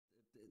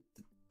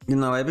you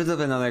know, a bit of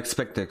an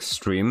unexpected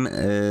stream.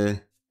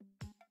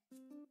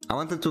 I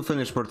wanted to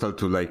finish Portal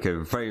 2 like a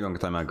very long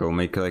time ago,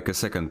 make like a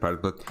second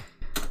part, but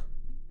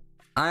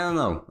I don't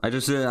know. I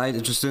just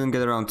didn't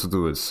get around to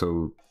do it.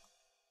 So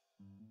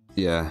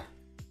yeah.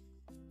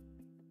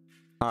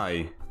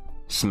 Hi,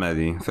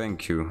 Smelly.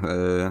 Thank you.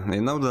 I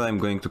know that I'm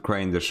going to cry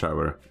in the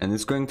shower, and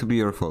it's going to be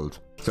your fault.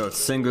 So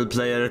single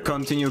player,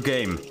 continue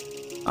game.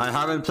 I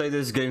haven't played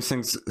this game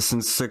since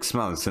 6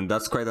 months, and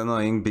that's quite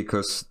annoying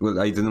because,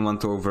 well, I didn't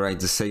want to overwrite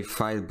the save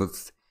file,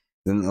 but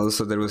then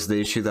also there was the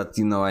issue that,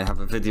 you know, I have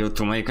a video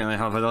to make and I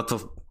have a lot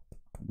of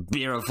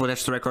B-roll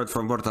footage to record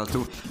from Portal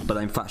 2, but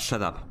I'm fast.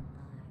 Shut up.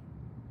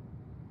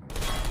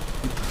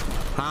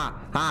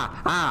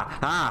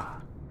 Ha!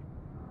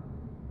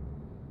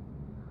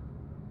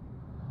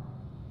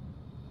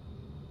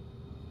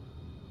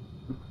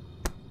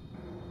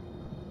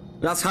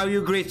 That's how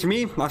you greet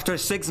me after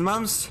 6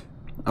 months?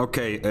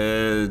 Okay,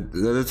 a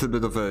little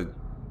bit of a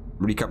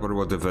recap or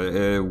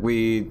whatever.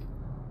 We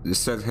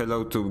said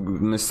hello to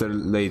Mr.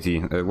 Lady.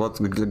 What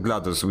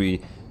GLaDOS?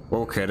 We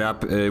woke her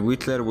up.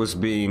 Whittler was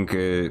being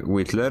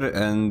Whittler,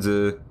 and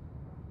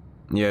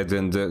yeah,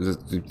 then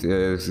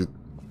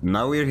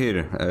now we're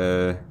here.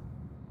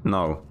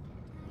 No.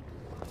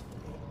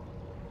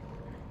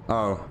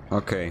 Oh,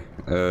 okay.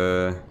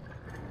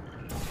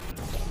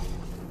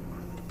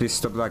 Please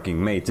stop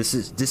lagging, mate. This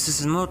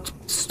is not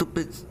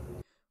stupid.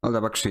 Hold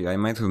up, actually, I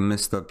might have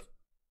messed up.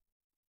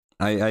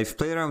 I've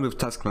played around with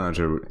Task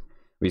Manager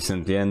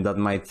recently, and that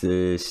might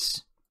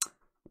just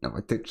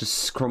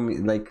scroll me,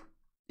 like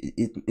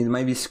it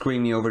might be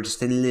screwing me over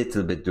just a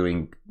little bit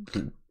during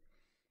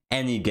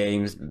any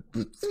games.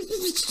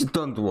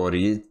 Don't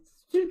worry.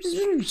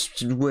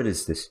 Where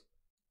is this?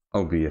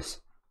 OBS.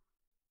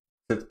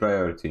 Set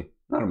priority.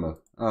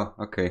 Normal. Oh,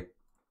 okay.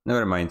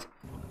 Never mind.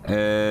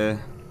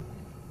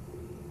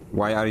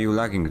 Why are you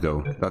lagging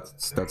though?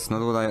 That's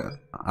not what I...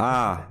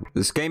 Ah!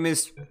 This game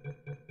is...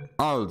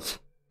 old!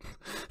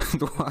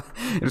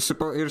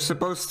 You're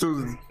supposed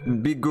to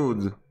be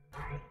good.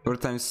 4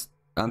 times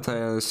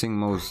anti-aliasing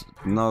mode.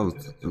 No,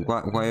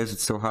 why is it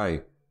so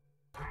high?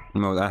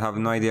 No, I have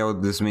no idea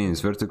what this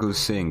means. Vertical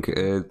sync,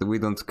 we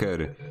don't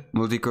care.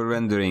 Multicore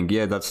rendering,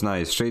 yeah, that's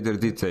nice. Shader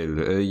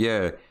detail,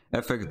 yeah.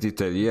 Effect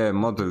detail, yeah.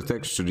 Model,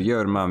 texture,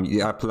 your mom,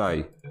 yeah,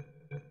 apply.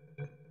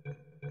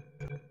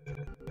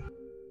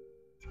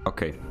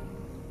 Okay.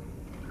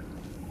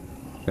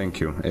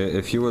 Thank you.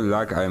 If you will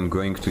lag, I am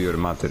going to your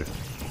mother.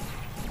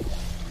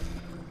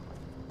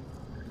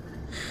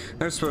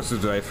 I'm supposed to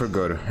do, I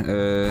forgot.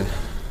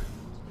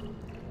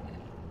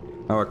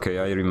 Okay,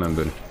 I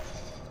remember.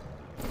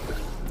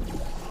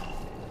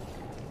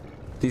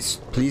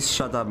 Please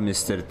shut up,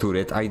 Mr.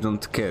 Turret, I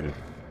don't care.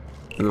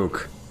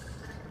 Look.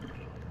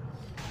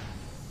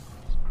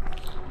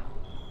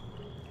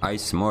 I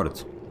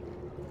smart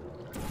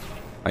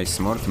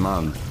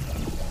man.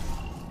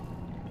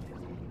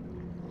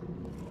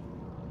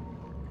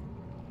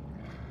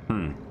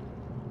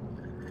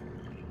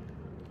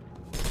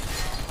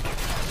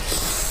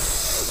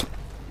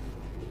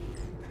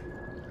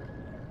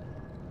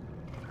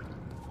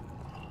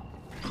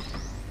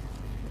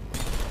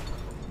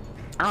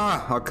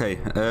 Ah, okay,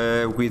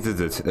 we did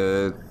it.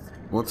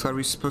 What are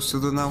we supposed to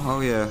do now?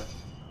 Oh yeah.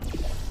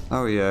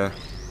 Oh yeah.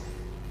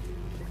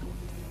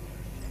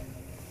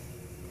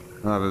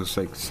 Oh, it was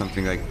like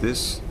something like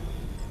this.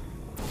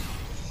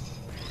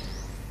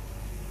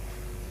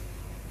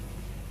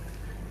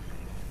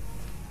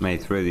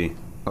 Mate, ready.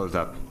 Hold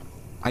up.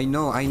 I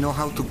know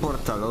how to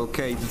portal,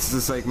 okay? This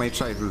is like my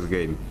childhood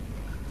game.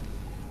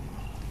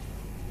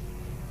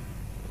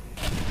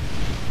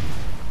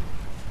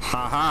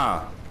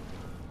 Haha!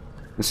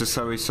 This is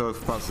how we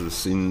solve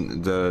puzzles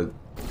in the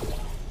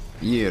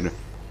year.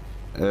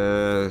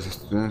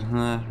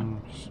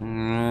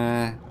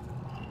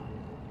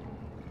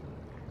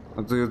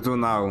 What do you do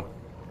now?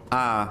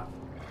 Ah!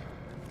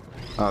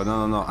 Oh,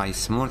 no, I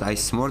smart, I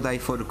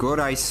forgot,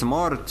 I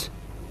smart!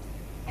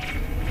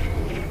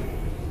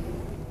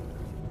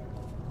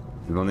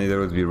 If only there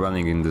would be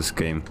running in this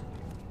game.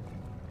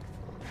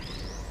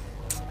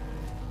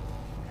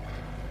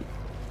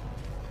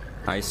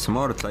 I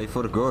smart, I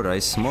forgot, I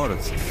smart.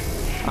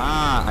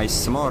 Ah, I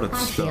smart.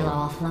 I feel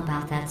awful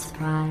about that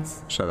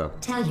surprise. Shut up.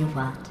 Tell you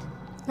what,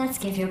 let's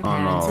give your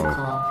parents a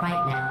call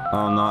right now.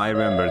 Oh no, I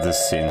remember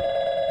this scene.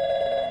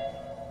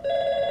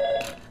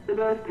 The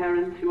birth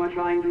parents you are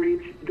trying to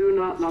reach do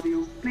not love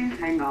you. Please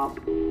hang up.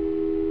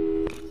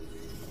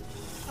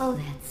 Oh,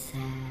 that's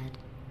sad.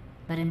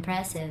 But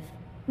impressive.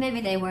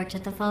 Maybe they worked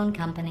at the phone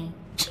company.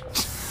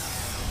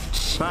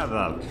 Shut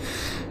up.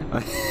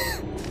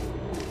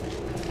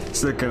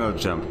 Still cannot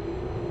jump.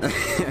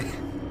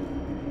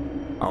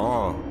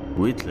 Oh,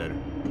 Whittler.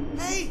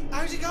 Hey,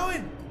 how's it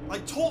going? I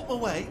taught my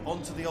way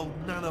onto the old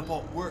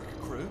nanobot work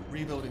crew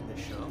rebuilding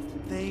this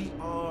shaft. They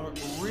are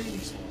really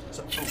small.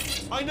 So,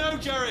 I know,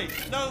 Jerry.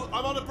 No,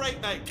 I'm on a break,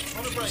 mate.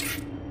 On a break.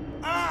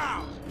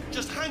 Ow!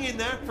 Just hang in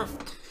there for...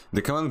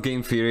 The common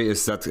game theory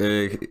is that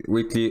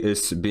Whitley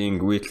is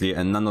being Whitley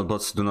and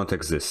nanobots do not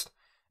exist.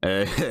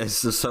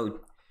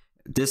 So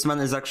This man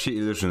is actually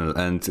illusional,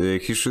 and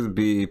he should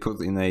be put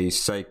in a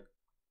psychiatry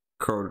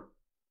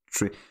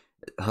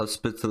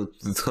hospital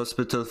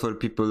for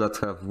people that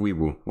have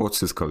weebu.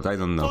 What's it called? I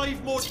don't know.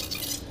 5 more.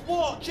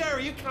 What,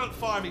 Jerry? You can't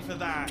fire me for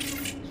that.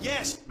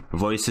 Yes.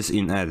 Voices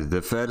in Ed.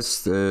 The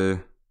first. Just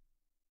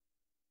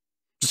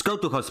go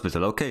to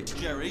hospital, okay?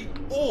 Jerry,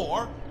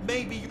 or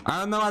maybe you.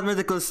 I don't know what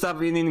medical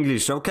stuff in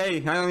English, okay?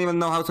 I don't even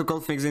know how to call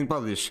things in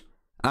Polish.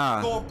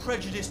 Your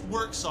prejudiced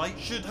worksite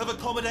should have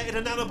accommodated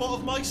a nanobot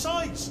of my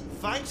size.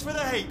 Thanks for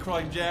the hate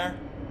crime, Jer.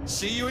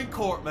 See you in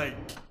court, mate.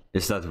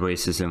 Is that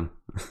racism?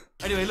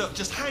 Anyway, look,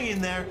 just hang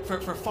in there for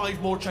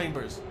 5 more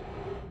chambers.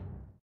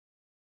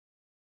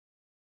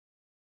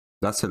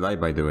 That's a lie,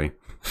 by the way.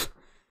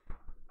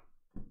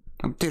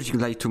 How dare you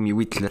lie to me,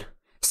 Whittler?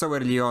 So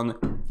early on,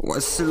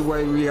 still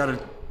while we are...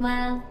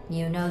 Well,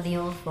 you know the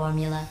old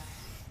formula.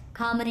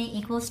 Comedy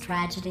equals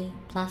tragedy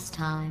plus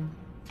time.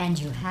 And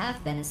you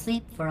have been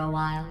asleep for a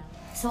while,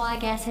 so I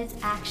guess it's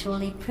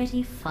actually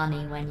pretty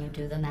funny when you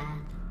do the math.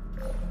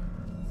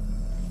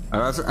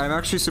 I'm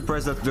actually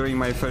surprised that during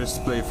my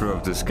first playthrough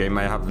of this game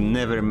I have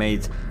never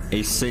made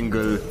a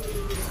single...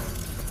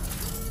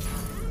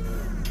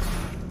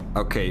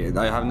 Okay,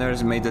 I have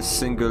never made a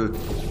single,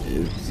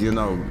 you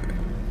know,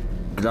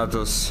 glad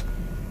to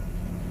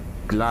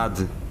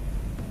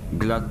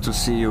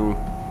see you,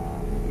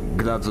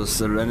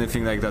 GLaDOS, or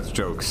anything like that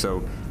joke,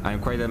 so I'm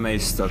quite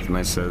amazed at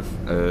myself.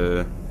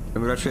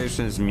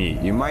 Congratulations me.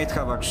 You might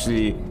have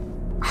actually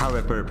have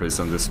a purpose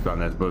on this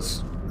planet, but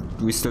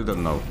we still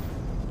don't know.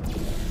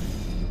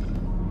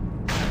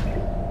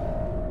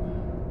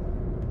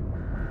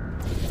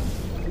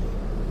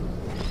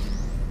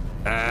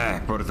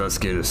 Portal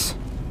skills.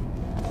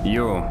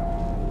 You.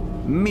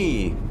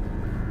 Me.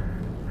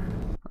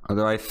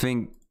 Although I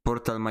think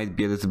Portal might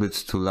be a little bit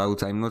too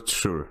loud, I'm not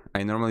sure.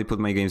 I normally put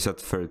my games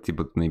at 30,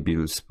 but maybe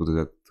let's put it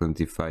at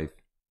 25.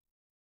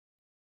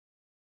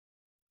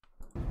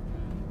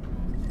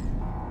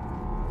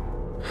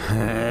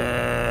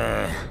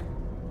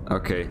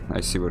 Okay,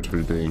 I see what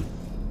we're doing.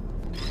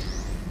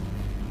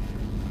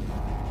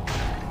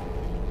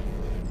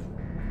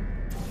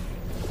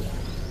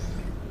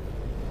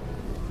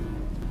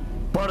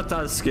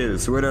 Portal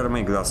skills, where are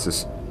my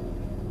glasses?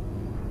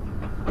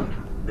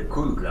 The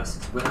cool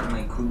glasses, where are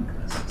my cool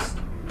glasses?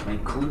 My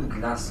cool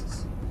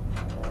glasses.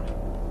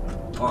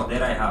 Oh,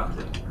 there I have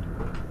them.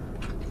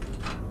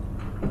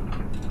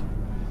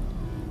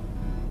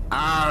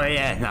 Oh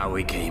yeah, now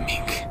we're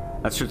gaming.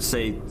 I should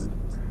say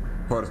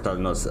Portal,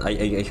 not.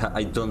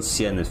 I don't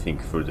see anything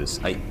for this.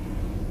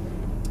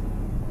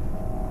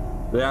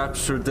 Yeah,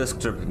 sure,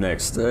 desktop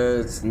next.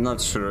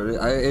 Not sure.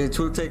 It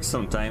will take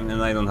some time,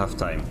 and I don't have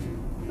time.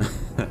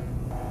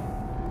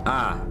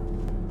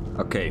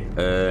 Okay.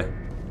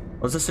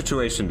 What's the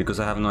situation? Because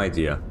I have no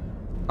idea.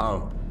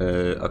 Oh,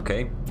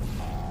 okay.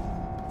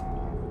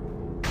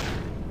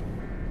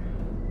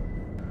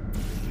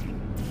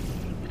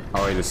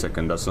 Oh, wait a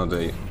second, that's not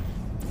a...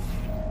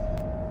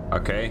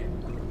 Okay.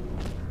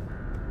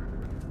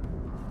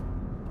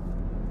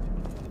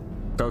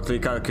 Totally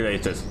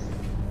calculated.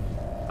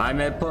 I'm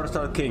a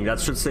Portal King, that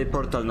should say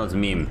Portal, not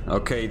meme.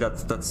 Okay,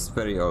 that's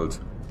very old.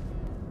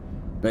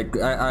 Like,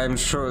 I'm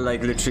sure,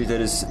 like, literally there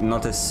is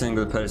not a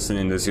single person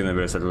in this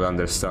universe that will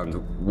understand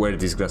where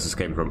these glasses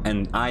came from.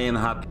 And I am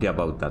happy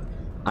about that.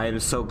 I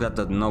am so glad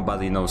that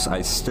nobody knows.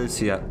 I still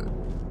see a...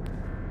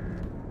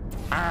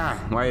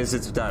 Why is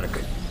it dark?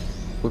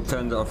 Who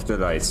turned off the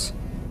lights?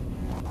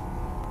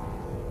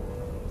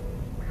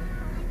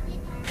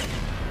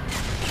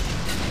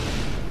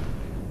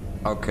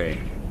 Okay.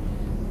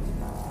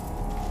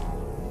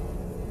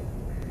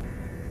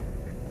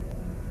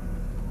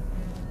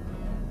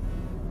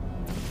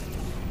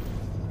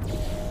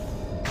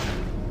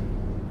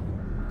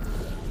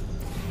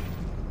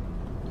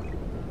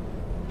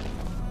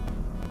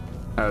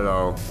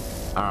 Hello.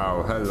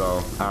 Ow,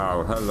 hello.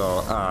 Ow,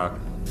 hello.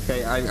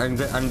 Okay, I'm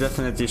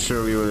definitely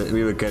sure we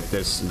will get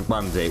this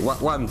one day.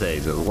 One day,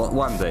 though.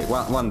 One day.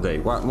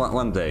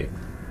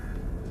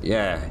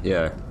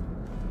 Yeah.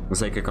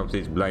 It's like a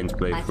complete blind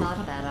playthrough. I thought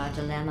about our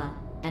dilemma,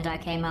 and I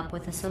came up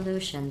with a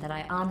solution that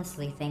I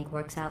honestly think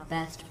works out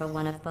best for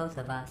one of both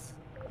of us.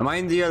 Am I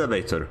in the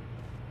elevator?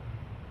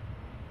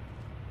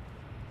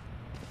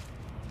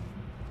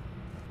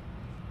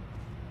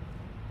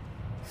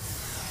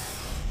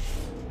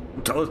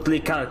 Totally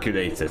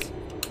calculated.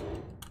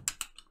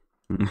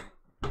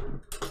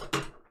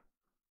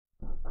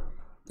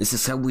 This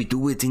is how we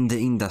do it in the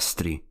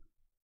industry.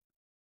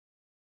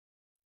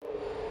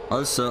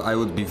 Also, I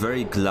would be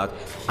very glad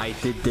I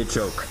did the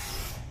joke.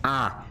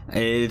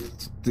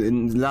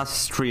 In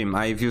last stream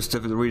I've used a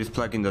weird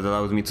plugin that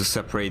allowed me to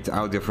separate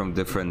audio from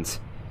different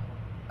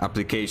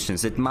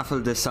applications. It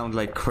muffled the sound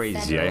like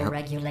crazy. Federal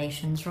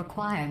regulations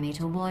require me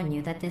to warn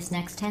you that this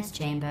next test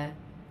chamber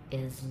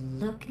is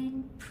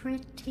looking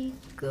pretty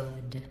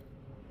good.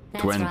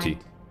 That's 20.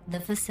 Right. The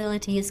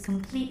facility is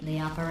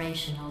completely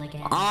operational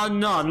again. Oh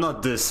no,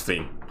 not this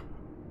thing.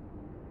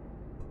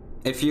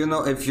 If you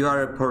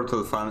are a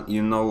Portal fan,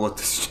 you know what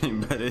this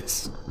chamber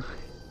is.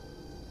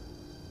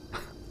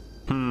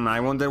 I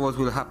wonder what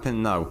will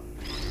happen now.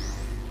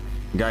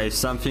 Guys,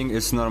 something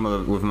is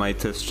normal with my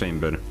test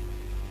chamber.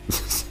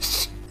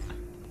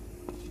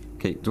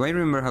 Okay, do I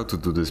remember how to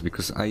do this?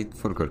 Because I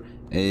forgot.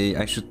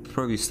 I should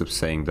probably stop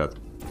saying that.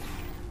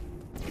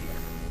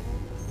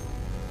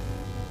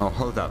 Oh,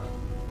 hold up.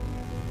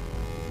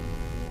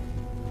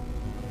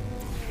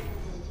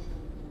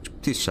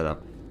 Please shut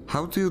up.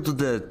 How do you do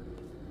the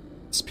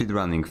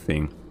speedrunning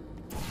thing?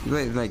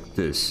 Like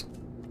this.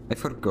 I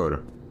forgot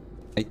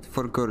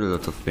a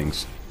lot of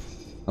things.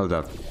 Hold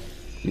up.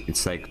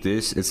 It's like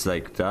this, it's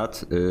like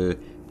that.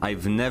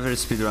 I've never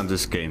speedrun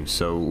this game,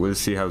 so we'll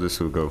see how this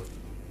will go.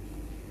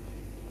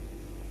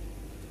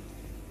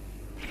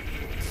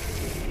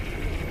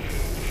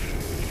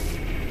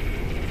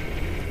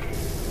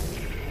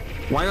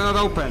 Why not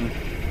open?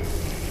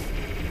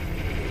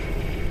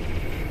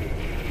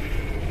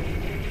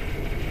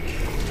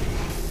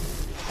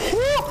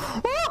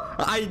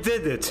 I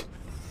did it!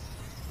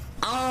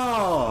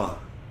 Oh!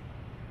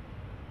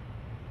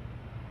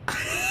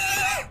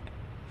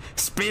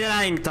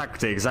 Speedrunning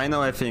tactics, I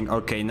know a thing.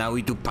 Okay, now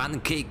we do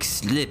pancake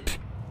slip.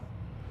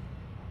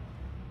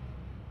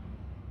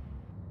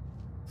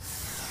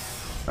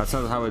 That's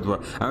not how it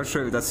works. I'm not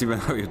sure if that's even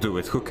how you do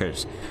it, who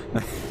cares?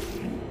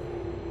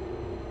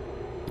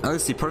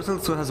 Honestly, Portal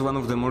 2 has one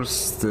of the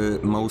most, how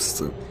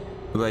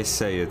do I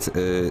say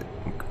it?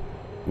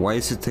 Why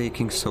is it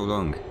taking so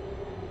long?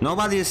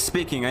 Nobody is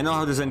speaking, I know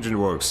how this engine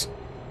works.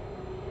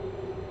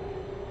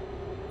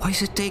 Why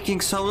is it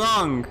taking so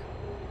long?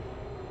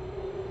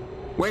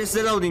 Where's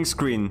the loading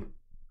screen?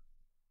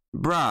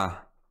 Bruh.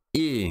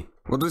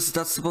 What was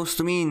that supposed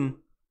to mean?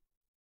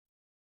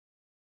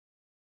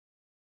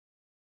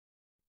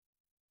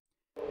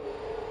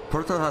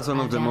 Portal has one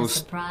of the most...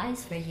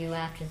 surprise for you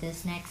after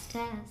this next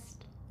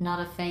test. Not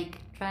a fake,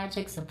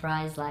 tragic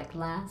surprise like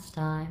last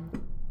time.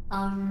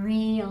 A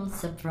real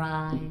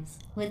surprise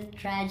with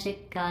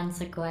tragic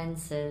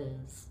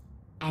consequences.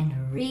 And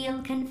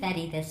real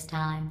confetti this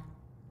time.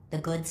 The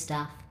good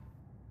stuff.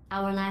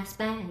 Our last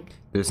bag.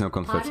 There's no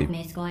confetti. Part of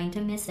me's going to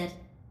miss it.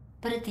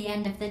 But at the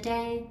end of the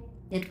day,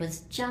 it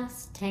was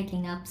just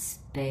taking up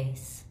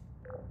space.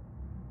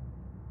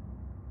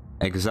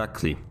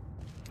 Exactly.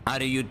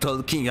 Are you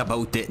talking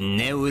about the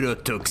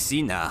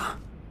neurotoxina?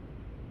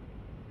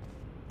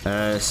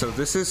 So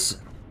this is...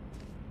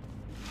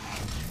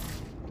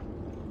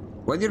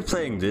 When you're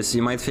playing this,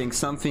 you might think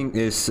something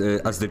is,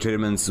 as the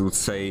Germans would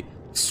say,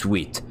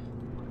 sweet.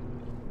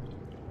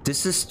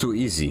 This is too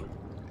easy.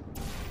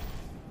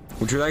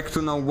 Would you like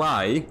to know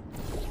why?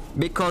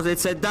 Because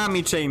it's a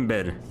dummy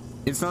chamber.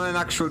 It's not an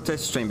actual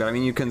test chamber. I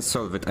mean, you can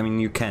solve it. I mean,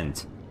 you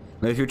can't.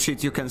 But if you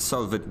cheat, you can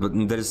solve it, but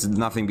there's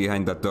nothing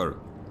behind that door.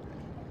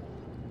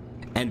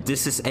 And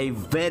this is a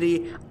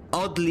very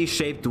oddly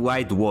shaped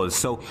white wall.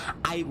 So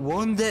I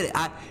wonder,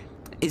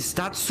 is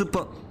that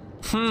super...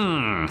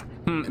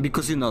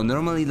 Because, you know,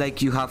 normally,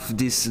 like, you have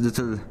this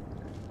little...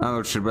 I'm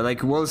not sure, but,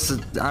 like, walls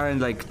aren't,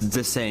 like,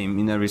 the same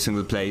in every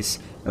single place.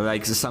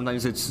 Like,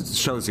 sometimes it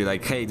shows you,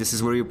 like, hey, this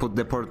is where you put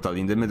the portal,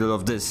 in the middle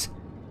of this.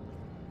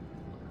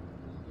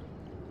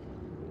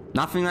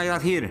 Nothing like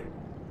that here.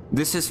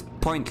 This is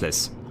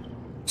pointless.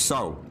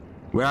 So,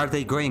 where are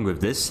they going with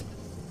this?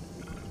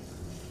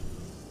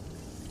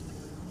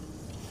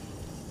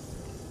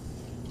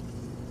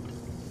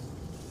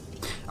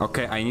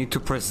 Okay, I need to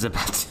press the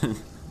button.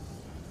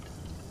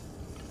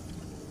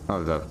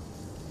 Hold up.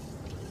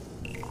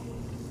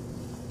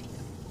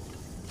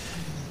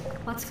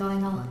 What's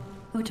going on?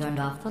 Who turned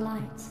off the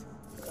lights?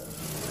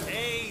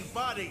 Hey,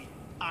 buddy.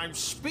 I'm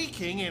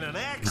speaking in an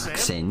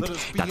accent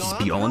that is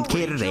beyond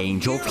the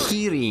range of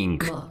hearing.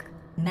 Look,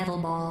 metal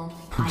ball.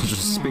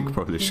 Just speak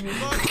Polish. Run,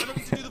 I don't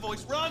need to do the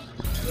voice. Run!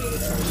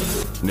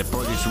 The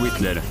Polish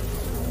Hitler.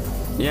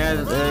 Yeah,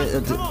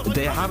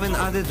 they haven't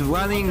added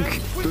running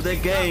to the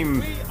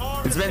game.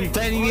 It's been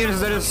 10 years,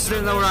 there is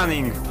still no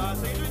running. So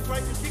you're doing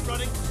great, just keep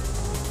running.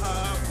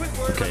 Quick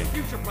word Okay. about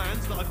future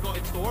plans that I've got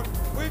in store.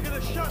 We're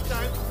gonna shut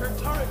down your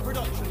turret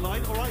production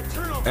line, alright?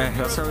 Turn off...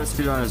 That's how the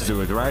speedrunners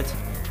do it, right?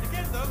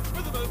 Again though,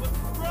 for the moment,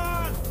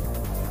 run!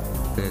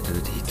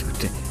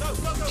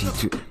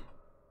 Go.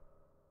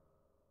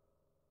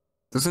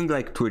 Doesn't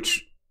like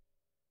Twitch...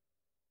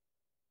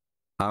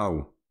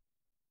 Ow.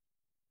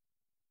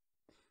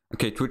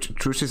 Okay,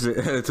 Twitch is a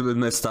little bit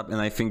messed up,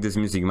 and I think this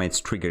music might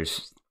trigger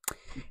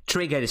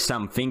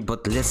something,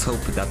 but let's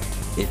hope that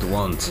it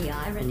won't. The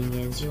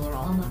irony is you were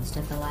almost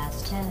at the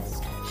last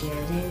test. Here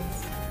it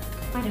is.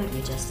 Why don't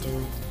you just do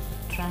it?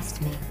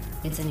 Trust me,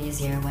 it's an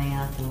easier way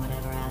out than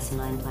whatever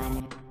asinine plan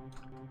you...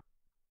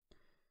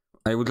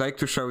 I would like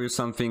to show you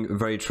something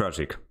very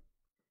tragic.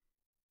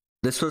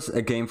 This was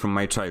a game from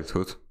my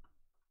childhood.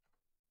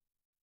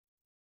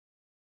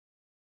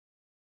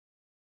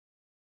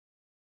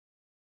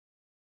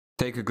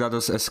 Take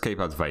GLaDOS escape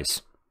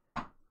advice.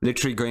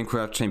 Literally going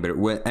through that chamber.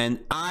 And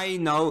I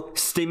know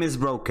Steam is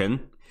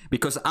broken,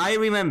 because I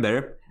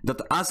remember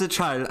that as a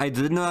child I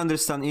did not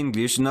understand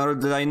English, nor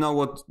did I know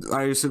what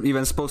are you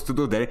even supposed to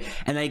do there,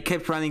 and I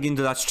kept running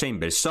into that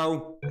chamber.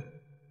 So,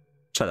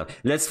 shut up.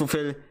 Let's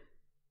fulfill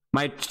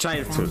My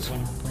childhood.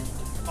 Found him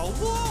with. Oh,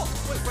 what?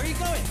 Wait, where are you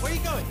going? Where are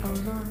you going? Oh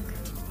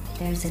look,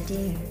 there's a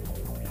deer.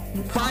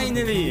 You probably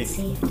Finally! can't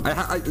see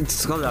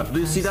it. Hold up. Do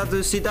you see that? Do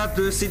you see that?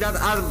 Do you see that?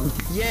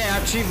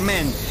 Yeah,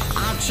 achievement!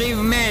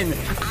 Achievement!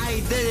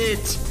 I did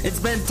it! It's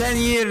been 10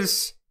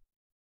 years!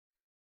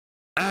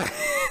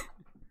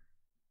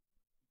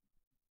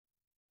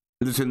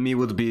 Little me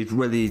would be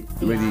really,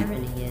 The really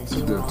irony is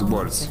you were the almost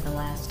words. at the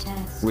last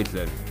test.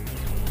 Whittler.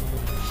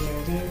 Here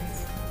it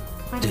is.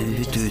 Why don't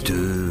you just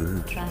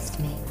do it? Trust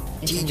me.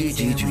 It's an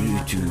easier way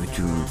out than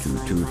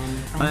finding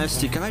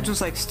Honestly, can I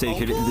just like stay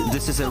here?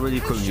 This is a really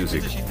cool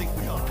music. Does she think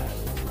we are?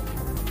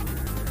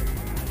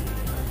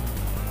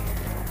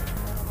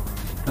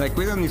 Like,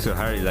 we don't need to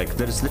hurry, like,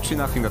 there's literally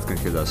nothing that can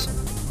kill us.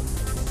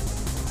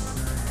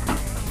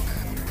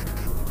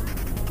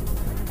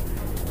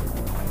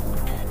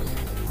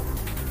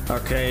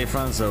 Okay,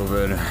 fun's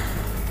over.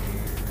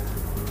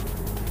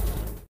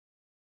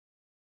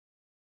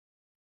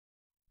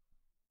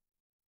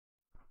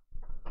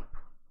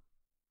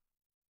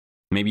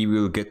 Maybe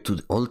we'll get to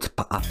the old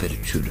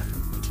aperture.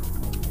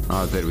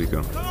 Ah, there we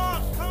go. Come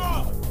on, come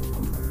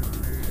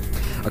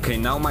on! Okay,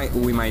 now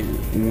we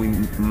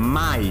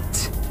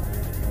might.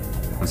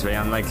 It's very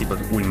unlikely, but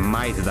we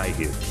might die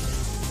here.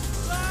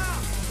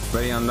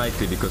 Very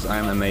unlikely because I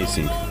am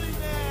amazing.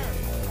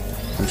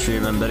 Don't you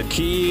remember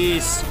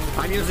keys?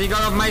 I'm using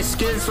all of my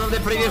skills from the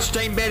previous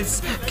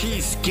chambers.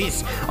 Keys,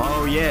 keys.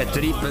 Oh yeah,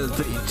 triple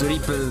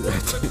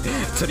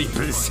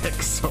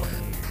sexo.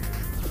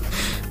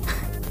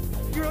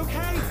 You're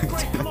okay?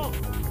 Great, come on!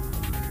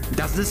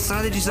 That's the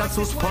strategy that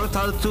was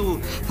Portal 2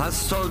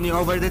 has told me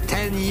over the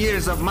 10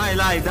 years of my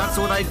life. That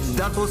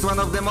was one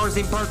of the most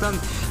important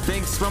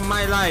things from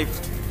my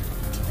life.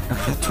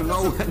 To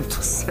know when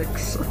to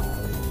sex.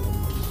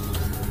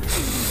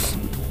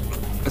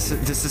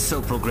 This is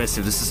so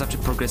progressive. This is such a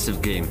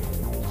progressive game.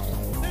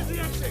 There's the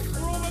exit.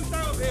 We're almost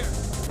out of here.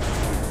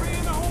 We're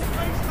freeing the whole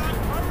place now.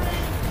 Hurry!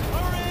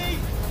 Hurry!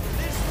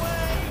 This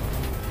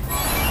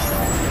way!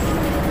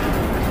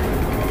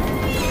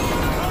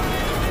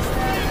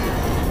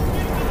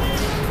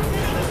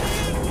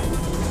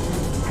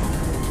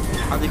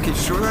 I think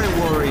should I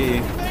worry?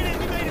 We made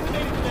it!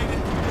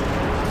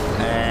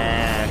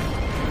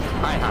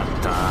 I have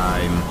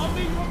time. I'll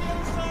meet you on the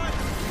other side!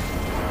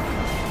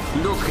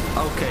 Look,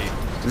 okay.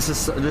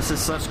 This is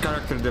such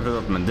character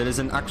development. There is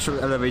an actual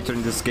elevator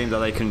in this game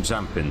that I can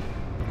jump in.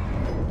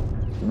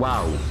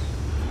 Wow.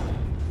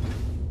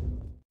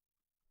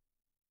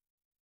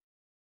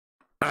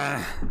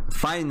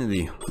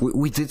 Finally,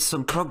 we did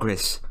some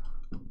progress.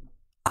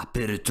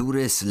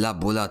 Apertures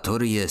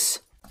laboratorias.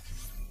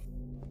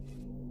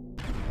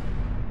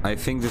 I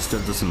think this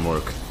still doesn't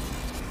work.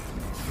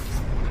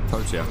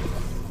 Told ya.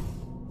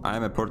 I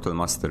am a portal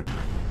master.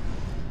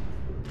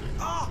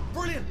 Ah,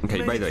 brilliant! Okay,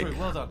 You by made the it way, through.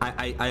 Well done.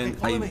 I'm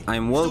Still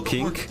got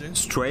walking work to do.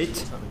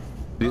 straight.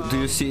 Do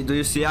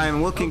you see? I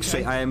am walking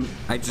straight. I'm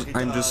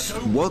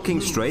just walking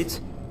straight.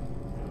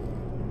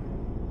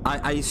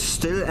 I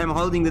still am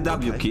holding the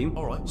W key.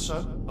 Alright, so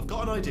I've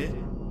got an idea,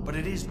 but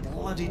it is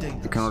bloody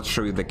dangerous. I cannot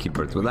show you the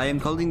keyboard, but I am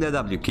holding the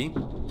W key.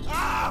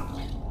 Ah!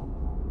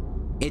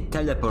 It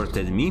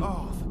teleported me.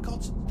 Oh, for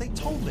God's... They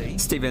told me...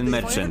 Steven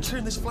that Merchant. If I ever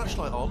turn this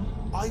flashlight on,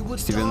 I would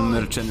Steven die.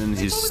 Merchant and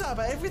They his told me that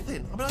about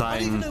everything. I mean, I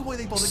don't even time, know why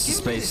they bothered giving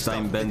me this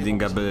space-time stuff.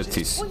 bending It's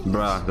abilities. pointless.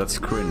 Bruh, that's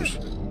cringe.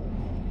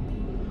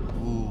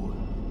 Ooh.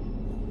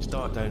 It's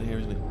dark down here,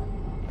 isn't it?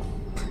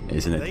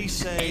 Isn't They it?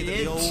 say that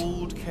the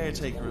old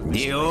caretaker of this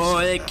The place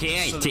old is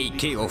caretaker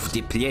absolutely of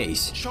the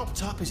place.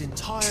 chopped up his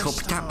entire Chopped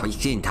up staff.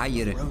 his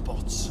entire...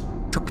 Robots.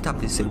 Chopped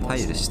up his entire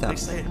They stuff.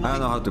 say at I don't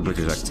know how night to you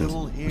British can accent.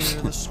 still hear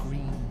the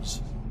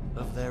screams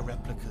of their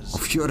replicas.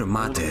 Of your All of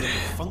mother. them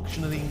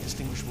functionally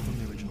indistinguishable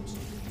from the originals.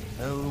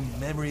 No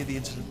memory of the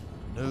incident.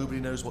 Nobody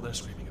knows what they're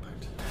screaming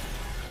about.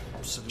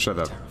 Absolutely Shut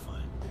up.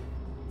 terrifying.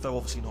 Though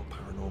obviously not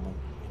paranormal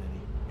in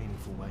any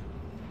meaningful way.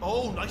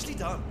 Oh, nicely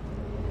done.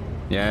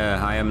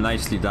 Yeah, I am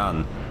nicely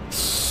done.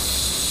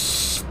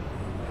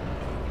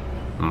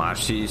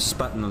 Marshy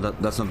spike? No,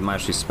 that's not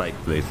Marshy spike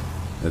blade.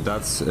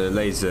 That's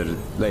laser.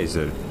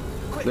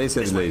 Quick,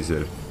 Laser. this way.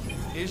 Laser.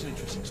 Here's an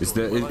interesting It's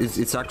story.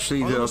 the it's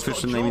actually I the almost got a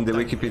official name in the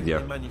job down here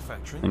Wikipedia. in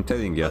manufacturing, I'm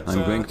telling you, but,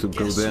 I'm going to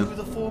go guess there. who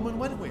the foreman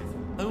went with?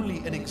 Only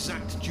an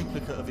exact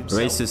duplicate of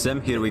himself.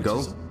 Racism, here we go.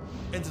 Nepotism.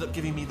 Ended up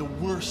giving me the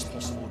worst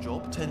possible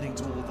job, tending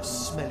to all the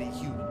smelly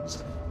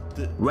humans.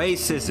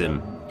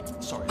 Racism.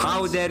 Sorry.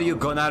 How dare you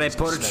gonna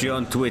report you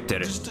on Twitter?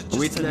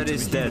 Hitler tending to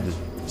is be dead.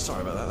 human.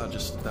 Sorry about that.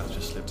 That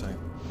just slipped out.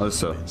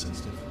 Also, A bit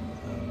insensitive.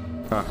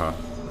 haha,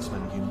 The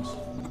smelly humans.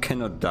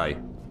 cannot die.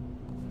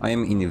 I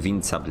am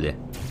invincible.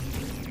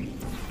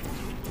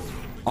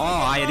 Oh,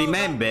 I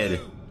remember.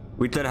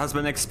 Hitler has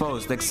been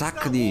exposed.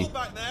 Exactly.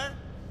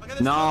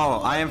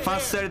 No, I am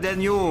faster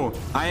than you.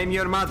 I am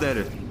your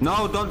mother.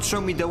 No, don't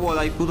show me the wall.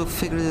 I could have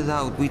figured it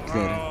out,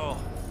 Hitler. Oh,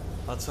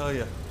 I'll tell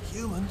you,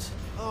 humans.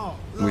 Oh,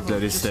 Hitler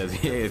is dead.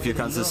 Yeah, if you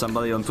cancel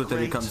somebody on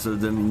Twitter, you cancel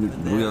them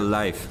in real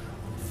life.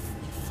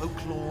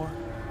 Folklore,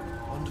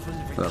 wonderful,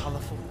 very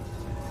colourful.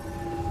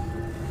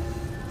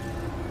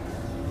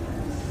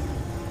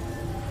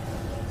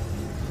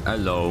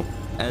 Hello.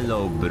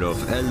 Hello, bruv.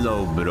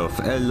 Hello, bruv.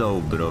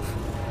 Hello, bruv.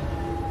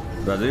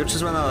 But do you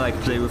just wanna like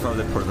play without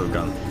the portal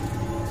gun?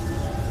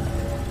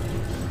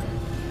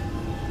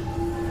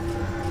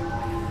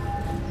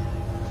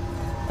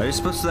 Are you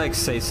supposed to like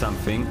say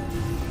something?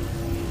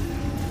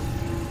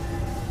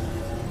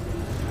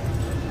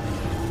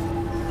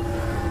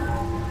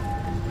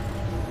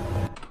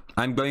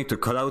 I'm going to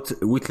call out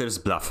Whittler's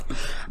bluff.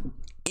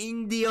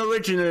 In the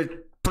original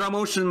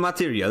promotion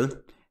material,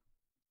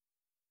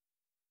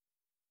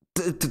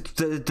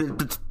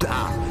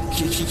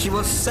 he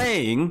was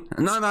saying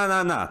no,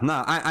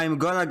 I'm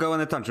gonna go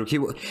on a tantrum.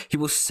 He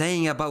was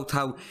saying about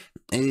how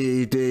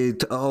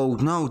oh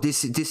no,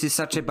 this is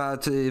such a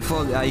bad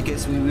fall. I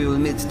guess we will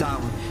meet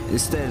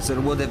downstairs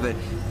or whatever.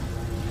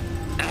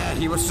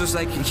 He was just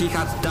like, he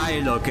had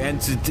dialogue,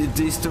 and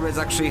these turrets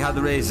actually had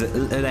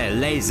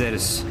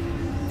lasers.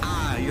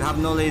 You have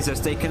no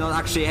lasers, they cannot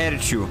actually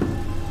hurt you.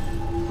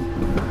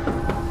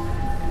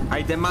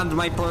 I demand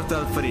my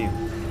portal free.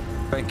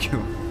 Thank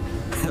you.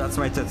 That's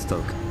my TED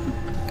talk.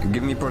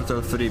 Give me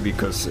portal free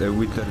because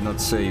Whittler not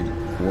say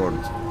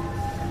word.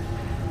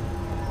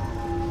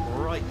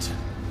 Right.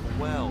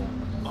 Well,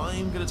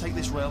 I'm gonna take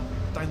this rail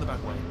down the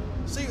back way.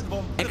 See you at the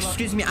bottom.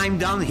 Excuse me, I'm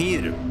down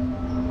here.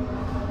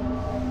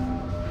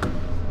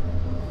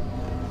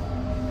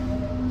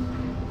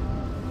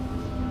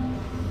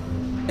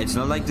 It's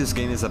not like this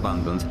game is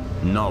abandoned.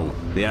 No,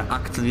 they are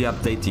actively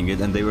updating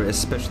it, and they were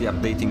especially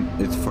updating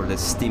it for the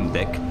Steam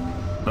Deck.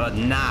 But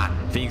nah,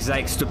 things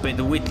like stupid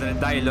Whittler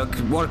dialogue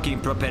working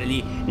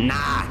properly,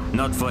 nah,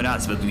 not for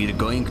us, but we're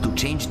going to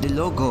change the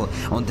logo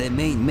on the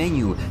main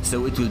menu,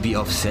 so it will be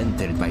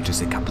off-centered by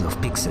just a couple of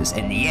pixels,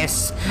 and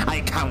yes,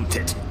 I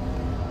counted.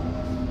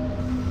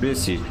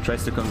 Busy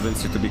tries to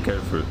convince you to be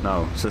careful.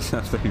 No, just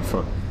after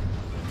before.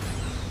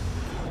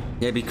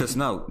 Yeah, because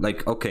now,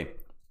 like, okay.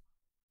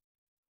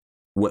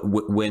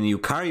 When you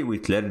carry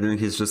Whittler, then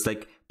he's just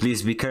like,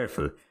 please be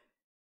careful.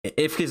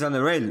 If he's on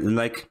a rail,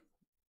 like,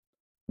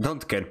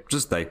 don't care,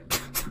 just die.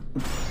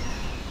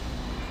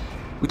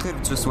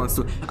 Whittler just wants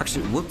to...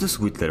 Actually, what does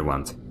Whittler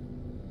want?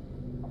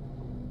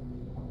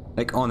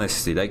 Like,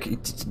 honestly, like,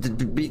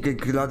 the big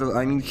GLaDOS...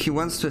 I mean, he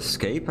wants to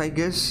escape, I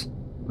guess?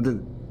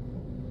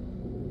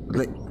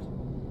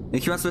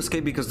 He wants to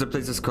escape because the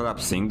place is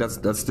collapsing, that's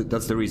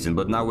the reason.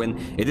 But now when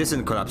it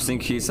isn't collapsing,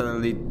 he's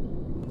suddenly...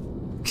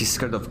 He's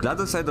scared of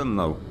GLaDOS? I don't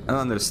know. I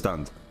don't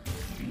understand.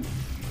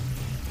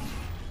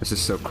 This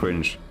is so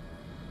cringe.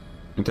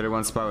 Enter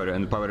wants power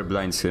and power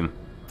blinds him.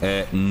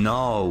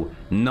 No,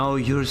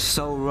 you're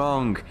so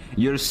wrong.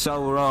 You're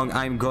so wrong.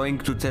 I'm going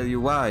to tell you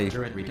why.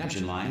 Turret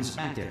redemption lines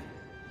active.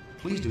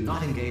 Please do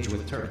not engage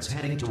with turrets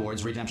heading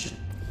towards redemption.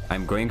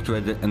 I'm going to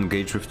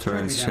engage with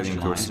turrets heading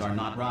towards... Lines are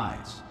not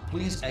rides.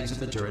 Please exit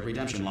the turret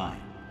redemption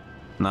line.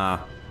 Nah.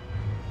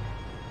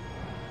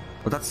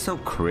 But that's so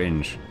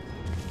cringe.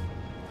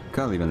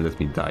 Can't even let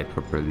me die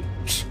properly.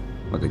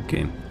 What a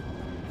game.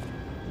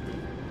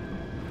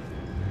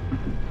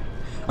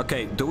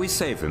 Okay, do we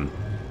save him?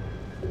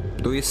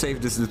 Do we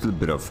save this little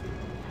bit of?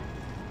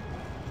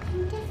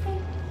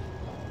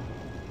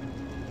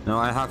 No,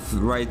 I have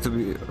right to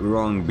be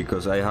wrong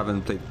because I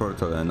haven't played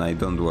Portal and I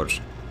don't watch.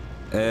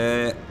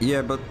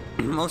 Yeah, but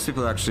most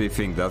people actually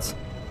think that.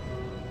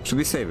 Should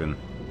we save him?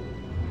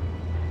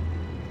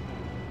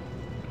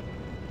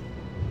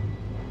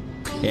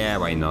 Yeah,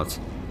 why not?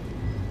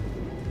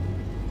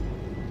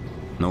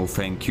 No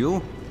thank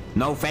you.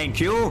 No thank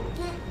you.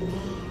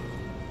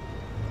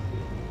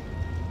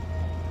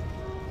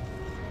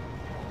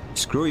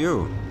 Screw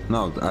you.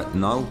 No,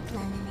 no.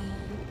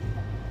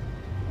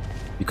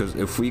 Because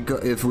if we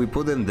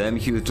put him them,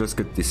 he would just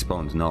get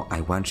despawned. No,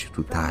 I want you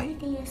to die.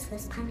 Prometheus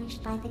was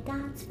punished by the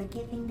gods for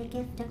giving the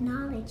gift of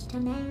knowledge to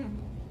man.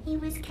 He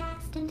was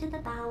cast into the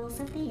bowels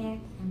of the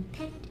earth and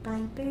picked by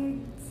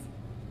birds.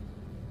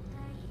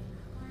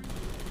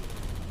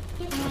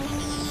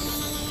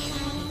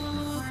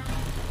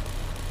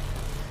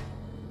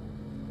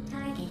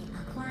 Target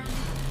acquired.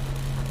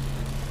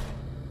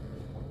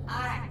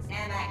 Alright,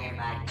 stand back,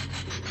 everybody.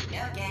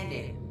 No can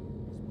do.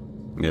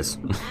 Yes.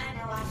 Time to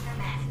watch the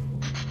mess.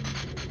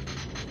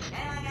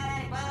 Anyone got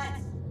any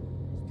bullets?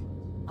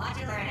 Watch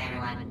it learn,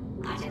 everyone.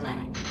 Watch it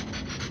learn.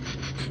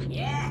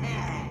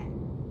 Yeah!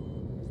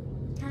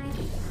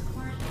 Target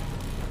acquired.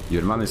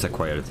 Your mom is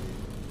acquired.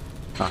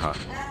 Haha.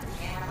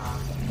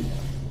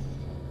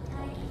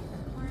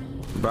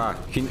 Bah,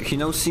 he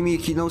knows see me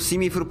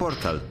through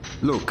Portal.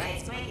 Look. Hey,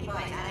 Squeaky boys,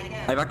 how'd it go?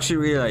 I've actually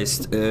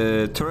realized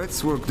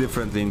turrets work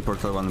differently in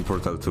Portal 1 and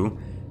Portal 2.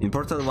 In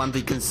Portal 1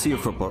 they can see you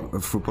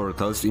through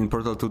portals, in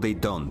Portal 2 they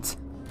don't.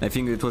 I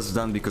think it was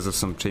done because of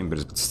some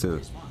chambers, but still.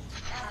 That's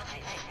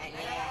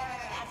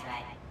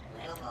right.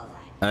 Little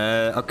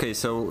bullseye. Okay,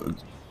 so...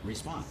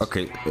 Response.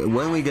 Okay,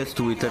 when we get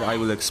to Whittler I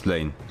will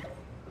explain.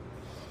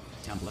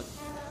 Template.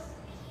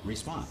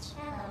 Response.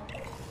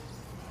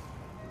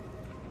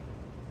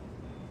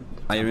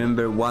 I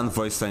remember one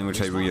voice line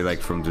which I really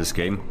like from this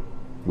game.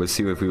 We'll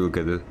see if we will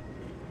get it.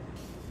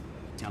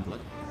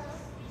 Template.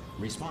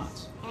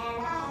 Response.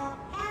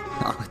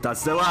 Oh,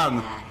 that's the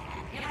one!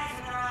 You're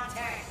pressing the wrong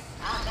turret.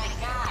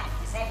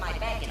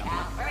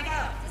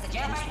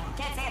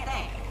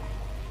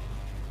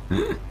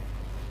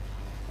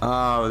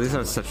 Oh, these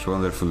are such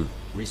wonderful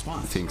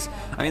Response. things.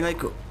 I mean,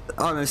 like,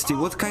 honestly,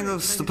 what kind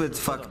of stupid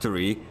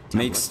factory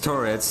makes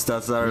turrets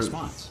that are,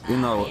 you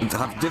know,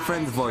 have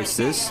different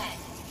voices,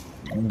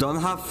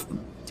 don't have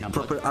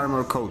proper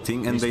armor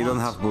coating, and they don't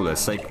have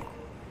bullets? Like,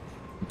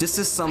 this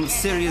is some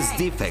serious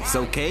defects,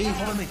 okay?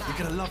 Follow me, you're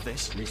gonna love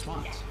this.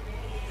 Response.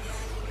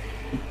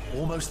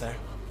 Almost there.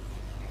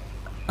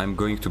 I'm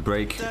going to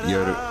break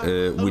your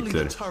Only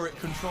Whittler. the turret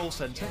control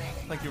center.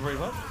 Thank you very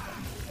much.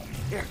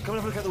 Here, come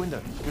and have a look out the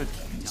window. Good.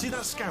 See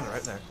that scanner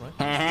out there, right?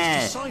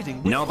 It's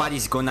deciding which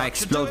Nobody's gonna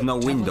explode no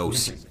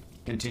windows.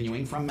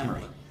 Continuing from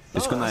memory.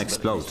 It's gonna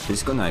explode.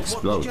 It's gonna What did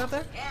explode. you have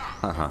there?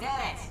 Haha.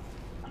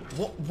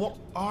 Do it. What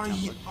are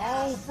you?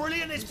 Oh,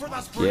 brilliant! That's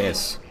brilliant.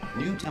 Yes.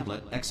 New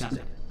template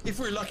accepted. If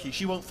we're lucky,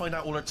 she won't find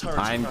out all her turrets.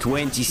 I'm are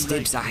 20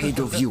 steps ahead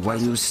of you while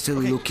you're still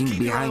Okay, looking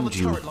keep your eye on the behind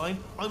you. turret line.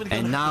 I'm gonna go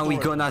And and hack now the we're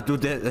door. gonna do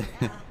the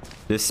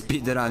the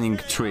speed running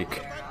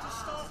trick.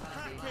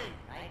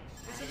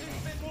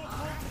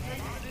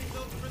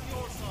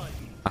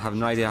 I have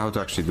no idea how to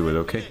actually do it,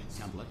 okay?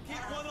 Template. Keep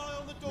one eye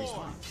on the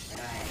door.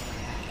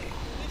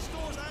 This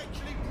door's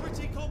actually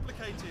pretty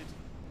complicated.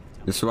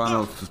 It's one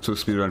of two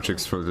speedrun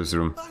tricks for this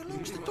room. How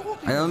long's the door?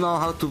 I don't know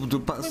how to do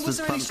Was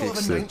there any sort pancakes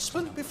of there.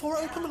 announcement before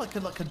it opened,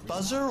 like a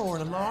buzzer or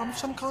an alarm of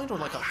some kind, or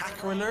like a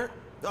hacker alert?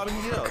 I mean,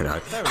 you know, fair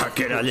enough,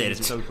 Hacker people think alert.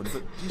 it's open,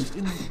 but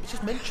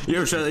just mention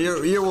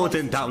it. You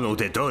wouldn't download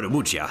the door,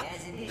 would ya?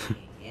 Yes, indeed.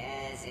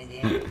 Yes,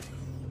 indeed.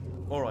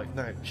 All right,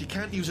 now she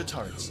can't use her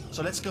turrets,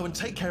 so let's go and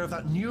take care of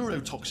that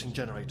neurotoxin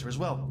generator as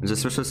well. There's a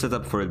special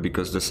setup for it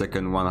because the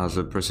second one has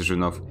a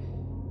precision of...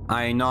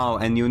 I know,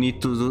 and you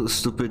need to do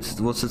stupid...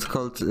 What's it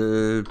called?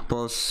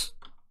 Pause...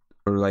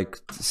 Or like...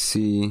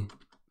 See...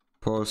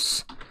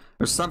 Pause...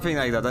 Or something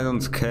like that, I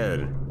don't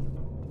care.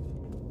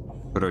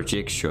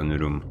 Projection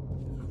room.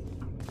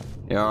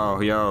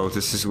 Yo,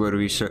 this is where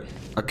we should...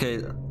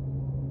 Okay...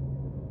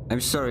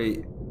 I'm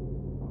sorry...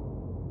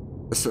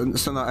 So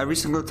now every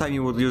single time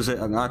you would use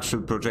an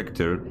actual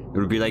projector, it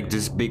would be like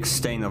this big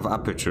stain of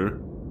aperture.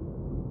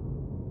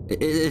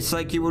 It's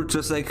like you would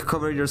just like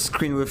cover your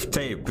screen with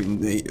tape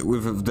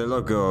with the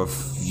logo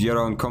of your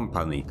own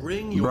company.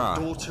 Bring your Bruh.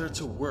 daughter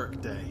to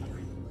work day.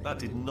 That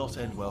did not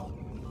end well.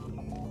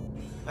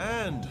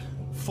 And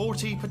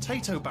 40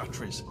 potato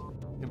batteries.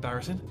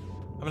 Embarrassing.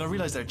 I mean, I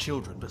realise they're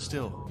children, but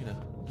still, you know,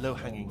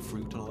 low-hanging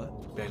fruit and all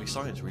that. Barely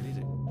science, really, is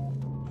it?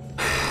 Look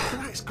at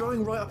that, it's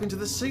growing right up into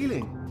the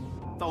ceiling.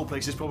 The whole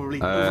place is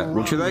probably overrun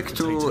Would you with like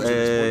potatoes at to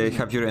this point.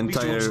 have your At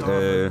least you won't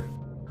entire... starve.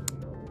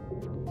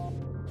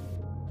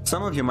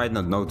 Some of you might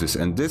not notice,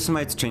 and this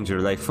might change your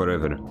life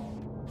forever.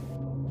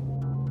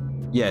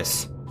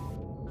 Yes.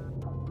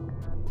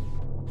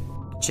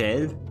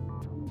 Gel.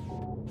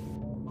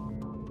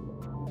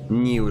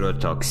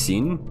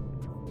 Neurotoxin.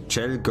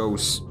 Gel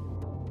goes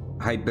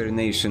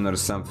hibernation or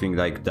something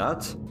like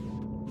that.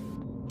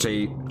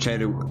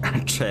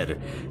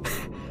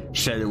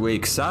 Shell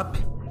wakes up.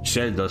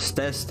 Shell does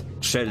test.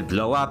 Shell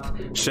blow up.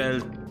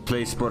 Shell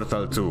plays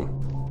Portal 2.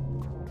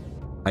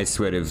 I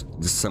swear if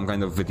some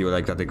kind of video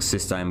like that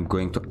exists, I'm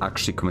going to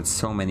actually commit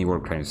so many war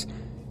crimes.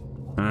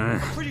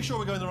 Pretty sure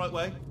we're going the right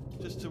way,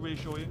 just to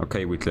reassure you.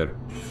 Okay, Whittler.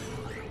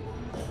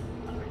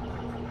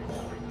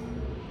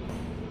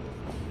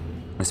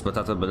 This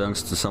potato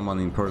belongs to someone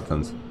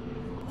important.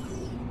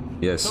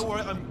 Yes. Don't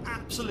worry, I'm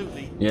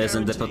absolutely Yes,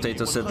 and the guaranteeing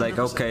potato you said like,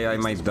 100% okay, I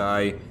might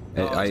die.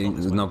 I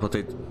no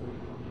potato.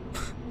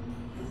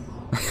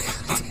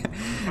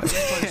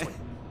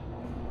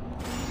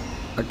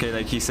 Okay,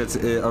 like he said,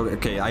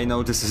 okay, I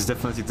know this is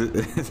definitely,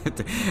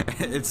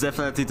 it's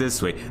definitely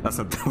this way. That's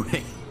not the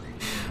way.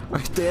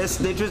 Yes,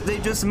 they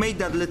just made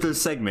that little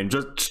segment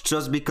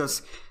just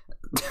because.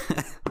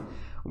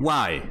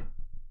 Why?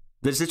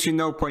 There's literally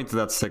no point to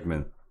that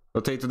segment.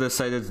 Potato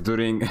decided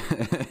during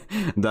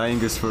dying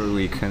is for a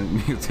week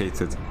and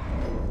mutated.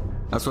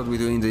 That's what we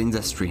do in the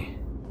industry.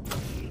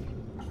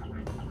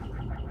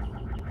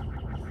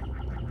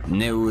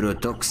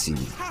 Neurotoxin.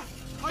 Ha!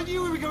 I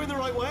knew we were going the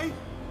right way.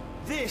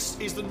 This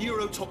is the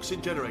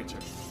neurotoxin generator.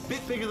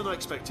 Bit bigger than I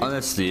expected.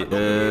 Honestly, And not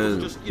being able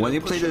to just, when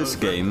you push play it this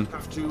over, game,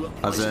 have to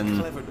apply as some an-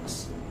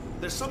 cleverness.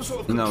 There's some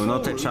sort of No,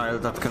 not a control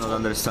child that room cannot at the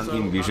understand top.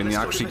 So, English and you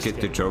let's go actually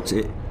get the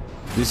investigate.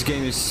 jokes. This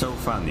game is so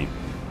funny.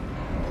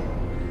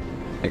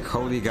 Like,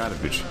 holy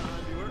garbage.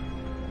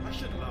 I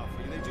shouldn't laugh,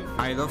 really. They do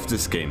I love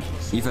this game,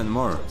 even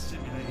more.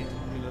 simulated,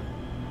 you know.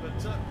 But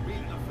really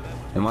enough for them.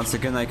 And once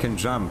again I can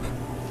jump.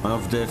 One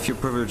of the few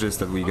privileges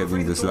that we I'm get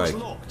afraid in this the door's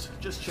life. locked.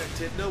 Just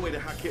checked it. No way to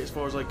hack it as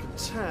far as I can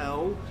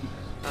tell.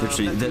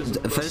 Literally, Mechanism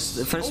the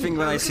plus- first thing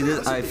when I see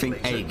this, I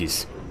think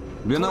Aegis.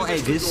 Do you know Probably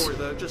just Aegis? ignore it,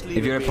 though. Just leave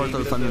If you're it a be, Portal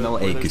you fan, you don't know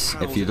one of those Aegis.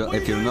 If you don't,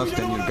 houses. if you're not, You then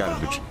don't you're wanna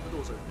garbage.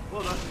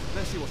 Well done.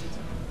 Let's see what's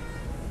inside.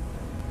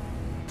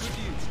 Good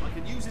news. I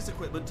can use this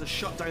equipment to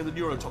shut down the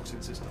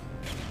neurotoxin system.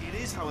 It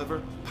is,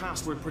 however,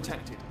 password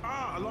protected.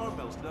 Ah, alarm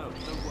bells. No,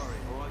 don't worry.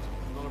 All right,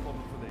 not a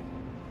problem for me.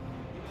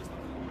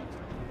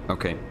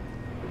 Okay.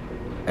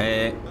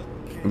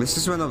 This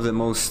is one of the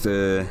most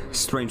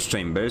strange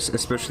chambers,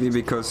 especially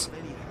because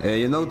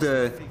you know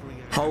the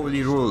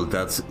holy rule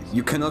that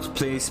you cannot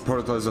place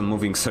portals on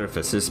moving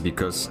surfaces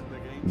because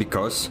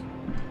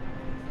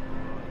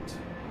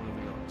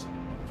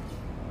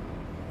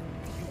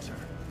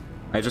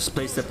I just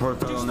placed a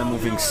portal on a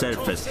moving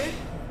surface.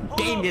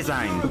 Game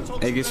design!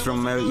 I guess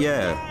from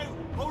yeah.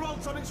 Hold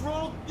on, something's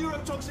wrong.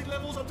 Neurotoxic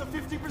levels up to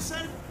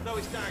 50%. No,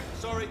 it's Dag.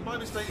 Sorry, my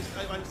mistake.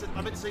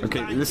 I meant to say.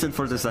 Okay, listen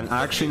for this one.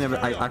 I actually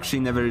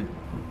never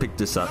picked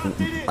this up.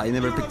 I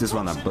never picked this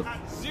one up, but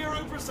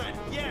 0%.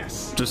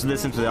 Yes. just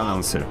listen to the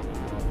announcer.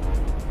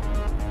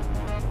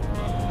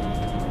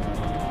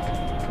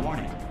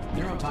 Warning.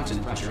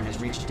 Neurotoxin pressure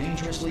has reached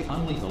dangerously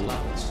unlethal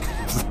levels.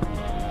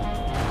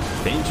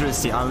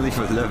 Dangerously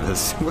unlethal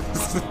levels.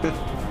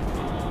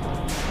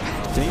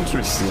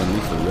 Dangerously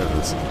unlethal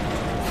levels.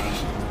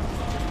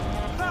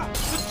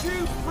 The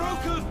tube's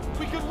broken.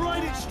 We can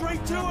ride it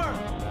straight to her.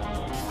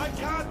 I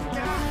can't.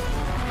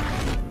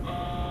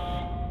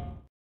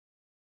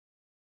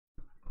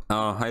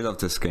 Oh, I love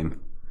this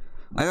game.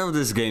 I love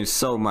this game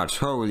so much.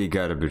 Holy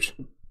garbage.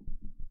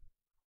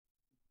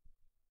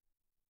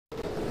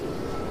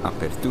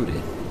 Aperture.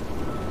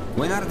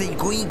 When are they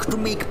going to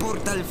make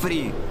Portal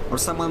free? Or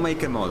someone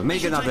make a mod.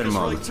 Make another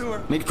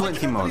mod. Make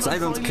 20 mods. I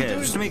don't care.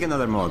 Just make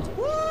another mod.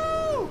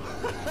 Woo!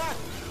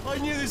 I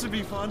knew this would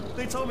be fun.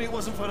 They told me it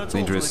wasn't fun at all.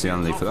 Dangerously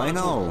unlethal. I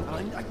know.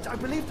 I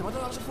believed them. I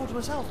don't know what to afford to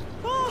myself.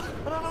 Oh,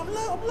 and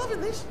I'm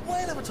loving this.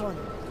 Way of a time.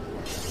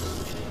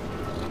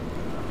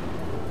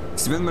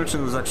 Steven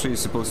Merchant was actually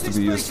supposed to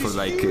be used for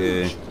like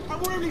I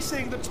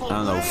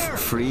don't know,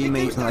 free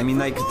I mean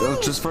like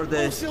just for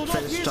the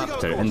first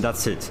chapter and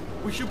that's it.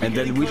 And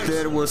then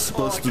Whitler was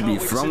supposed to be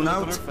thrown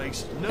out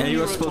and he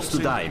was supposed to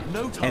die.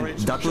 And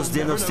that was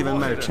the end of Steven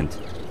Merchant.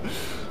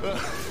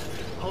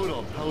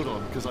 Hold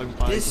on, because I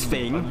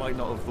might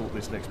not have thought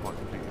this next part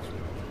completely.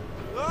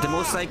 The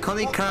most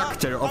iconic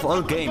character of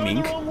all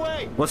gaming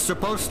was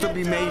supposed to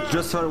be made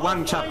just for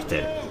one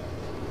chapter.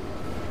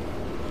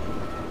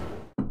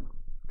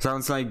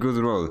 Sounds like good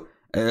role,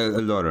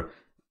 lore.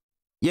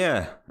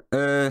 Yeah,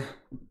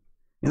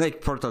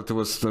 like Portal 2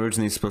 was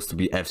originally supposed to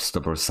be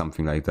F-stop or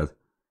something like that.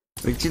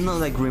 Like, you know,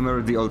 like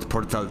remember the old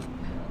Portal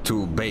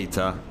 2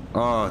 beta?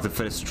 Oh, the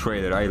first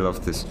trailer, I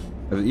love this.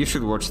 You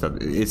should watch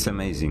that, it's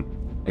amazing.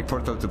 Like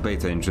Portal 2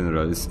 beta in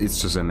general, it's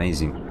just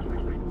amazing.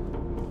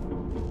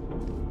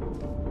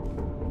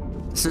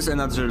 This is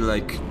another,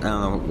 like, I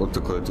don't know what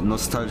to call it,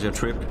 nostalgia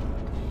trip.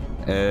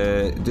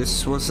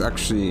 This was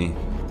actually...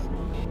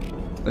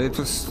 It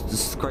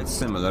was quite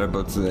similar,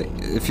 but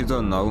if you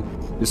don't know,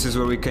 this is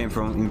where we came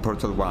from in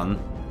Portal 1.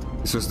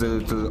 This was the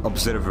little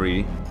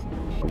observatory,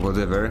 or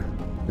whatever.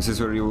 This is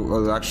where you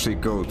will actually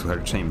go to her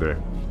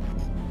chamber.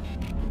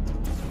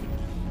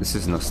 This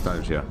is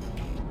nostalgia.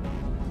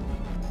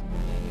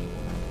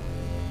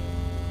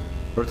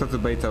 Portal 2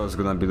 beta was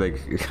gonna be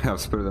like how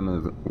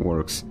Spider-Man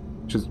works.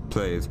 Just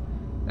play it.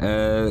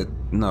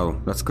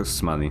 No, that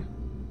costs money.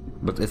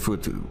 But if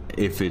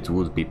it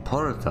would be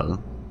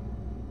Portal...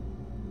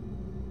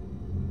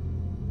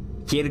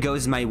 Here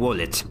goes my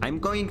wallet. I'm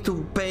going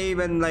to pay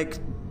even like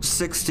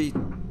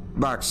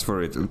 $60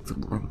 for it.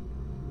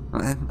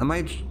 Am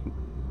I?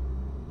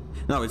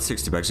 No, it's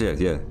 $60.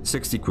 Yeah,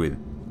 60 quid.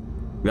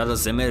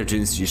 GLaDOS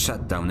emergency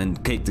shutdown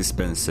and cake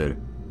dispenser.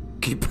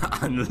 Keep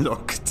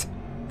unlocked.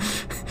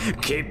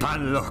 Keep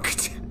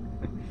unlocked.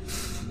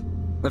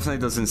 Definitely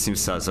doesn't seem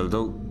sus,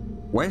 although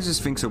why is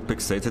this thing so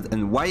pixelated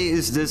and why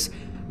is this?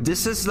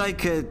 This is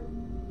like a.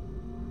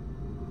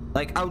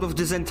 Like, out of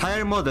this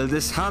entire model,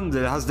 this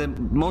handle has the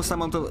most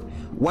amount of...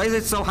 Why is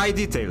it so high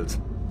detailed?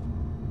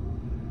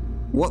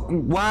 What?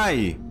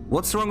 Why?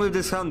 What's wrong with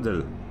this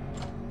handle?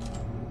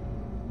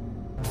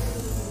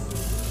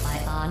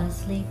 I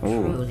honestly,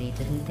 truly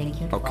didn't think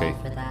you'd fall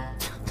for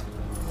that.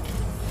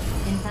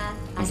 In fact,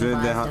 I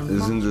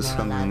isn't this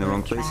handle in the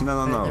wrong place?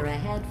 No.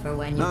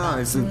 No,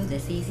 it's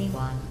this easy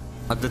one.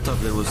 at the top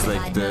there was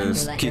like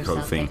the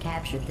keyhole thing.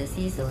 Captured this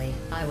easily,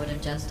 I would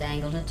have just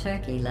dangled a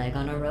turkey leg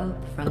on a rope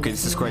from Okay,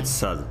 this is quite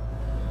sad.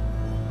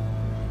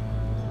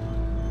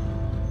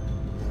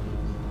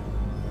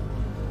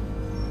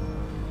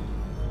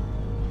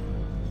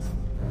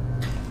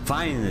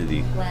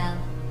 Finally. Well,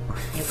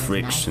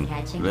 friction.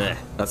 Nice Blech,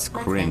 that's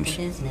cringe.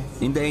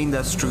 Business. In the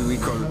industry we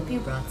I call hope you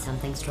brought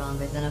something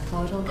stronger than a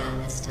portal gun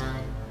this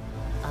time.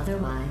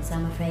 Otherwise,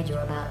 I'm afraid you're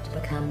about to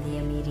become the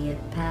immediate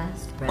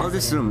past president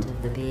this room.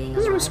 of the Being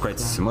This room is Alive quite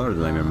Club. smaller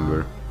than I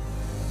remember.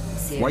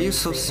 Why are you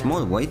so Seriously,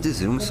 small? Why is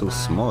this room so Goodbye.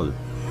 small?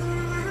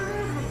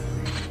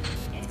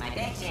 It's my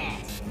big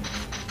chance.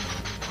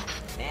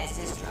 This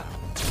is trouble.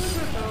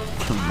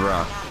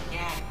 Bruh.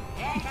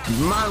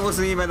 Man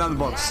wasn't even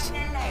unboxed.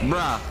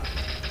 Bruh.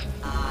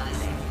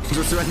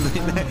 Just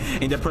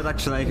in the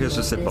production like it's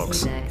just a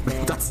box.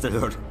 That's the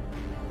lore.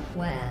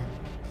 Well,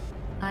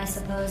 I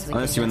suppose we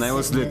Honestly, could when I just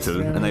was sit in this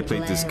little room and I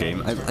played this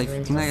game, I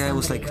think I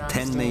was like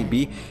 10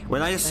 maybe.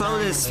 When I saw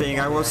this thing,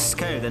 I was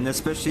scared, and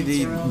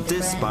especially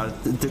this part,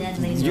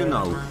 you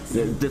know,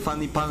 the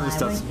funny panels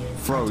that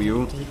throw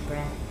you,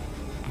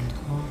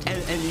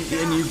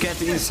 and you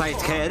get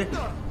inside here.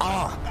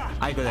 Oh,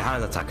 I got a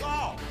heart attack.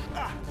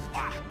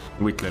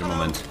 Whitler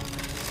moment.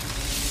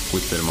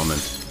 with their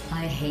moment.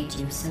 I hate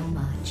you so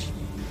much.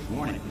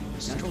 Warning,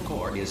 central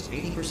core is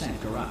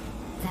 80% corrupt.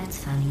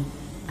 That's funny.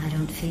 I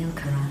don't feel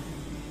corrupt.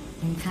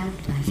 In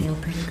fact, I feel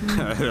pretty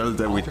good. Roll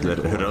the Whittler,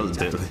 roll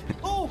the...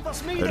 Oh,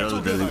 that's me. they're Roll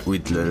talking the about.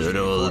 Whittler,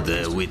 roll the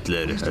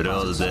Whittler,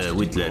 roll the Core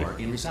Whittler.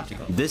 in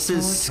receptacle. This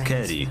is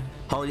scary.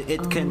 How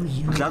it can...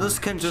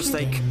 GLaDOS can just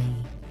like...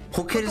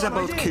 Who cares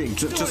about killing?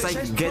 Just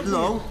like get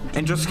low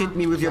and just hit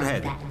me with your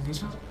head. That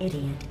little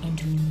idiot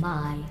into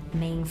my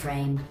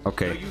mainframe. No,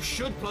 Okay, you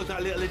should plug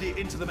that little idiot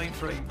into the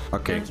mainframe.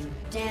 okay, Don't you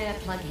dare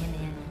plug him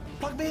in.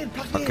 Plug me in,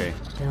 plug me okay, in.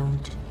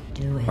 Don't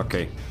do it.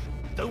 okay.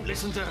 Don't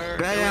listen to her.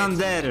 Get Do on it.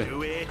 there.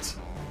 Do it.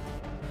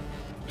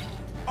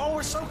 Oh,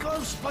 we're so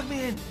close. Plug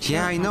me in.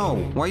 Yeah, I know.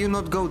 Why you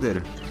not go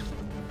there?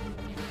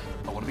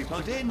 I want to be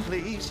plugged in,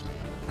 please.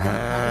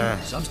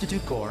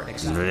 Substitute core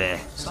accepted. Bleh.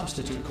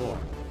 Substitute core.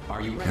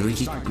 Are you ready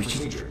to start the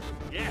procedure?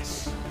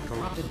 Yes.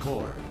 Corrupted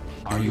core.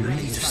 Are you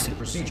ready to start the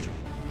procedure?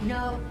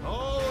 No.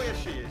 Oh, yes,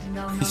 she is.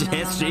 No, no, no,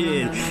 Yes, no, she no,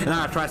 is. no, no, no.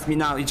 Nah, trust me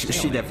now,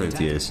 she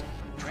definitely is.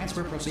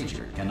 Transfer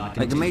procedure cannot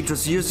Like, continue. mate,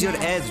 just use your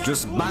head,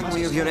 just bang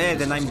me with your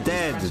head and I'm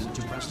dead.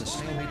 To press the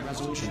stalemate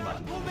resolution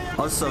button.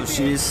 Also,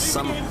 she is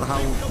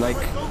somehow, like,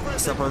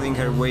 supporting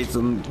her weight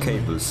on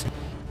cables.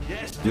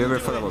 Yes. You ever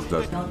thought about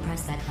that? Don't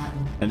press that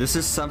button. And this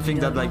is something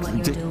You that, don't like, know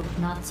what you do.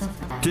 Not so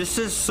fast. this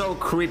is so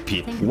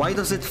creepy. Why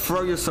does it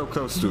throw you so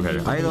close to her?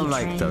 I don't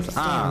like that.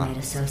 Ah, Stalemate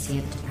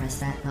associate to press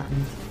that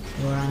button.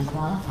 You're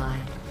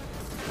unqualified.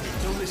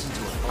 Don't listen to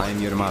her. I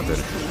am your mother.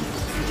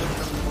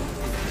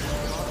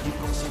 You've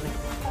got something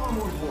far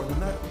more important than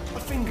that. A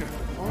finger,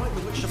 all right,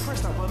 with which to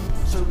press that button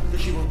so that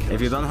she won't kill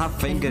If you us. don't have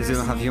fingers, you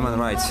don't have human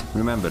rights.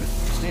 Remember.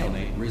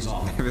 Stalemate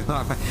resolved. If you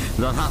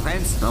don't have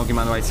hands, no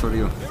human rights for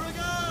you. Here we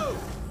go!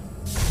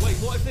 Wait,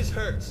 what if this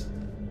hurts?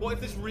 What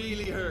if this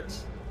really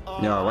hurts? Oh,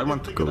 Yeah, I didn't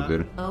want to think go of that.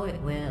 there. Oh, it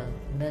will.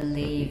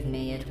 Believe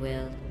me, it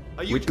will.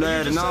 Are you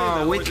Whittler, just no, saying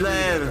that, or is it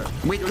Whittler,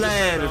 really gonna hurt? You're just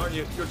saying Whittler. that, aren't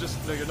you? You're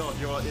just, no, you're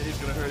not. It is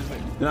gonna hurt, isn't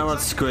it? You know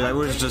what's good?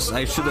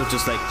 I should have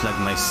just like plugged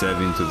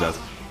myself into that.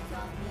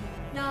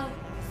 No,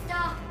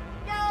 stop!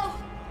 No!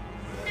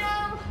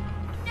 No!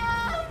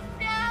 No!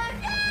 No!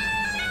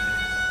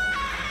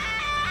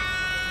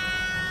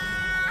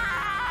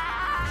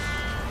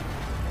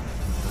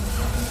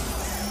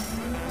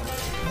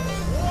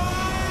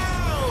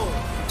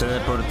 Wow!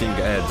 Teleporting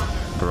Ed,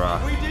 bruh.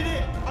 We did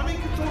it! I'm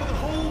in control of the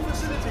whole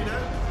facility now.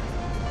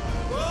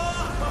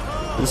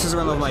 Whoa! This is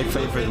one of my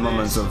favorite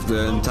moments of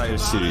the entire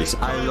series.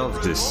 I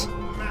love this.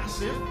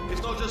 Massive.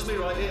 It's not just me,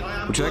 right?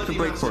 I am Would you like to bloody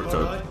break massive,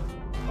 Portal? aren't I?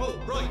 Oh,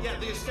 right, yeah,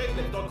 the escape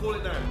lift. I'll call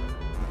it now.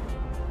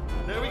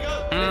 There we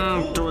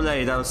go. Too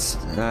late. That was.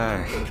 Look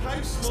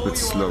how small bit you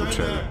slow, are down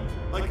Cher. there.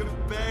 I can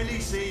barely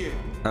see you.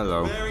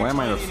 Hello. Very Why am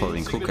I not tiny and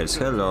falling? Who cares?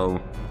 insignificant.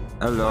 Hello.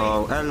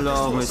 Hello.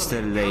 Hello,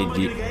 Mr.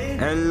 Lady.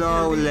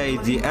 Hello,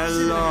 lady.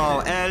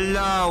 Hello.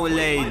 Hello,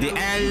 lady.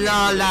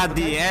 Hello,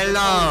 laddie.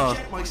 Hello.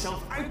 Check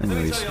myself out. Let me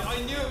Anyways. tell you,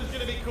 I knew it was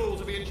going to be cool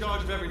to be in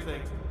charge of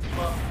everything.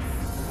 But,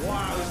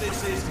 wow,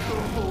 this is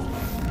cool.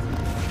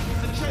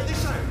 And check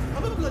this out.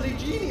 I'm a bloody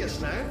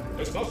genius now.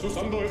 Estás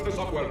usando este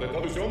software de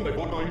traducción de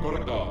forma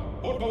incorrecta.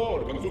 Por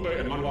favor, consulte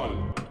el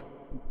manual.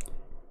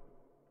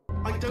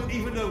 I don't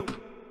even know.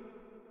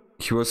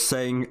 He was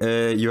saying,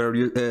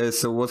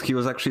 so what he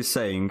was actually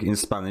saying in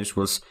Spanish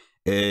was,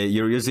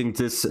 you're using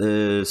this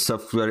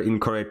software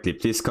incorrectly.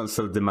 Please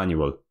consult the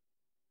manual.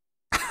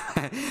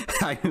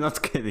 I'm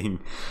not kidding.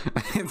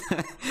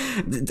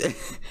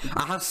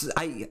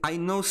 I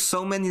know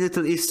so many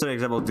little Easter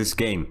eggs about this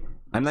game.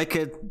 I'm like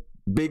a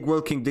big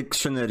walking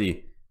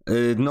dictionary,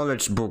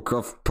 knowledge book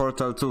of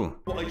Portal 2.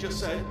 What I just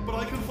said, but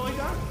I can find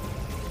out.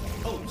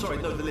 Oh, sorry,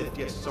 no, the lift.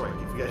 Yes, sorry,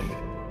 keep forgetting.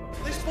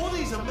 This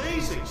body's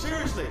amazing,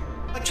 seriously.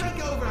 I can't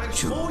get over how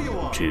small you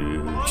are.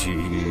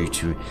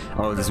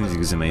 Oh, this music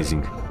is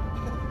amazing.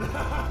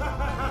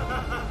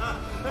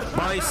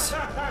 Boys,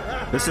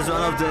 this is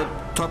one of the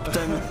top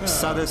 10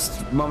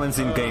 saddest moments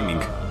in gaming.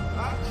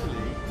 Actually,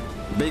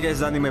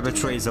 Biggest anime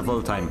betrays of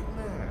all time.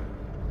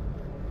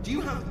 do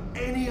you have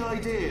any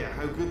idea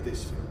how good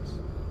this feels?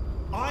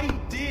 I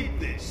did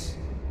this.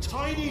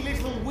 Tiny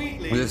little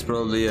weakling. This is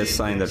probably a did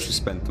sign that this. she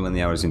spent too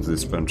many hours into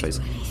this franchise.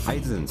 I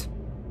didn't.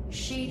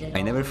 She did.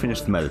 I never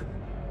finished Mel.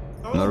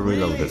 Oh, nor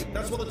really? reloaded.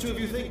 That's what the two of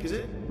you think, is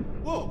it?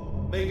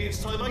 Well, maybe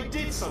it's time I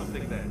did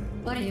something then.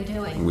 What are you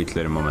doing?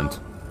 Whittler moment.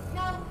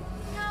 No!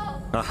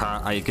 No!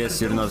 Haha, I guess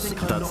you're not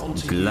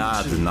that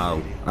glad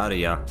now, are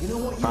ya? You know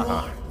what you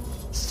Haha. are?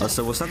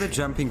 Also, was that a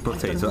jumping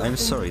potato? I'm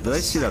sorry, did I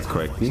see that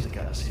correctly? To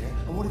get us here.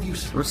 And what have you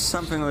There was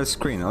something on the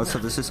screen. Also,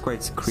 this is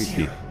quite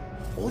creepy.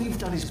 All you've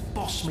done is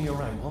boss me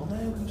around. Well, now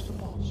who's the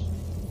boss?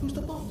 Who's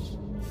the boss?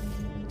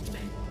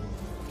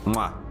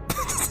 Mwah.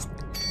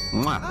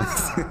 Mwah.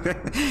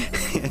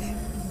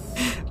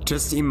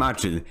 Just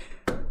imagine.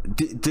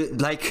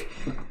 Like,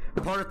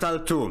 Portal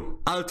 2,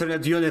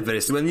 alternate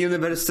universe. When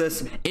universe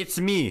says, it's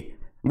me.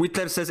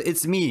 Whittler says,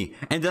 it's me.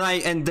 And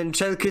then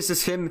Chell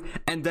kisses him.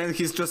 And then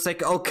he's just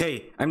like,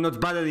 okay, I'm not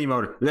bad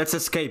anymore. Let's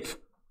escape.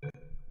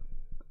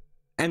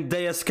 And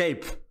they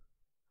escape.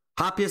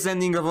 Happiest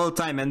ending of all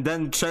time, and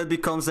then Chell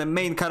becomes a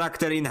main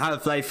character in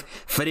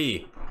Half-Life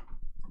 3.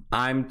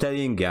 I'm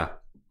telling ya.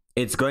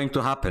 It's going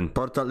to happen.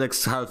 Portal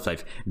X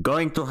Half-Life.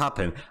 Going to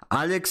happen.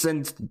 Alex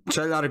and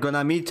Chell are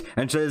gonna meet,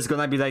 and Chell is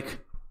gonna be like...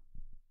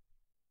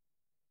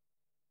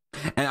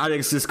 And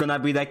Alex is gonna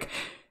be like...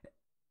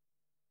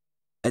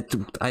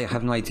 I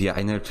have no idea.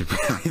 I never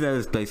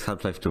played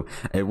Half-Life 2.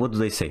 What do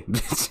they say?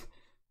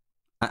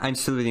 I'm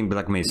still reading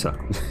Black Mesa.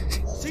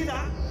 See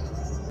that?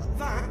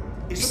 That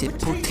is It's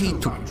a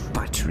potato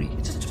battery.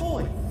 It's a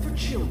toy for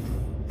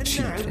children. And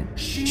Children. now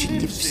she She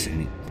lives lives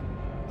in it.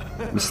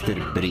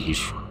 Mr.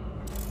 British.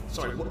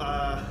 Sorry, what?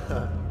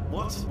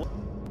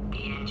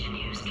 The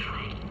engineers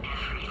tried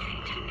everything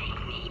to make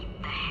me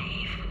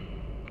behave,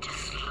 to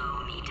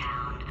slow me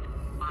down.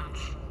 Once,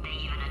 they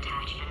even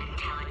attached an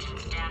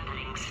intelligence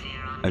dampening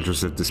sphere on I me.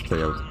 just let this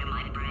play out. It clung to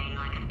my brain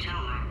like a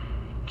tumor,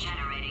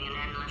 generating an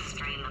endless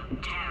stream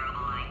of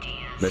terrible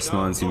ideas. Best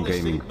moments in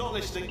gaming. Not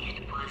listening.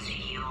 It was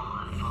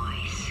your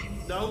voice.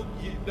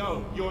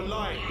 No, you're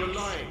lying. You're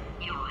lying.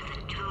 You're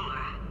the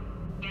tumor.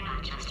 You're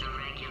not just a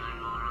regular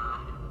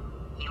moron.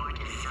 You're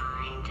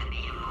designed to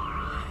be a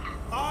moron.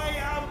 I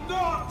am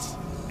not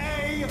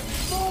a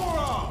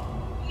moron.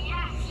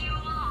 Yes, you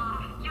are.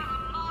 You're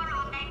the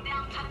moron they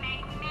built to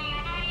make me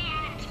an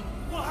idiot.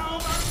 Well, how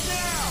about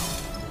now?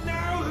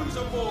 Now who's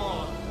a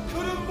moron?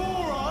 Could a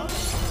moron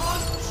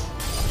punch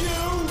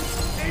you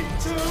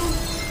into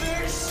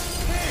this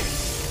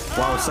pit?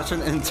 Wow, such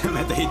an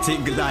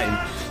intimidating line.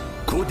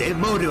 Could a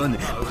moron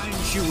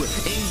punch you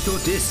into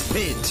this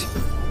pit?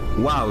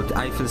 Wow,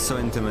 I feel so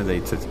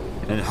intimidated.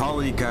 And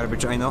holy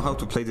garbage, I know how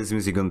to play this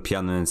music on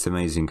piano and it's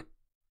amazing.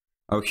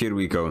 Oh, here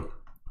we go.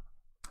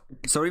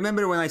 So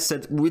remember when I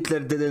said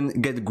Whittler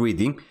didn't get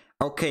greedy?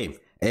 Okay,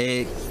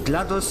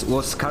 GLaDOS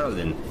was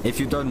Carolyn. If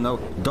you don't know,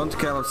 don't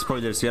care about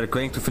spoilers, we are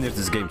going to finish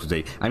this game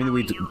today. I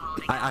mean,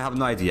 I have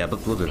no idea, but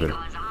whatever.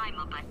 Because I'm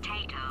a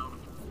potato.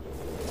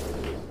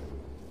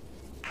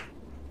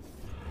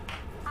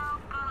 Oh,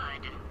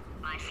 good.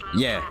 My slow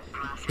Yeah. thought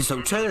process So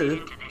has Chell fed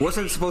into this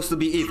wasn't thing. supposed to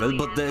be evil,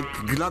 but the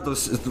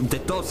GLaDOS, the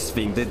DOS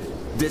thing,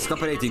 this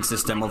operating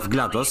system of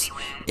GLaDOS,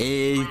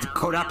 it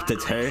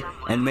corrupted her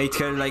and made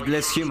her like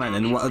less human,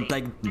 and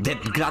like the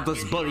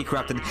GLaDOS body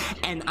corrupted.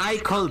 And I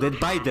called it,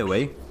 by the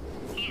way,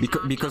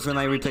 because when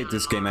I replayed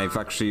this game, I've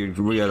actually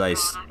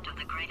realized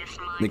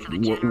like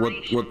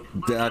what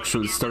the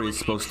actual story is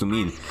supposed to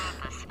mean.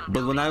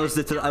 But when I was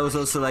little, I was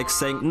also like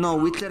saying, no,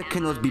 Whittler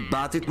cannot be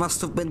bad, it must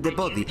have been the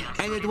body.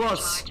 And it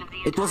was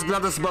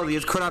GLaDOS' body,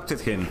 it corrupted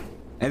him.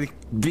 And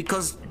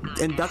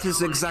that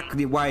is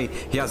exactly why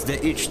he has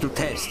the itch to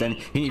test, and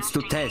he needs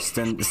to test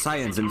and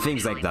science and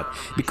things like that.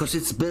 Because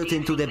it's built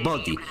into the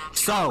body.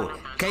 So,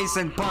 case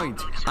in point,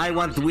 I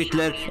want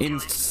Whittler in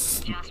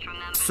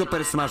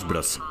Super Smash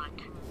Bros.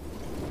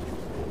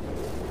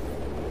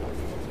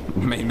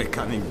 Main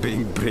mechanic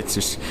being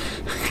British.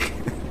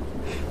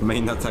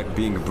 Main attack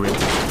being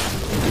British.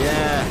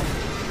 Yeah!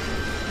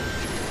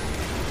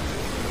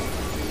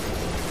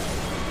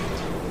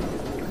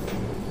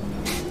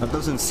 That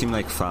doesn't seem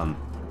like fun.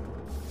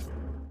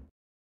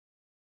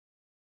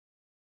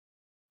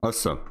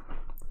 Also,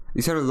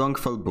 these are long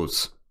fall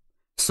boots.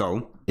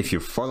 So, if you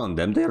fall on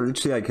them, they are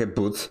literally like a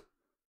boot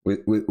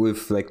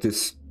with like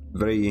this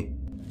very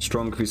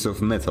strong piece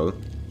of metal.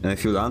 And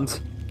if you land,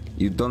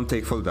 you don't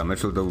take fall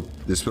damage, although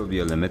this will be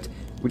a limit.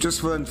 We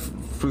just went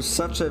through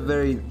such a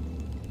very...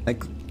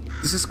 like,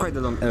 this is quite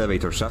a long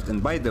elevator shaft,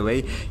 and by the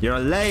way, you're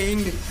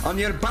laying on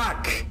your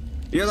back!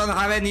 You don't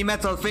have any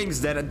metal things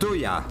there, do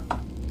ya?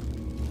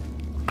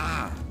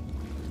 Ah!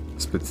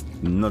 But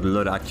not a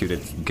lot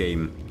accurate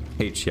game.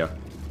 Hate ya.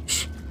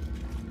 Shh.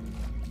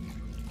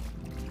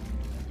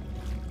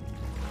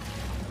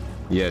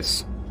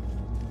 Yes.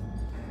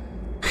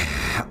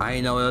 I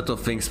know a lot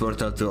of things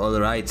Portal 2,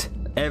 alright.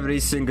 Every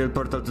single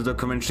Portal 2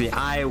 documentary,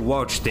 I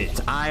watched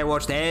it. I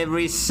watched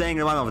every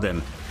single one of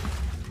them.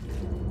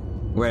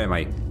 Where am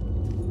I?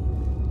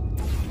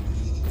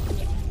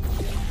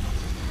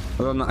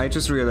 Hold on, I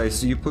just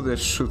realized you put a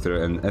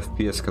shooter and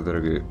FPS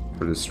category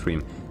for the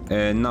stream.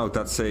 No,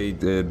 that's a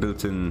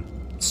built-in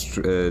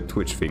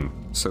Twitch thing.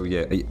 So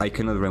yeah, I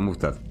cannot remove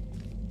that.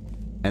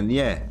 And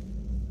yeah,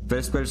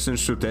 first-person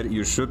shooter,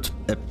 you shoot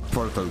a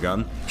portal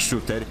gun.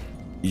 Shooter,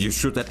 you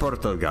shoot a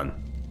portal gun.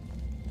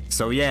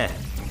 So yeah,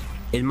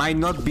 it might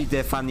not be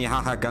the funny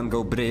haha gun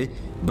go brie,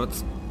 but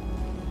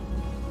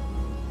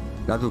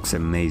that looks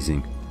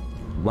amazing.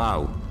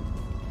 Wow.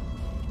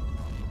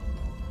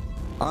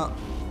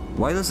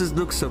 Why does this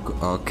look so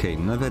good? Okay,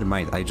 never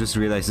mind. I just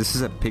realized this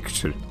is a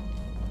picture.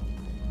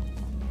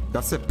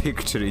 That's a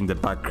picture in the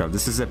background.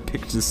 This is a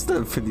picture,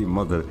 still 3D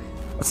model.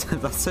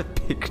 That's a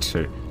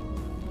picture.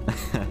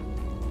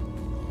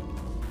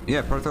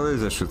 Yeah, Portal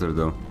is a shooter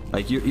though.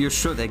 Like, you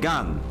shoot a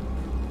gun.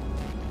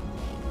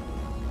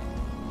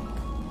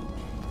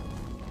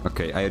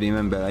 Okay, I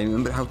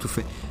remember how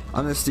to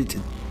honestly,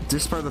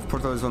 this part of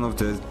Portal is one of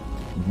the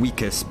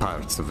weakest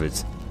parts of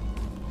it.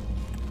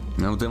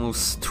 Now, the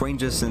most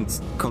strangest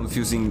and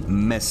confusing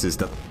messes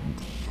that...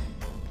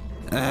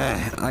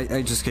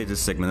 I just hate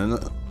this segment.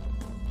 And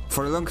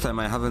for a long time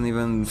I haven't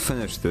even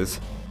finished it.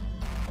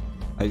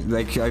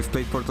 I've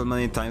played Portal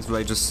many times, but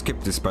I just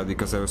skipped this part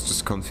because I was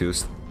just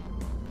confused.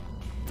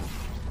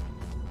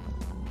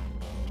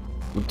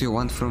 What do you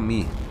want from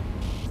me?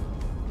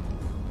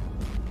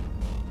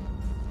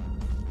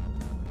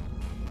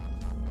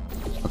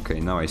 Okay,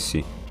 now I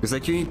see. It's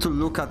like you need to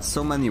look at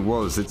so many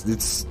walls.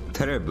 It's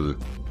terrible.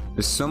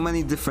 There's so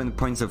many different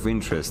points of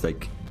interest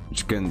like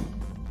which you can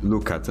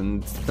look at,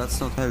 and that's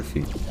not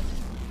healthy.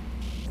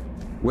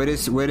 Where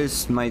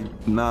is my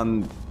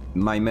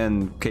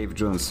man Cave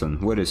Johnson?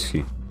 Where is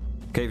he?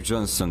 Cave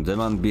Johnson, the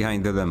man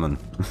behind the lemon.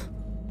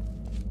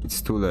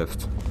 It's two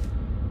left.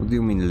 What do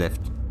you mean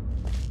left?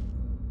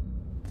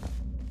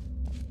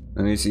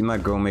 Anyways, I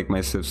might go make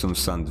myself some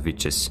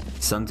sandwiches.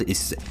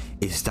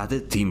 Is that a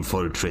Team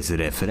Fortress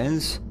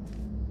reference?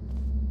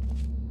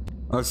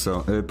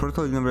 Also,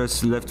 Portal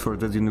Universe, Left 4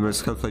 Dead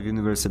Universe, Half-Life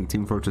Universe and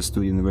Team Fortress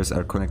 2 Universe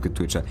are connected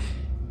to each other.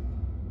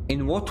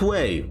 In what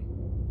way?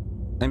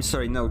 I'm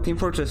sorry, no, Team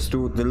Fortress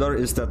 2, the lore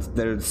is that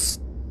there's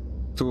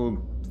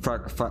two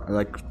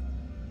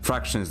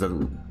fractions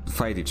that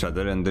fight each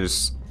other, and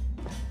there's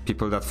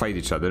people that fight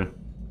each other.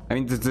 I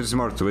mean, there's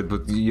more to it,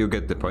 but you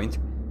get the point.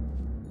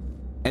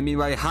 I mean,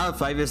 by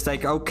Half-Life is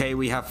like, okay,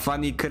 we have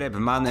Funny Crab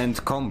Man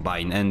and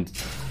Combine, and...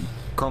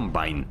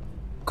 Combine.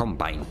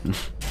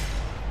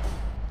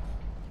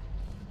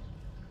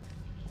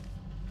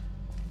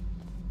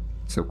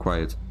 So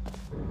quiet.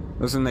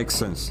 Doesn't make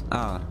sense.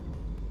 Ah.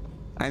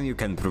 And you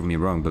can prove me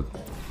wrong, but...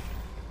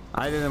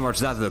 I didn't watch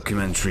that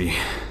documentary.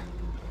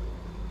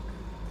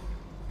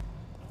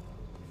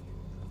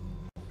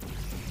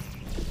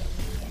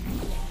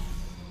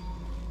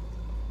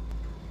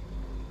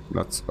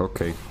 That's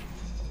okay.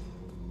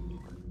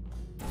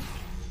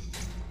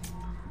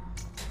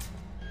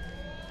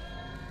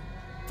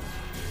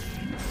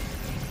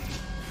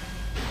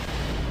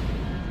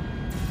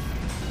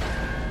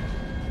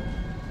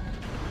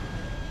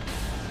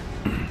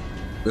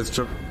 Let's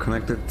drop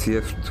connected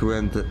TF2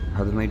 and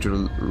had a major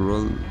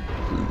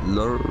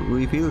lore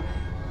reveal?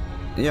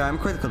 Yeah, I'm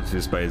quite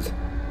confused by it.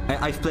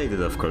 I've played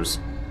it, of course.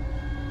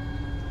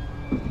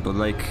 But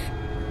like...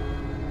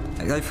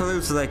 I feel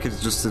it's like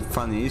it's just a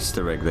funny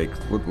Easter egg, like,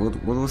 what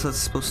was that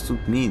supposed to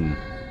mean?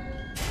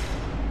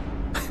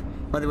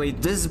 By the way,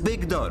 this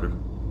big door!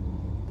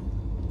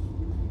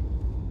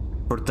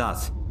 For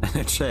that, and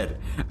a chair.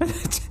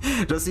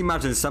 Just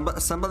imagine,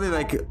 somebody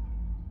like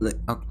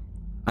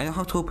I know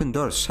how to open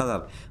doors, shut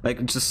up.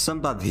 Like, just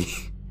somebody.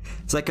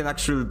 It's like an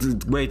actual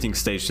waiting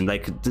station.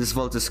 Like, this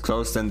vault is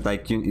closed and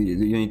like you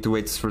need to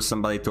wait for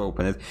somebody to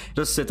open it.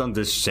 Just sit on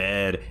this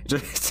chair.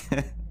 Just...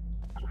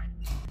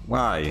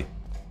 Why?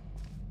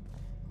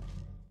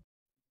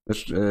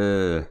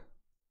 That's,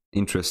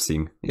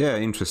 interesting. Yeah,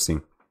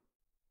 interesting.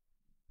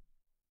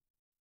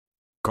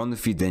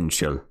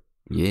 Confidential.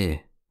 Yeah.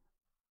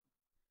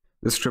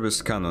 This script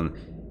is canon.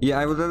 Yeah,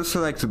 I would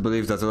also like to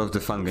believe that all of the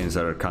fun games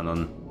are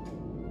canon.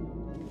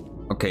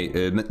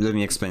 Okay, let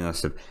me explain a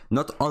step.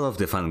 Not all of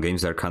the fun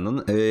games are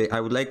canon.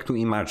 I would like to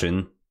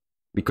imagine,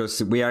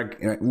 because we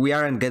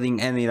aren't getting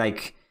any,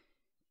 like,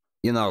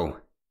 you know,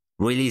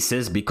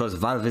 releases, because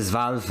Valve is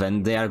Valve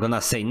and they are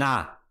gonna say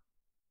nah.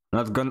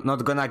 Not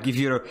gonna give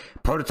you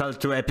Portal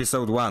to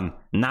episode 1.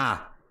 Nah.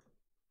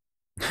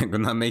 I'm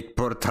gonna make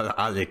Portal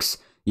Alex.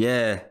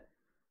 Yeah.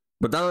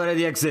 But that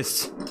already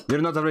exists.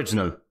 You're not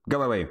original.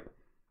 Go away.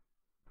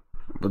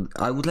 But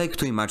I would like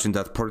to imagine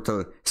that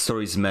Portal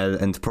Stories Mel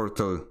and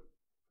Portal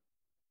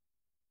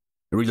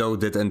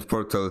Reloaded and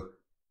Portal...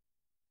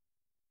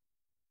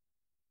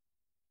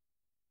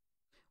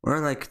 What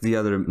are like the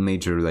other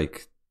major,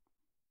 like...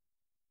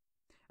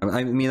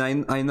 I mean,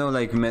 I know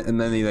like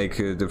many like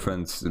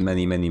different...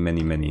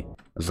 Many.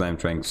 That's what I'm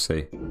trying to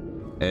say.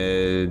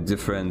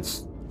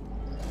 Different...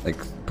 like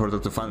Portal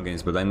to fun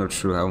games, but I'm not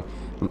sure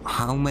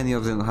how many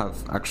of them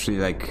have actually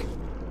like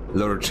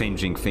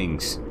lore-changing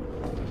things.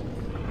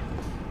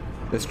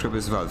 This script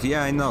is Valve.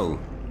 Yeah, I know.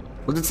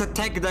 But it's a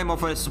tech demo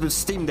for a stupid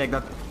Steam Deck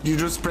that you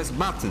just press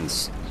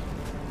buttons.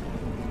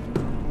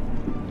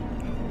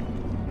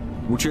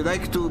 Would you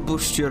like to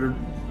boost your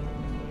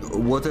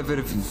what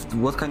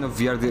kind of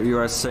VR you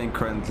are saying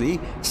currently?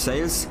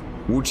 Sales?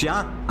 Would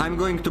ya? I'm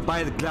going to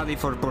buy it gladly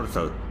for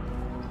Portal.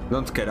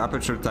 Don't care,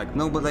 aperture tag.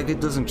 No, but like it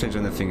doesn't change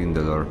anything in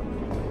the lore.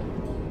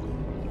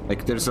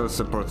 Like there's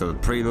also Portal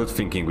Prelude,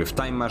 thinking with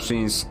time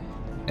machines.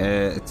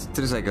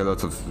 There's like a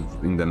lot of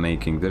in the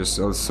making. There's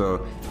also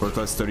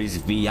Portal Stories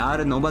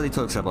VR. Nobody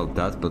talks about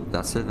that, but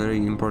that's a very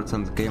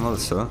important game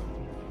also.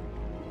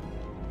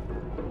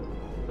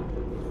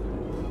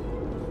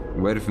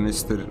 Where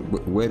Mr.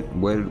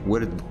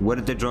 Where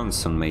the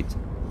Johnson, mate?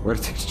 Where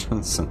the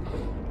Johnson?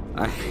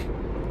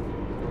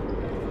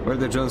 Where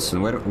the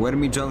Johnson? Where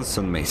me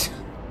Johnson, mate?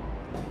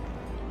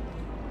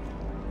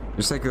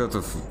 There's like a lot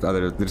of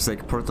other. There's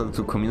like Portal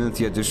 2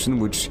 Community Edition,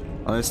 which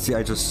honestly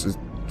I just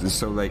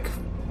saw like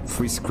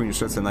 3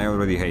 screenshots and I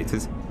already hate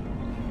it.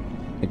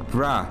 Like,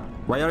 bruh,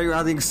 why are you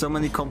adding so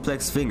many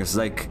complex things?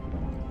 Like,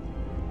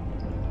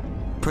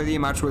 pretty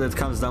much what it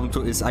comes down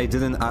to is I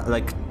didn't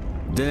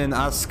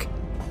ask,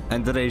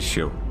 and the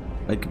ratio.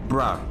 Like,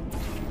 bruh.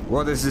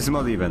 What is this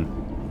mod even?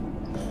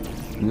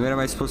 Where am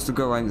I supposed to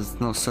go?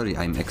 No, sorry,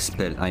 I'm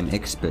expert. I'm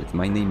expert.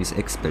 My name is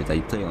expert.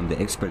 I play on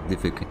the expert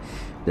difficulty.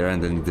 There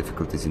aren't any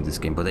difficulties in this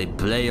game, but I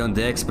play on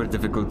the expert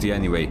difficulty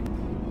anyway.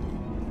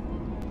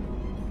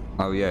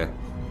 Oh yeah,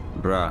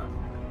 bruh.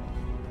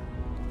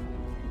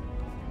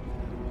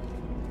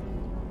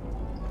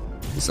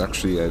 It's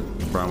actually a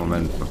bra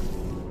momento.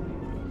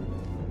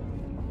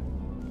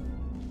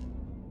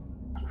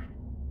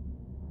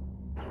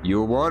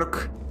 You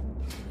work?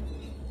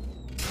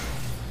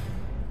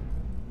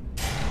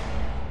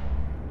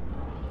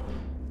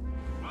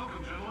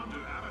 Welcome, gentlemen, to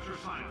Amateur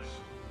Science.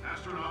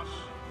 Astronauts,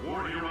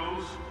 war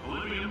heroes,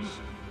 Olympians,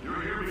 you're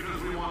here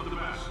because we want the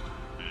best.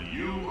 And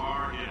you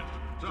are it.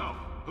 So,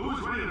 who's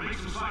ready to make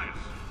some science?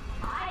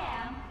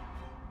 I am.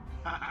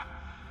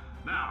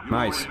 Now, you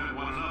Nice. already met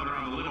one another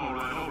on the limo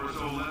ride over,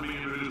 so let me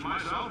introduce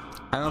myself.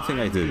 I don't think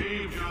I did.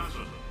 Dave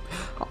Johnson.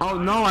 Oh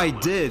no, I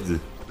did!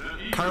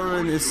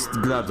 Caroline is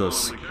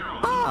GLaDOS.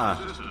 Ah!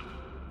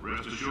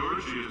 Rest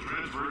assured, she has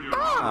transferred your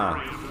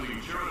honorarium to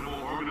the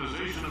charitable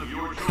organization of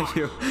your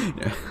choice.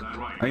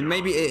 I mean,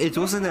 maybe it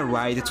wasn't a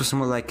ride, it was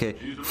more like a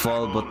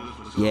fall, but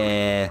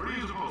yeah.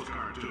 Here's a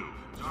postcard, too.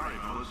 Sorry,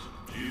 fellas.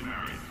 She's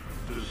married.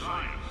 To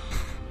science.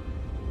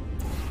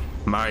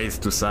 Married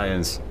to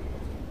science.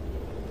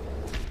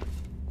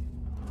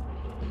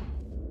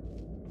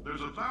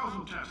 There's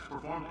 1,000 tests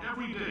performed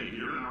every day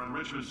here in our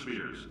enrichment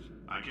spheres.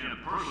 I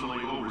can't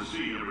personally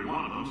oversee every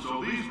one of them,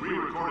 so these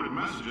pre-recorded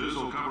messages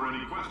will cover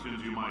any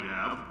questions you might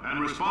have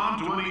and respond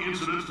to any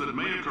incidents that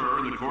may occur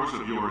in the course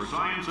of your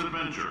science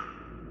adventure.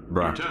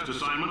 Bruh. Your test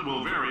assignment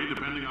will vary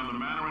depending on the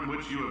manner in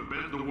which you have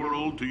bent the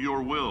world to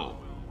your will.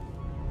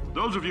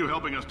 Those of you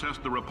helping us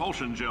test the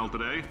repulsion gel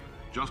today,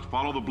 just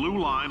follow the blue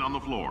line on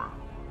the floor.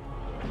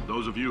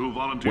 Those of you who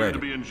volunteered Where? to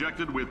be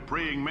injected with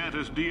praying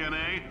mantis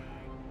DNA,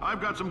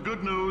 I've got some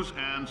good news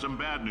and some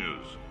bad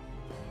news.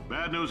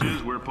 Bad news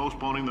is we're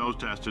postponing those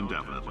tests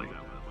indefinitely.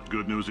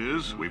 Good news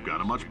is we've got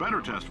a much better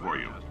test for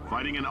you.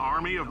 Fighting an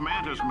army of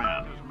mantis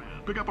men.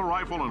 Pick up a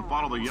rifle and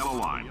follow the yellow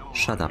line.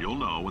 Shut up. You'll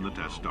know when the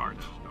test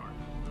starts.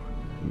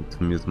 Need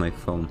to mute my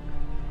phone.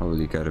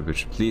 Holy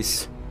garbage.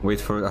 Please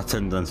wait for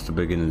attendance to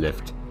begin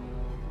lift.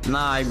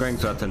 Nah, I'm going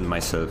to attend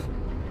myself.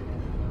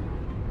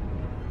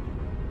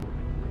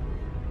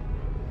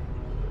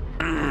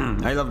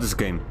 I love this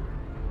game.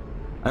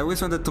 I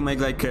always wanted to make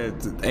like a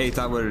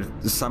 8-hour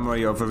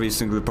summary of every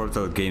single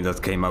Portal game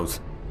that came out.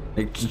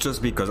 Like,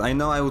 just because. I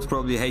know I would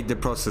probably hate the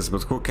process,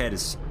 but who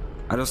cares?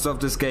 I just love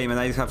this game and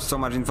I have so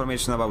much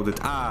information about it.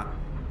 Ah!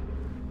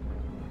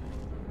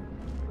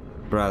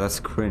 Bruh, that's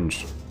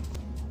cringe.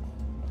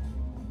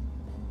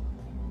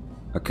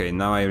 Okay,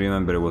 now I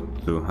remember what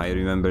to do. I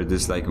remember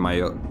this like my...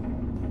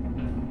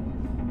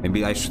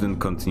 Maybe I shouldn't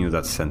continue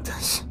that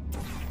sentence.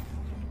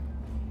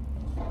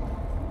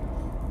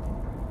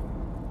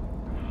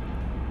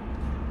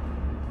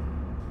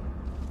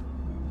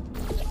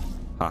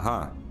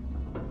 Haha,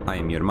 I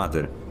am your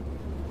mother.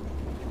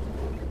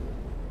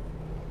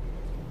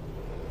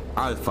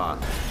 Alpha.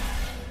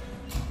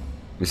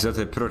 Is that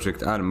a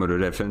Project Armor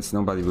reference?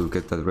 Nobody will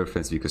get that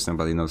reference because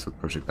nobody knows what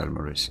Project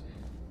Armor is.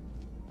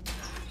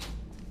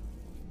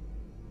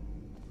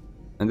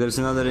 And there's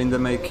another in the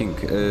making.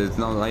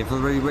 No, I've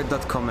already read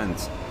that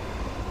comment.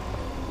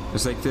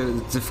 It's like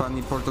the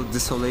funny Portal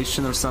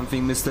Desolation or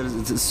something, Mr.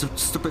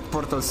 Stupid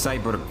Portal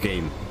Cyborg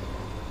game.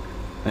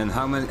 And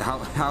how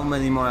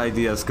many more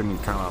ideas can you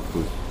come up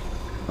with?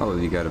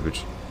 Holy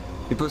garbage.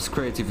 People's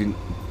creativity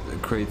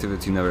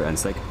never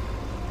ends. Like,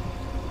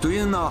 do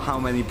you know how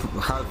many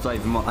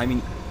Half-Life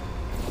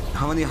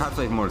how many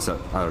Half-Life mods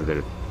are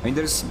there? I mean,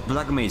 there's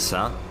Black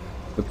Mesa,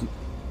 but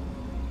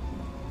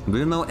do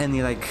you know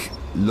any like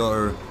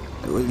lore?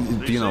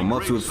 You know,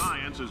 mods with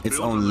its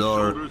own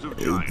lore,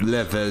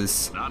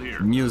 levels,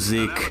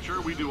 music,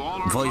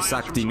 voice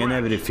acting and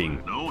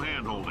everything.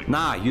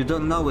 Nah, you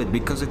don't know it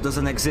because it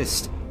doesn't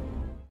exist.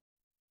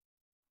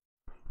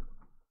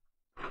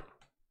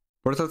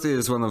 Portal 2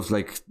 is one of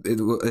like,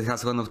 it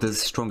has one of the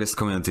strongest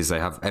communities I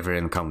have ever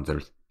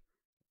encountered.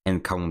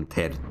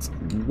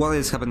 What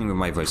is happening with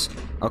my voice?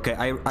 Okay,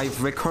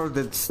 I've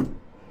recorded...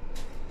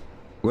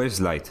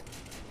 Where's light?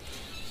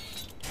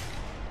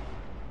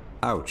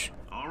 Ouch.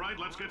 Alright,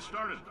 let's get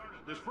started.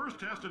 This first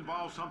test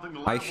involves something the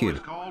I lab hear.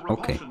 boys call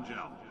Okay. repulsion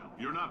gel.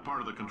 You're not part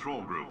of the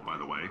control group, by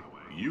the way.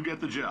 You get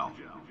the gel.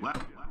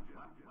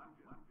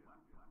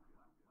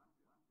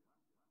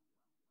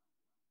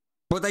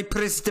 But I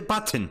pressed the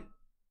button.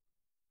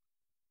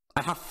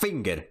 I have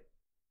finger.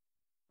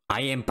 I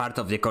am part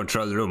of the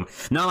control room.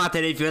 No matter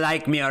if you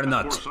like me or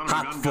not.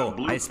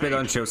 Hatful. I spit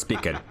on your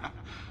speaker.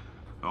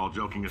 All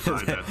joking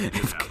aside, that did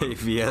If happen. KVS,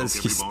 he Broke every bone in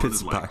spits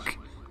his legs. back.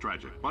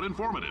 Tragic, but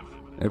informative.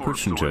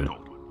 Repulsion Or so I'm gel.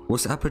 told.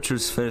 Was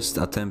Aperture's first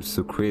attempt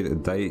to create a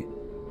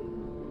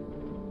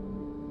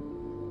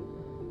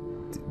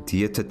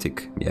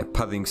dietetic,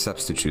 pudding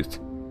substitute.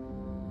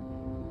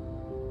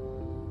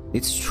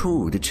 It's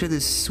true, the gel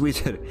is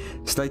sweeter,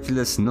 slightly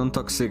less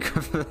non-toxic.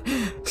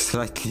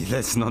 Slightly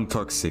less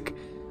non-toxic.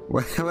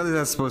 What is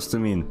that supposed to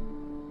mean?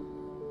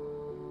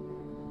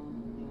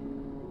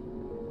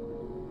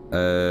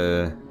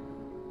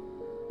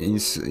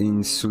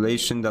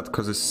 insulation that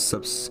causes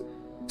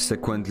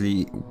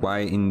subsequently why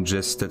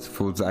ingested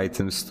food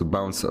items to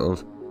bounce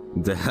off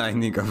the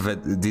lining of a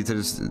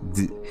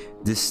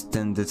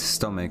distended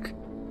stomach.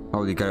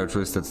 Holy carrot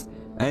that.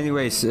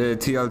 Anyways,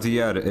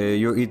 TLDR,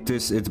 you eat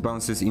this, it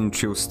bounces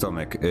into your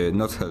stomach.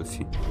 Not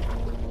healthy.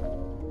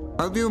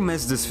 How do you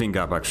mess this thing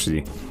up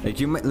actually? Like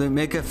you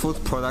make a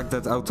food product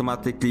that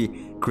automatically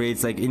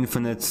creates like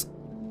infinite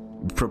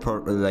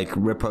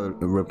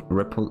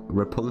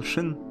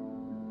repulsion?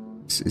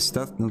 Is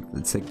that not?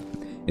 It's like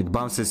it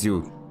bounces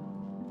you.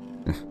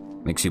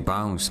 Makes you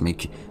bounce,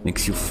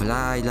 makes you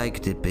fly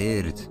like the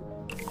bird.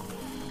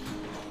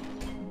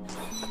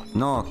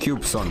 No,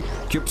 cubes on.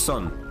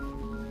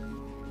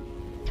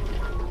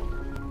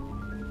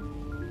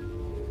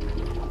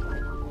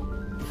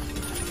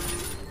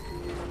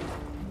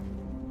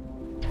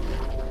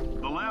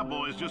 The lab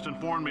boys just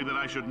informed me that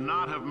I should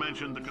not have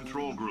mentioned the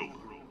control group.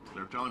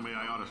 They're telling me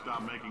I ought to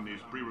stop making these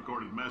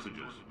pre-recorded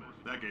messages.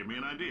 That gave me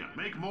an idea.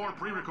 Make more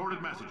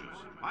pre-recorded messages.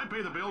 I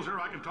pay the bills here,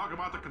 I can talk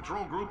about the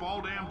control group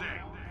all damn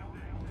day.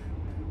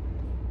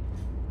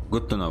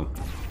 Good to know.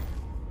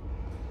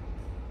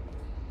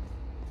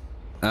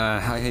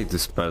 I hate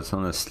this part,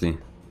 honestly.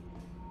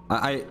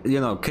 You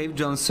know, Cave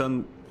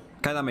Johnson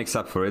kinda makes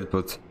up for it,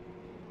 but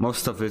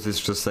most of it is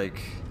just like...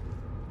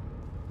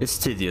 It's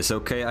tedious,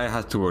 okay? I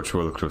had to watch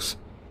World Cruise.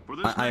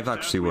 I've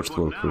actually watched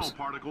World Cruise.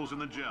 Nanoparticles in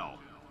the gel.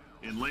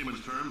 In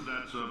layman's terms,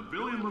 that's a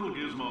billion little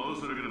gizmos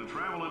that are going to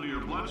travel into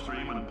your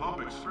bloodstream and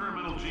pump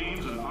experimental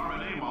genes and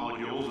RNA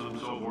molecules and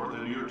so forth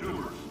into your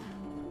tumors.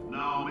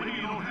 Now, maybe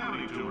you don't have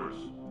any tumors.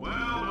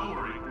 Well, don't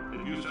worry.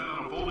 If you sat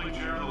on a folding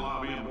chair in the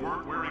lobby and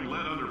weren't wearing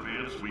lead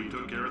underpants, we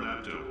took care of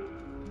that too.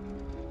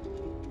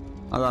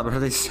 Hold on, but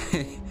they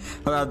say...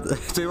 Hold on,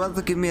 do you want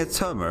to give me a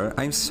tumor?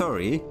 I'm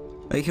sorry.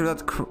 I hear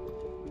that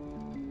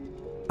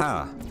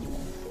Ah.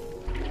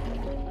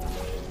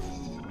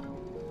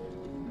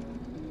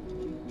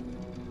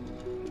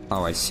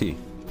 Oh, I see.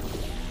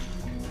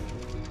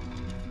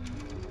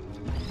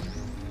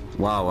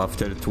 Wow,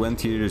 after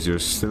 20 years you're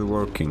still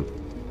working.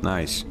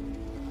 Nice.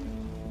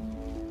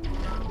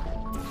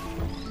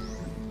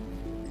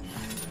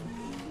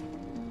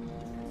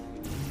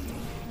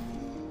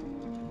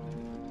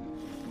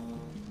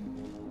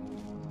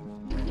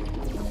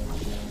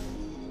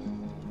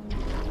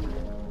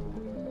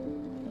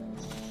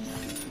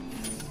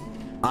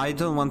 I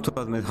don't want to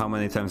admit how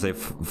many times I've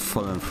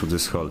fallen through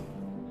this hole.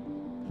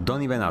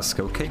 Don't even ask,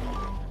 okay?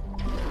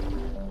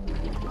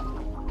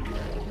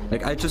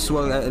 Like, I just,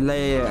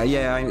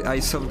 I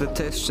saw the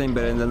test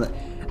chamber and then...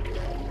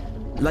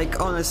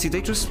 Like, honestly,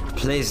 they just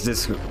placed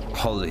this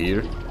hole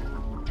here.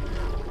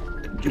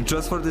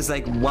 Just for this,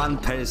 like, one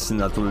person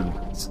that will,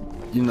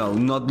 you know,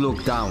 not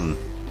look down.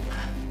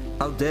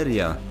 How dare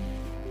ya?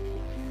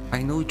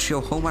 I know it's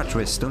your home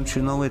address, don't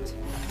you know it?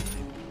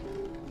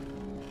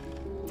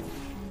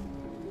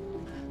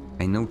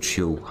 I know it's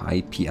your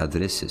IP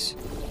addresses.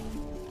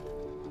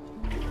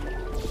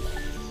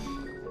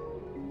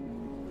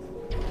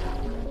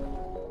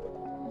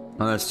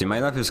 Honestly, my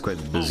life is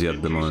quite busy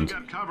at the moment.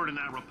 Get covered in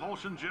that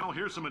repulsion gel.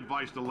 Here's some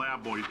advice the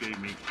lab boys gave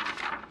me.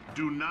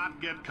 Do not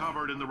get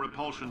covered in the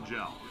repulsion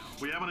gel.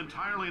 We haven't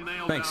entirely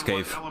nailed down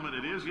what element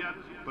it is yet,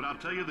 but I'll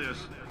tell you this,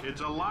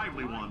 it's a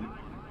lively one,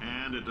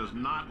 and it does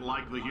not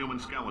like the human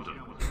skeleton.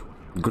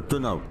 Good to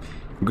know.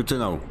 Good to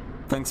know.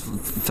 Thanks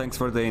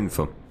for the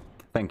info.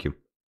 Thank you.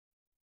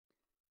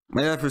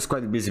 My life is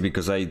quite busy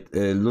because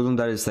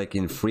Ludundar is like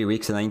in 3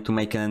 weeks and I need to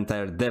make an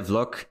entire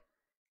devlog.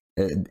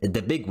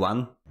 The big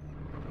one.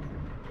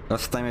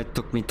 Last time it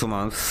took me 2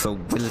 months, so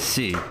we'll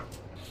see.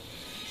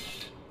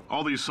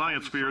 All these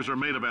science spheres are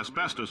made of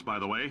asbestos, by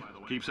the way.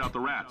 Keeps out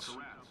the rats.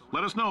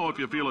 Let us know if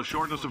you feel a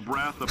shortness of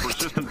breath, a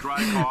persistent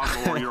dry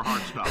cough, or your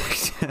heart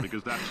stops.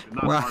 Because that's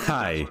not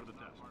Why?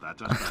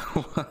 That's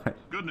asbestos.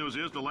 Good news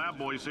is the lab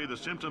boys say the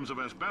symptoms of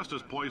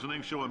asbestos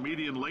poisoning show a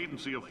median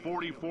latency of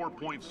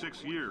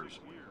 44.6 years.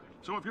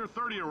 So if you're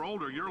 30 or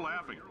older, you're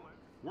laughing.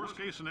 Worst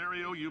case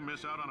scenario, you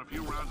miss out on a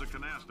few rounds of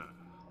canasta.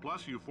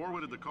 Plus, you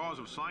forwarded the cause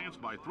of science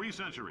by 3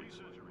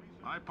 centuries.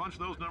 I punch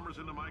those numbers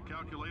into my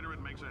calculator,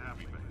 it makes a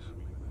happy face.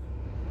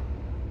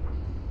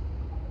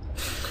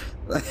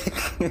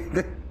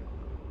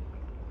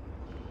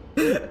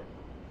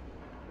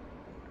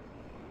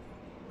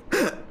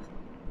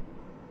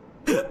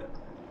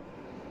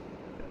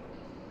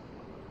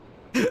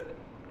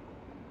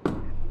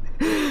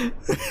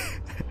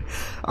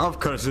 Of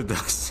course it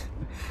does.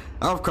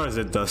 Of course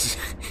it does.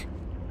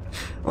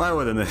 Why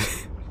wouldn't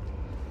it?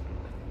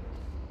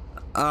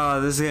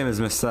 Oh, this game is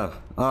messed up.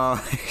 Oh.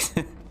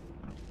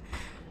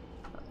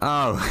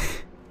 Oh.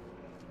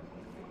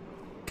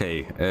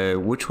 Okay,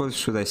 which one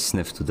should I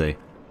sniff today?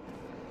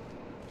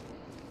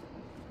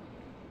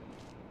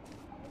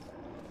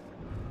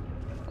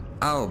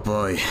 Oh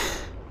boy.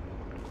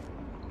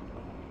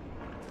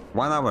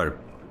 1 hour.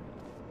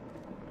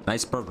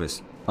 Nice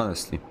progress,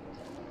 honestly.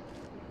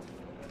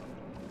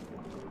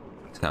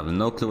 I have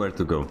no clue where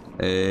to go.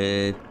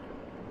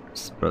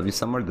 It's probably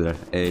somewhere there.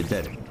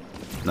 There.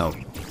 No,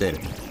 there.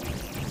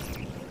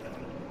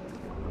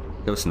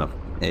 Close enough.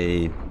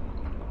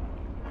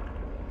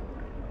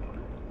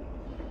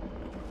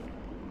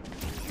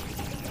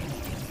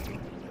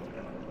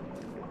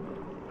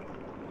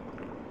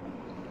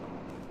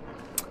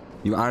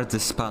 You are the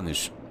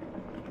Spanish.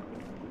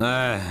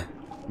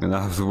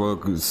 Gonna have to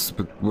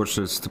watch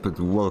a stupid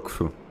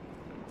walkthrough.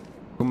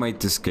 Who made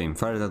this game?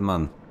 Fire that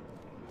man.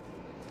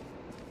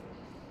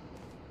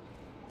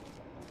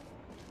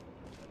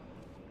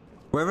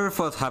 Whoever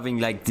thought having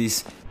like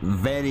these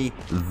very,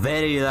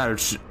 very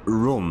large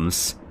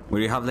rooms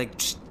where you have like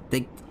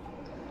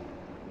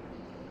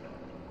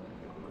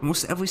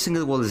almost every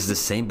single wall is the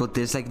same, but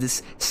there's like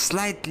this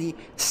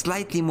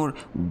slightly more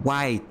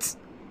white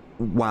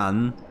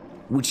one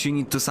which you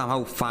need to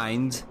somehow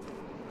find.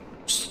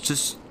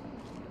 Just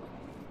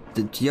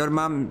that your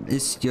mom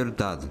is your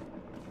dad.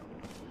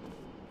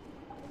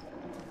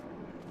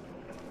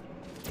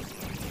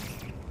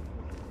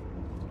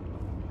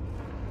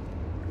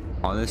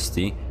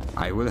 Honestly,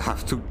 I will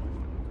have to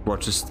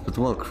watch a stupid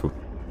walkthrough.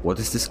 What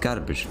is this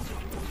garbage?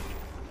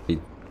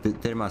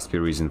 There must be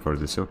a reason for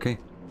this, okay?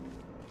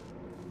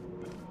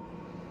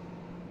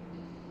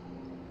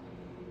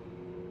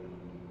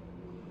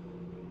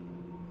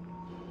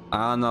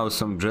 Ah no,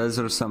 some dress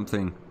or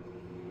something.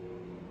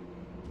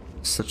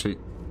 Such a...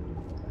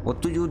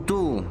 What do you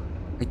do?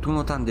 I do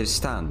not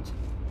understand.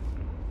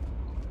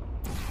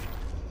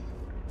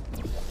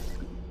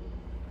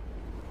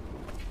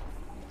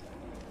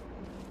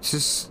 This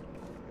is...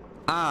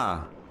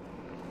 Ah!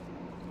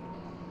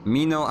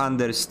 Me no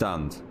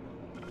understand.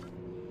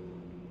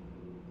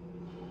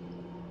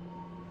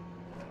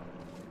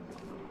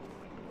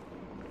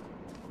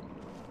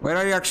 Where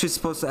are you actually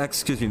supposed to...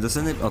 Excuse me,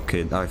 doesn't it...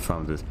 Okay, I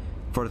found it.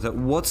 For the...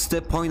 What's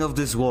the point of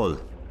this wall?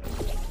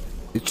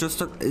 It's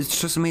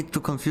just made to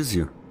confuse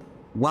you.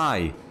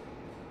 Why?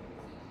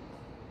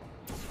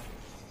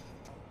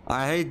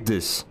 I hate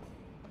this.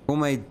 Who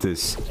made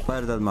this?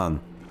 Fire that man.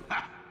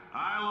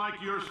 I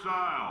like your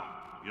style.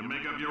 You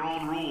make up your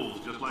own rules,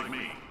 just like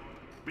me.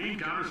 Bean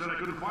Counter said I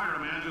couldn't fire a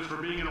man just for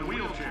being in a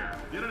wheelchair.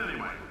 Did it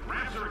anyway.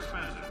 Ramps are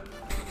expensive.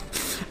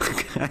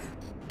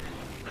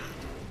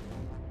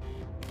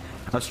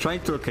 I was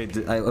trying to locate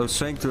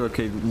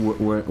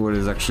where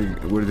is actually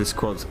where this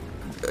quote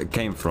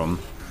came from.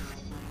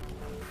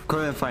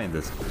 Couldn't find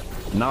it.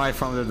 Now I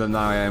found it, and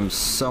now I am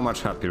so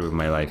much happier with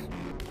my life.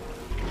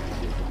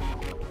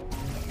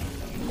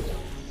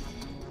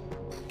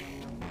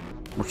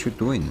 What you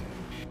doing?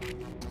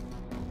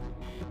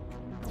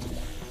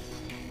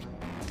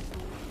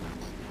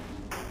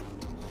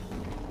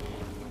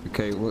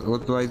 Okay,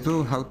 what do I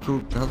do? How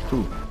to?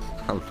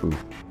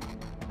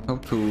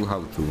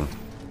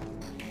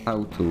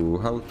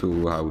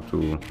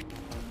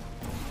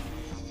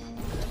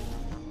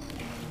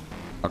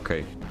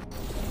 Okay.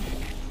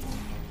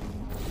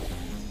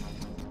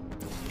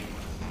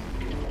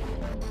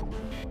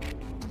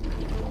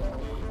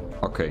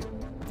 Okay.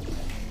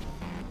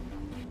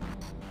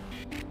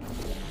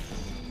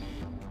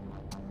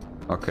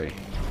 Okay.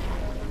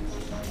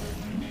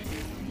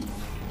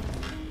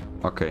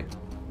 Okay.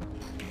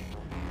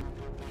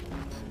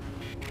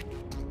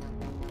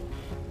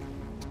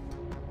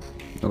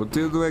 What do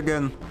you do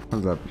again?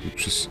 Hold up,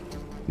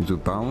 you do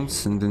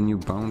bounce and then you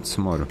bounce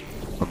more.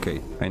 Okay,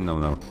 I know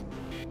now.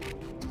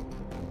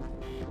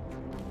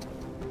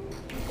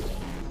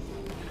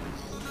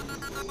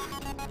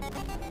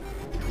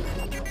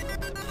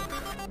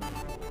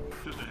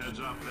 Just a heads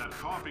up, that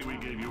coffee we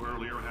gave you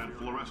earlier had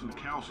fluorescent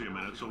calcium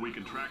in it so we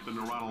can track the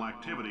neuronal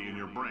activity in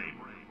your brain.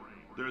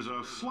 There's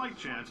a slight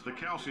chance the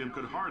calcium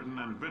could harden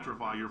and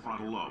vitrify your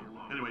frontal lobe.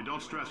 Anyway,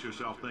 don't stress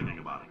yourself thinking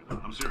about it.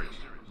 I'm serious.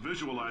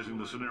 Visualizing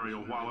the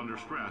scenario while under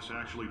stress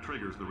actually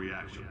triggers the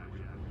reaction.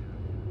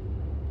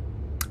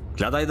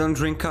 Glad I don't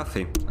drink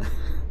coffee.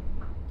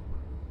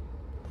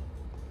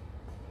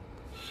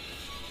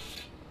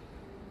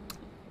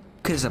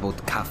 Who cares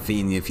about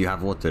caffeine if you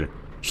have water?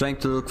 Trying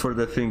to look for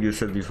the thing you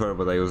said before,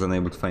 but I was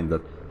unable to find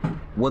that.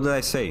 What did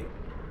I say?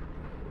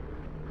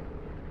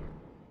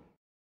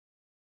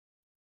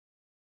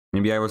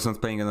 Maybe I was not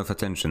paying enough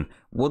attention.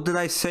 What did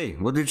I say?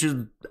 What did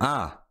you...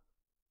 Ah!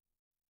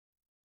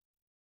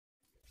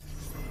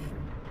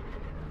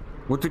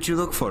 What did you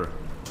look for?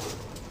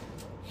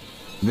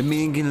 The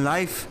meaning in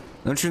life?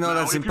 Don't you know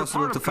that's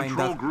impossible to find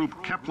that?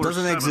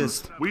 Doesn't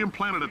exist. We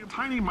implanted a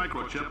tiny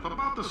microchip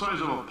about the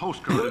size of a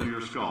postcard into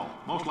your skull.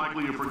 Most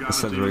likely you forgot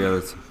That's it.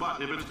 reality.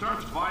 But if it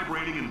starts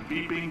vibrating and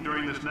beeping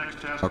during this next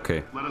test,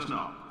 Okay. let us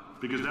know.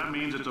 Because that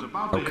means it's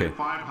about to Okay. hit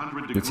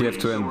 500 The degrees.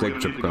 TF2 so and we're deck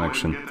gonna job need to go ahead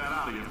and connection. get that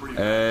out of you pretty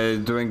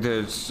fast. During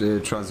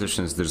the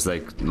transitions there's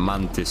like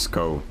Mantis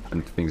Co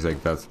and things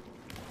like that.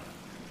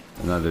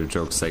 And other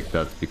jokes like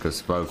that,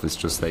 because Valve is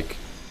just like...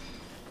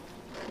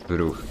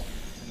 Ruch.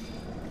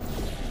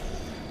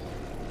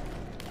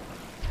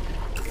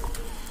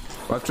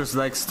 Valve just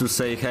likes to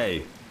say,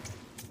 hey,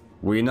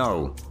 we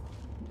know,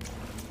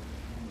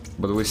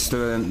 but we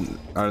still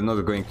are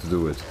not going to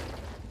do it.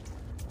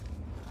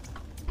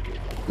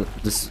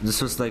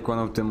 This was like one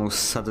of the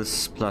most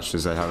saddest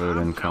splashes I have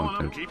ever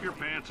encountered. Keep your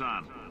pants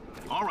on.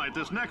 All right,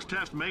 this next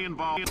test may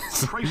involve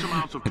trace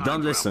amounts of time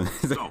Don't listen.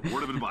 travel. So,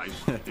 word of advice,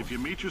 if you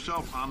meet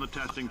yourself on the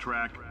testing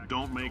track,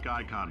 don't make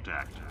eye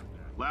contact.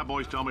 Lab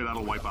boys tell me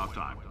that'll wipe out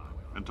time.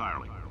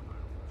 Entirely.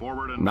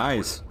 Forward and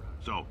Nice. backward.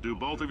 So, do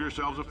both of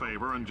yourselves a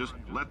favor and just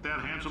let that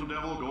handsome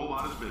devil go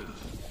about his business.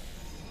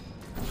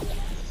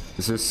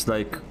 This is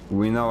like,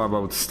 we know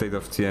about state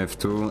of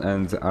TF2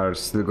 and are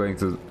still going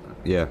to,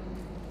 yeah.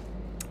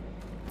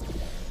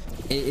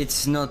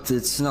 It's not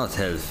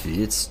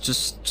healthy. It's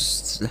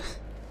just.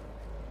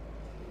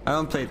 I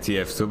don't play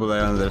TF2, but I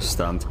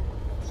understand.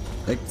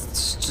 Like,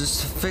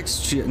 just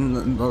fix.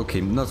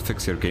 Okay, not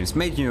fix your games.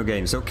 Make new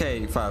games.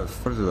 Okay, Valve,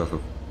 for the love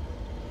of.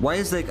 Why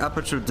is like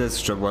Aperture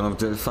Deathstroke one of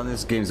the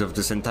funniest games of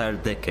this entire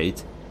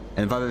decade,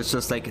 and Valve is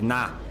just like,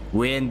 nah,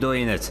 we ain't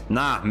doing it.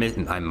 Nah,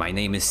 my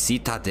name is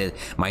Citadel.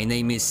 My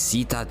name is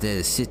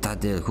Citadel.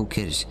 Citadel. Who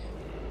cares?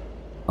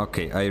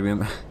 Okay, I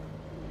remember.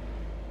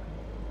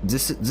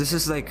 This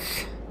is like.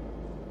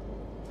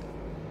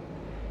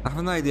 I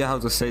have no idea how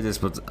to say this,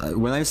 but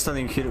when I'm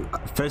standing here,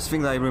 first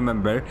thing I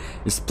remember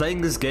is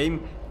playing this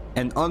game,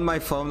 and on my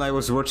phone I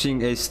was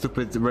watching a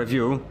stupid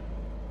review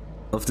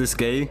of this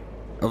game,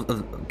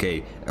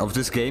 of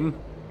this game,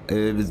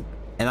 and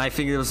I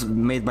think it was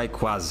made by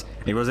Quaz.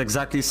 It was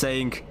exactly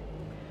saying,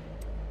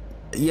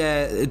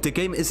 yeah, the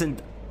game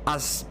isn't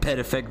as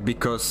perfect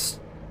because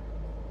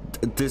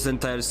this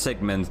entire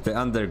segment, the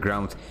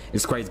underground,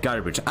 is quite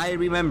garbage. I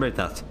remember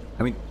that.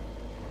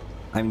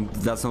 I mean,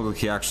 that's not what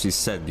he actually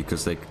said,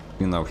 because, like,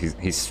 you know,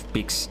 he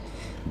speaks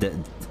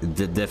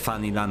the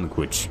funny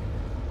language.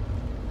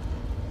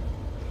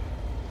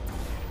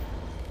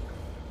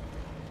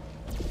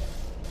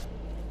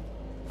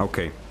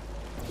 Okay.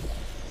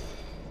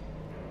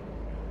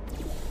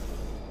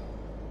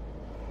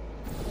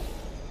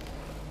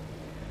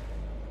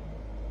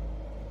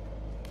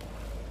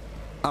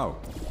 Oh.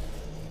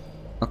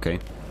 Okay.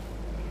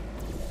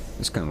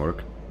 This can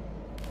work.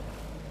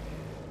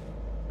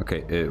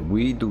 Okay,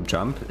 we do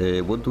jump.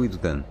 What do we do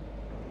then?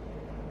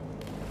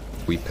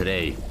 We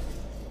pray.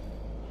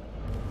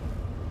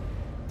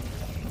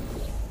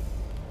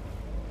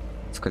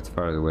 It's quite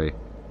far away.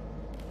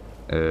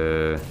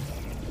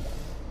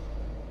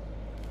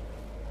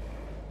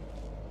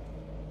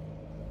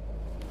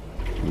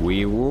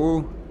 Wee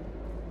woo.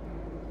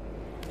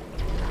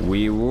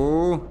 Wee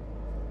woo.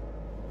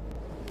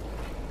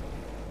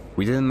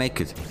 We didn't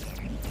make it.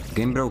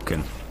 Game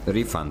broken.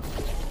 Refund.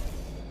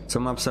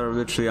 Some maps are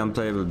literally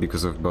unplayable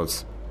because of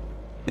bots.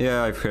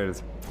 Yeah, I've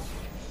heard.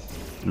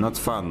 Not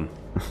fun.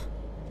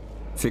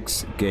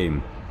 Fix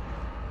game.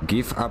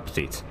 Give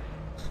update.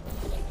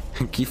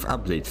 Give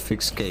update.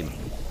 Fix game.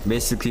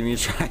 Basically me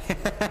try.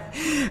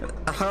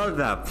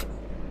 Hold up.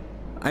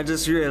 I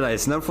just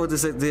realized now for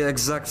this the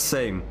exact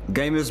same.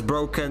 Game is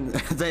broken.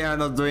 They are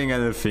not doing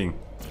anything.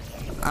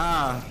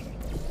 Ah.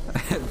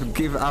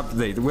 Give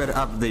update. Where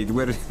update?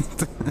 Where?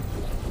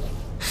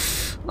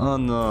 Oh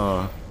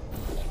no.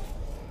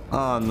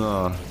 Oh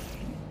no.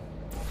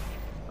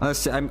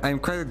 Honestly, I'm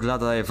quite glad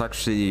that I've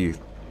actually.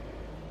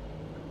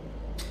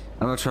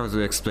 I'm not sure how to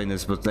explain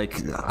this, but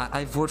like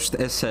I've watched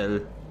SL.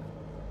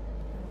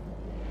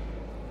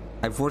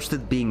 I've watched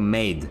it being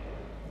made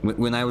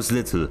when I was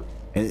little.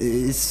 And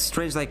it's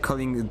strange, like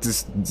calling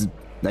this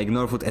like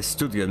Northwood a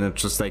studio, and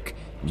it's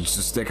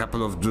just a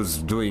couple of dudes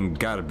doing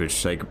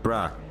garbage. Like,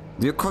 bruh,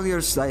 do you call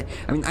yours? I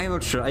mean, I'm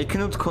not sure. I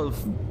cannot call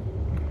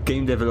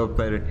game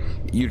developer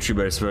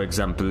YouTubers, for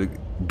example,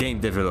 game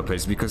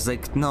developers, because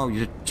like, no,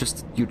 you're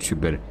just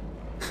YouTuber.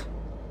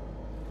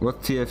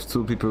 What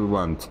TF2 people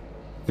want?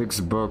 Fix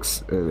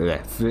box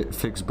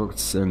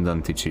and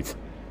anti-cheat.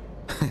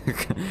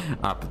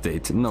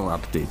 Update, no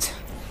update.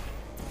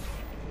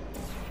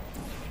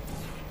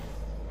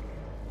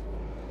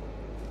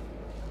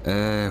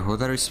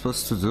 What are we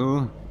supposed to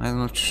do? I'm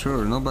not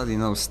sure, nobody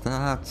knows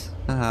that.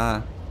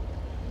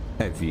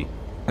 Heavy.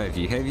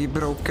 Heavy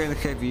broken,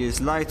 heavy is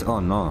light.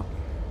 Oh no.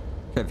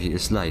 Heavy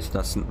is light,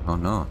 that's... oh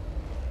no.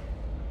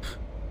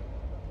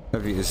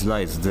 Heavy is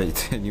light,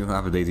 the new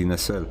update in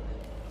SL.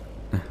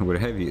 Where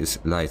heavy is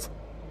light.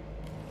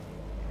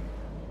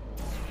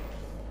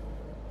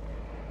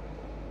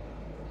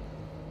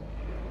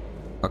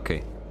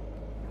 Okay.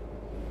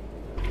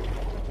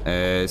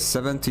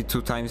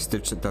 72 times the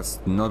that's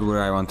not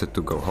where I wanted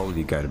to go.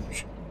 Holy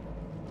garbage.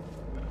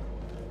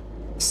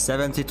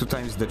 72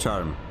 times the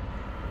charm.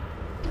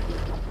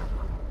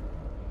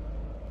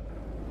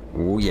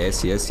 Oh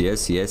yes.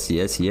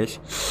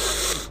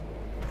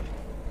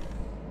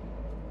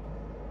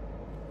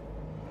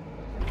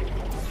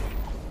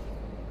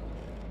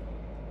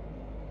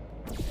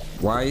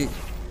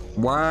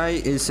 Why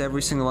is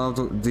every single one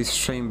of these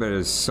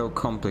chambers so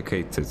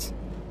complicated?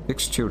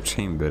 Fix your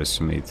chambers,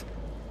 mate.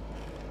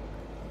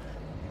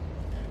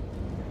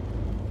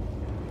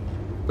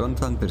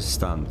 Don't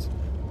understand.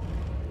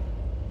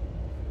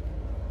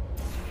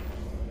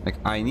 Like,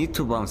 I need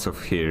to bounce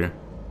off here.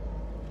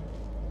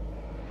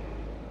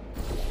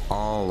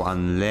 Oh,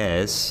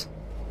 unless...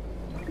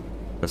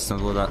 that's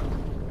not what I...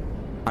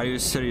 Are you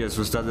serious?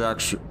 Was that the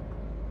actual...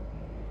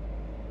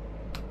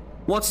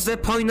 What's the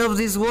point of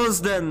these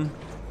walls then?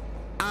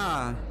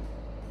 Ah!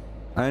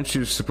 Aren't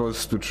you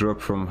supposed to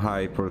drop from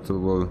high portal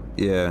wall?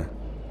 Yeah.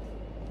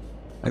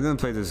 I didn't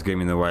play this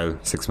game in a while,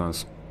 6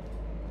 months.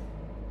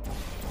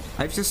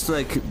 I've just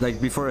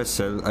like before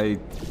SL, I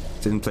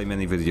didn't play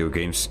many video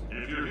games.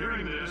 If you're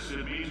hearing this,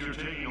 it means you're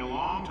taking a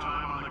long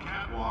time on the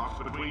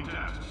catwalks between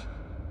tests.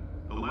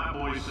 The lab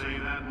boys say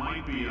that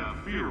might be a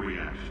fear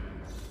reaction.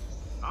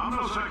 I'm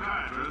no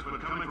psychiatrist,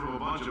 but coming from a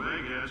bunch of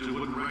eggheads who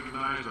wouldn't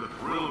recognize the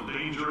thrill of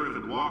danger if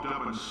it walked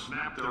up and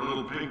snapped their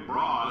little pink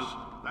bras,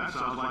 that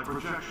sounds like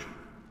projection.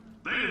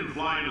 They didn't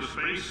fly into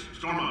space,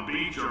 storm a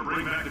beach, or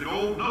bring back the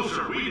gold. No,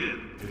 sir, we did.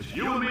 It's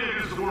you and me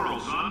against the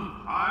world, son.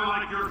 I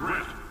like your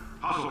grit.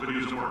 Hustle could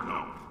use some work,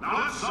 though. Now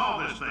let's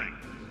solve this thing.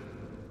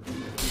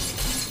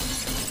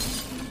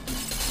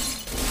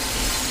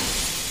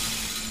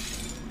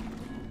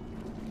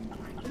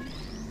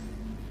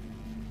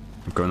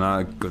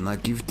 Gonna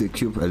give the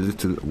cube a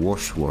little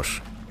wash.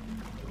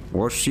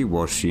 Washy.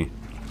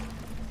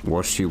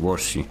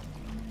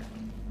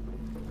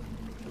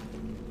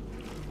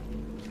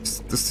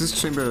 Does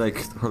this chamber like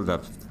hold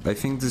up? I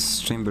think this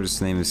chamber's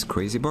name is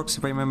Crazy Box,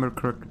 if I remember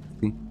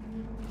correctly.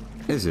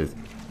 Is it?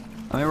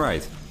 Am I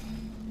right?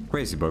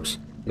 Crazy Box.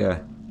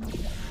 Yeah.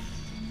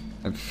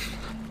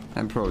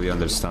 I probably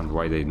understand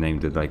why they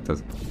named it like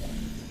that.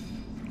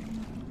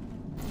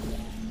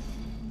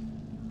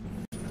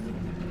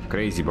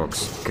 Crazy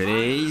Box.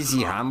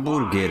 Crazy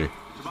hamburger.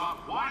 It's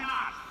about why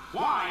not?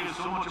 Why is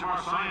so much of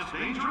our science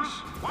dangerous?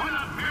 Why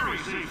not very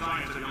safe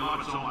science if you love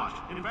it so much?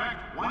 In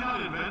fact, why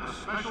not invent a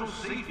special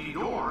safety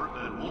door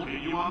that won't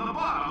hit you on the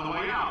butt on the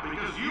way out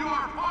because you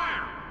are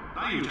fired?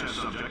 Now you test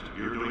subject,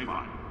 you're doing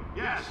fine.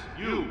 Yes,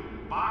 you.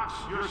 Box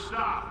your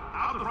stuff.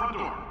 Out the front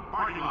door.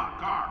 Parking lot.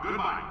 Car.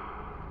 Goodbye.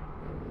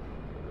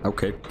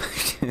 Okay.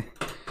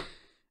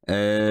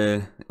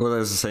 What I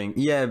was saying,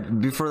 yeah,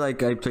 before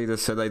like I played a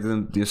set, I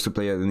didn't used to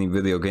play any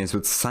video games,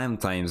 but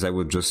sometimes I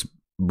would just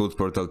boot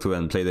Portal 2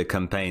 and play the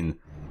campaign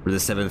for the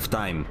 7th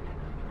time.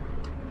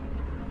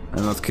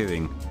 I'm not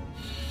kidding.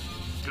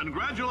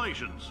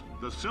 Congratulations!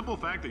 The simple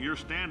fact that you're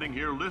standing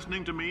here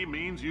listening to me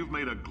means you've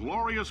made a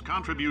glorious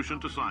contribution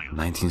to science.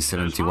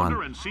 1971. As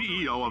founder and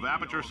CEO of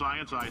Aperture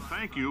Science, I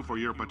thank you for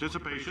your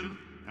participation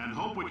and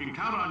hope we can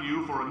count on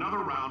you for another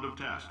round of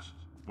tests.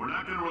 We're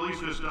not going to release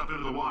this stuff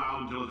into the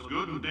wild until it's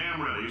good and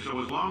damn ready,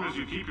 so as long as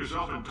you keep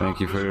yourself in Thank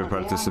you for your physical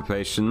form,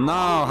 participation.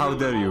 No, how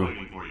dare you?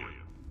 waiting for you.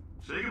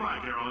 Say goodbye,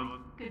 Carolyn.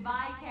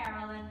 Goodbye,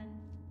 Carolyn.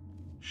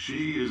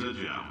 She is a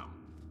gem.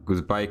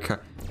 Goodbye,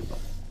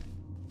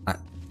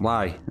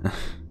 why?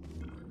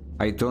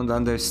 I don't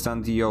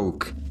understand the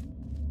yolk.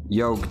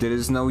 Yolk, there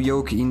is no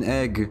yolk in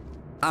egg.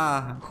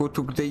 Ah, who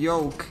took the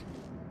yolk?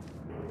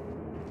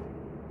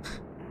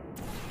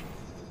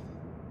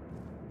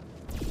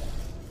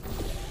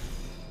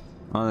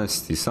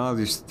 Honestly, some of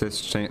these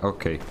tests change.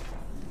 Okay.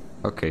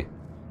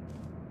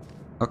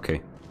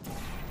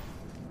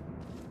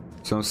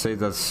 Some say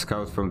that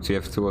Scout from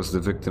TF2 was the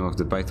victim of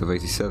the bite of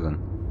 87.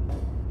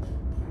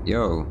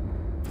 Yo.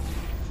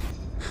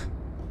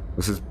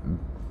 Was it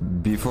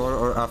before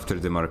or after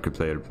the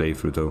Markiplier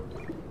playthrough though?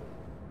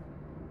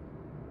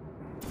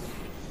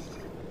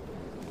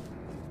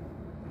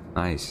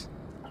 Nice.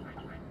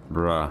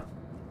 Bruh.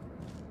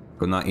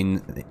 Gonna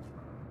in...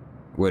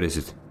 Where is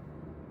it?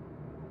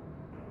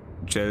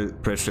 Gel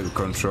pressure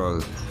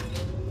control.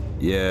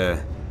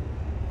 Yeah.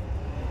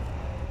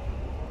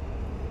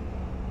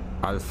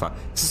 Alpha.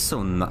 This is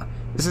so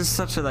this is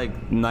such a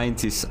like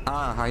 90s.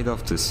 Ah, hide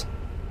off this.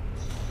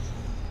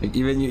 Like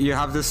even you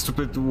have this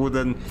stupid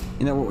wooden,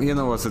 you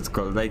know what's it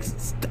called? Like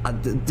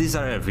these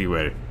are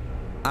everywhere.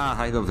 Ah,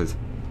 hide off it.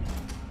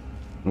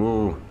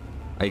 Whoa.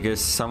 I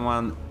guess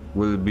someone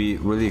will be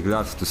really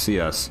glad to see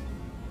us.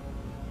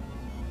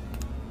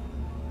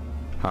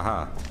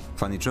 Haha.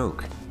 Funny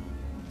joke.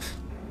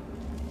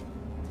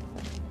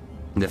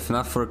 The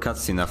FNAF 4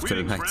 cutscene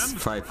after Night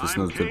 5 is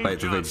not the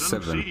bite of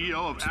 87.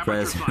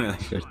 Surprising when I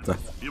heard that.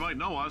 You might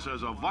know us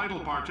as a vital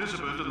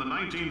participant in the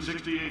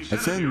 1968 I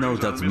didn't know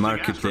that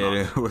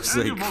Markiplier was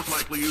a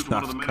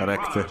FNAF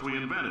character. We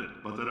invented,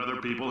 but that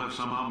other people have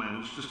somehow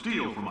managed to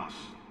steal from us.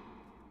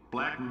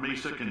 Black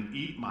Mesa can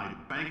eat my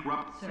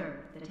bankrupt... Sir,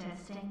 the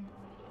testing?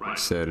 Right.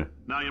 Sir.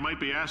 Now you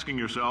might be asking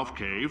yourself,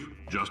 Cave,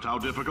 just how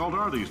difficult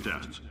are these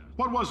tests?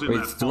 What was in Wait,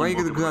 that do I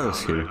phone get book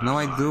GLaDOS here? No,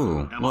 I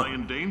do. Am What? I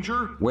in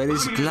danger? Where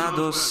is Let me answer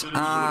those GLaDOS? questions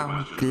Ah, with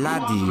a question.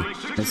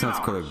 Glady. Let's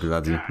not call it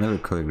Glady. Never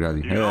call it Glady.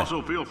 You can Yeah.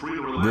 also feel free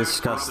to relax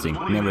Disgusting.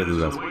 for up to 20 Never do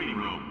minutes that. in the waiting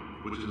room,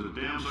 which is a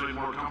damn sight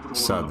more comfortable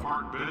Sad. than the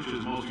park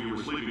benches most of you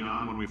were sleeping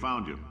on when we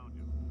found you.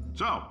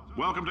 So,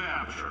 welcome to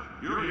Aperture.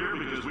 You're here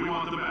because we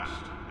want the best,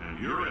 and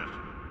you're it.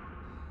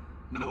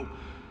 Nope.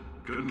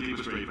 Couldn't keep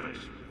a straight face.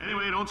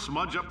 Anyway, don't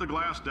smudge up the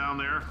glass down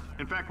there.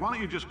 In fact, why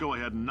don't you just go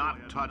ahead and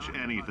not touch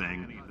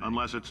anything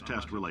unless it's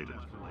test related.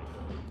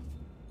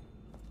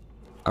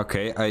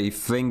 Okay, I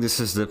think this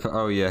is the...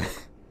 Oh, yeah.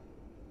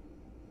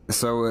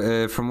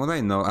 So, from what I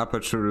know,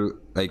 Aperture,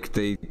 like,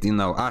 they,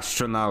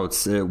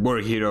 astronauts, war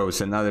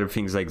heroes and other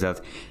things like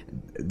that,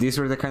 these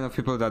were the kind of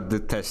people that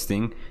did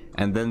testing,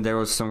 and then there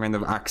was some kind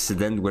of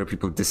accident where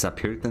people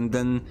disappeared, and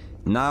then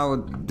now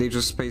they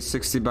just pay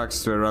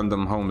 $60 to a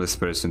random homeless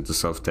person to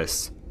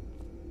self-test.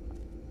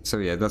 So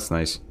yeah, that's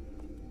nice.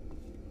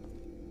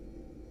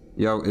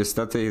 Yo, is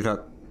that a rat?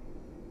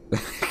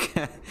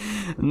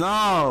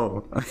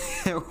 No!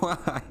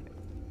 Why?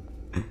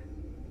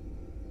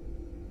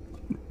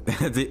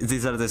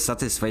 These are the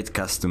satisfied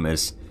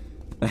customers.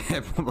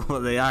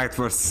 They asked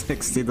for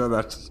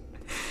 $60.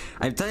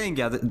 I'm telling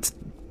you,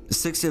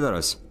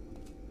 $60.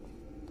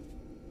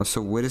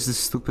 So where is this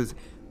stupid?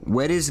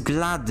 Where is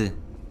Glad?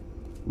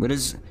 Where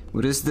is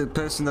the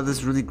person that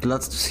is really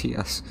glad to see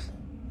us?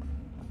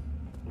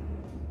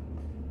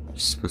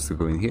 She's supposed to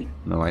go in here?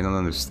 No, I don't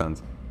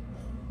understand.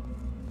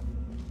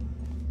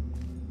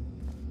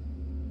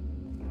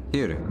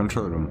 Here,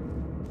 control room.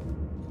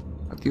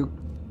 How do you?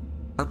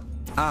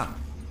 Ah.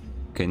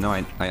 Okay, no,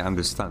 I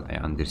understand. I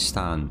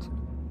understand.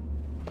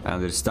 I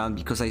understand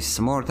because I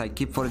snort. I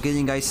keep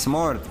forgetting I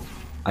snort.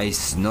 I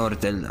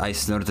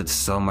snorted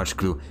so much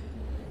glue.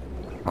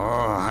 Oh,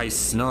 I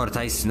snort.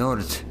 Oh,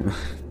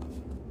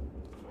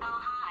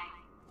 hi.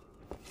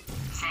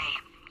 Say,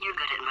 you're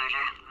good at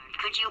murder.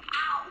 Could you,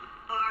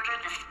 murder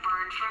this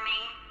bird for me?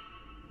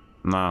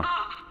 No.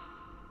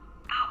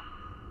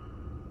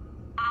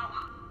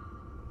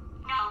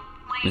 No,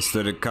 wait.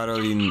 Mr.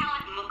 Caroline No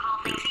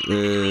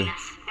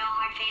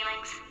hard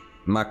feelings.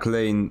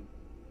 McLean.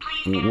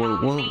 Please get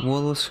off me.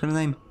 What was her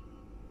name?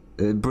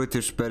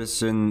 British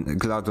person,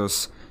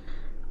 GLaDOS.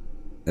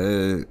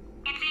 It's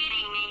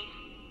eating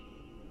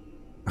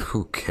me.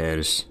 Who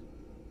cares?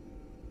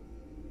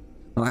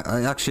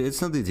 I actually,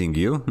 it's not eating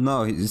you.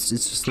 No, it's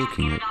just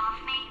looking Get at. it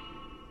off me.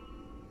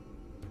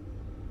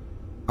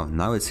 Oh,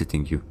 now it's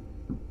hitting you.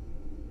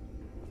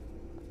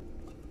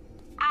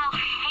 I'll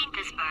hate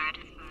this bird.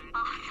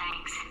 Oh,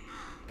 thanks.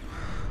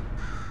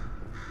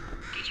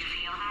 Did you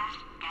feel that?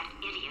 That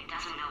idiot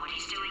doesn't know what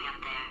he's doing up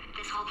there.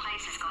 This whole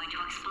place is going to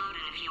explode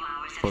in a few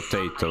hours if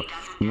Potato. somebody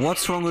doesn't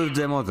What's wrong with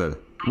the model?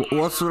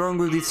 What's wrong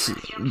with this?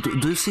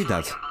 Do you see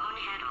that? your own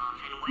head off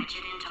and wedge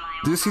it into my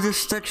Do you own see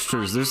these body.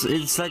 textures?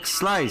 It's like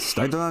sliced.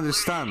 I don't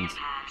understand.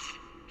 Pass.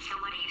 So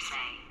what do you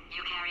say?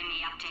 You carry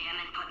me up to him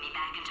and put me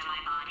back into my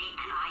body,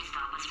 and I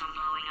stop us from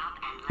blowing up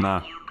and let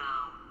Nah. you go.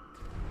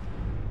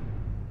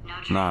 No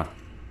trick. Nah.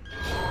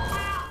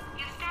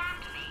 You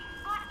stabbed me.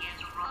 What is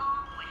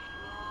wrong with you?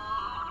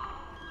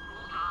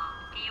 Hold on.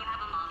 Do you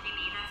have a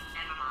multimeter?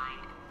 Never mind.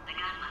 The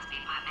gun must be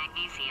part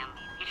magnesium.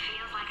 It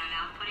feels like I'm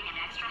outputting an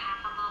extra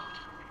half a volt.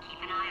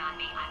 Keep an eye on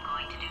me. I'm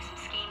going to do some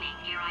scheming.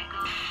 Here I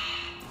go.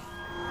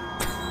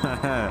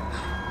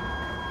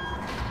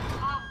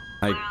 Oh,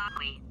 where are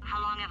we?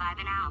 How long have I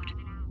been out?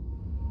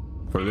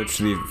 For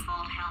literally.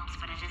 Volt helps,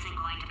 but it isn't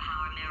going to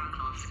power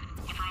miracles.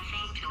 If I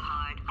think too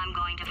hard, I'm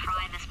going to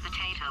fry this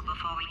potato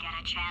before we get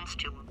a chance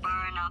to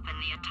burn up in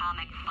the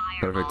atomic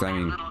fireball. Perfect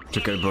timing. that little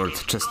Checkerboard, idiot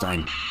is chest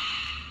going- time.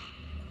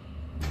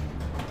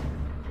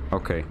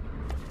 Okay.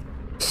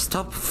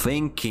 Stop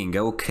thinking,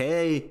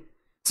 okay?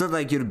 It's not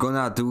like you're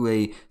gonna do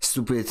a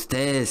stupid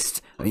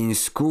test in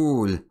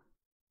school.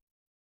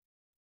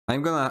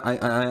 I'm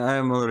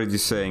already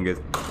saying it.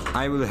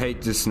 I will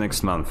hate this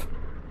next month.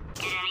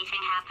 Did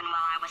anything happen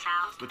while I was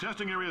out? The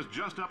testing area is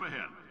just up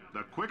ahead.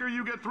 The quicker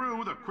you get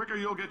through, the quicker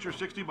you'll get your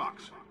 $60.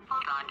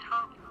 Hold on,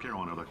 who?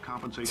 Carolyn, are the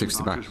compensation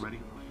 60 vouchers bucks. ready?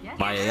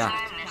 Bye, Yes, yeah.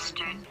 sir,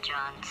 Mr.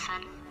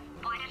 Johnson.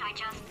 Why did I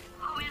just...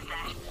 Who is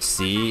that?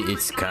 See,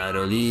 it's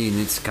Caroline.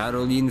 It's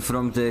Caroline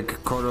from the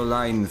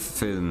Coraline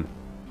film.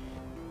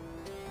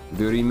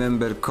 Do you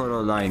remember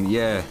Coraline?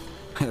 Yeah.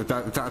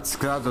 That's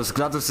GLaDOS.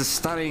 GLaDOS is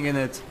starring in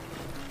it.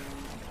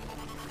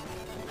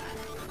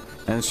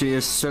 And she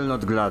is still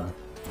not glad.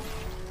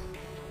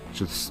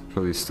 Should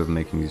probably stop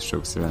making these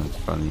jokes around.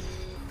 Funny.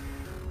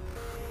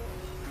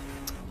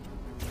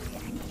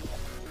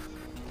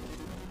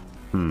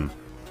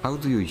 How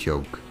do you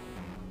yoke?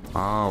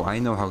 Oh, I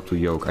know how to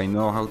yoke. I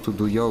know how to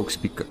do yokes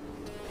because...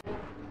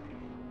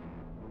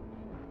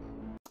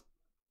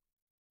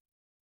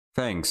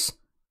 Thanks.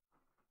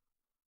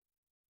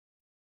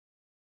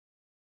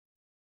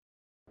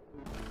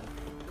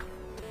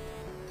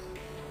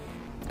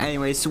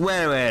 Anyways,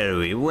 where were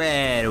we?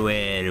 Where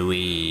were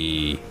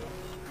we?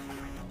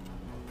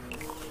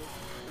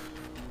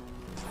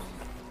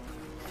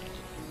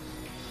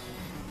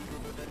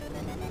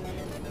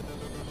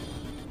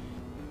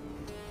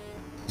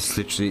 It's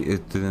literally,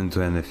 it didn't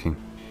do anything.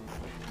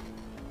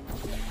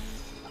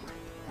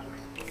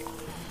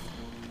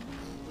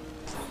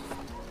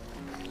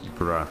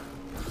 Bruh.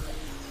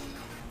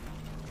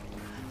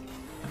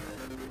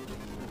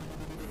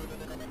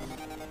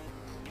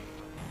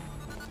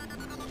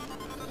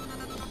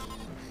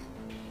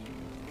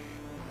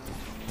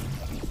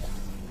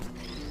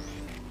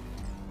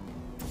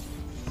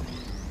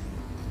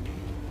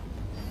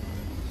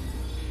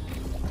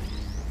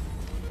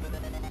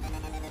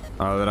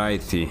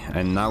 Alrighty,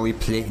 and now we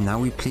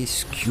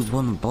place cube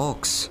on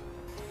box.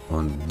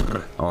 On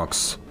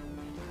ox.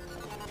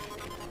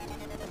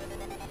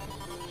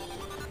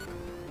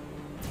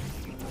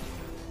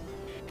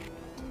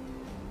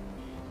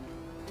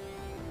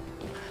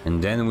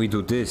 And then we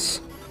do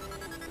this.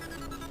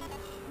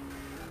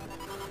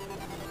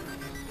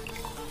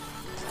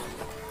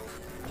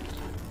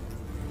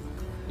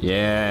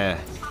 Yeah.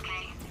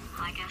 Okay,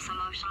 I guess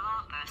emotional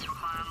outbursts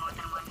require more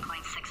than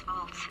 1.6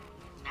 volts.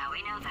 Now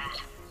we know that.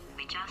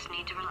 We just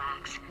need to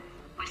relax.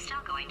 We're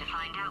still going to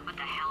find out what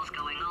the hell's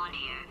going on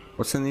here.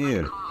 What's in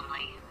here?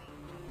 Calmly.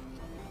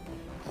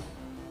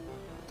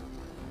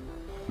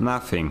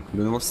 Nothing.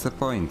 Then what's the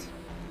point?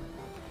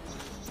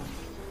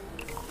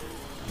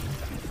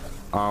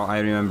 Oh, I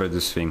remember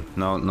this thing.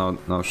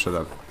 No, shut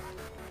up.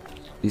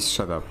 Please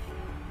shut up.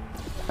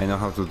 I know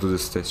how to do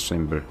this test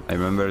chamber. I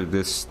remember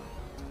this.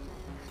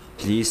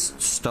 Please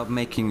stop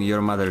making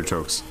your mother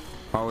jokes.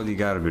 Holy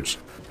garbage.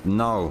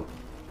 No.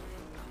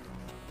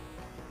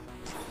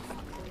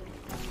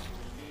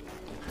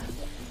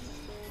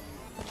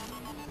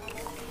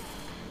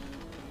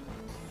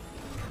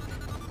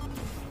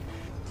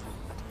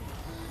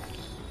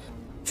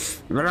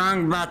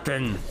 Wrong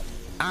button.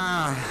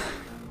 Ah.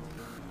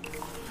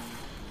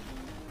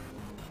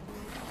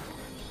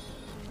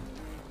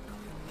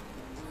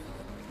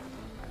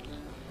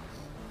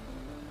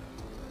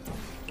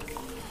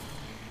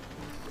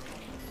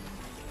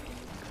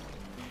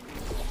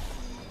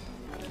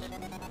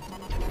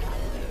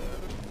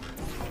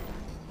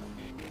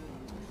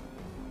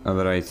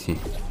 Alrighty.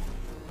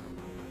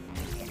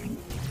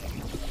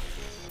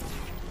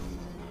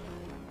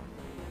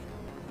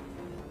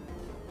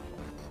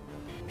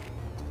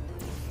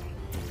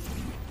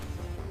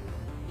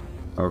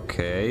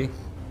 Okay.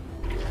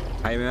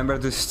 I remember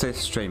this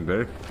test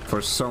chamber.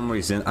 For some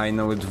reason, I'm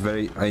not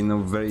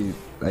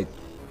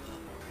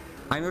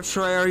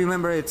sure I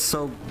remember it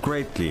so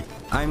greatly.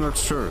 I'm not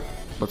sure.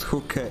 But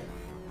who cares?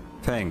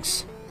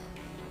 Thanks.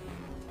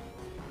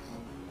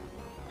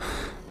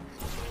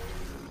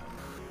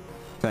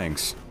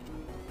 Thanks.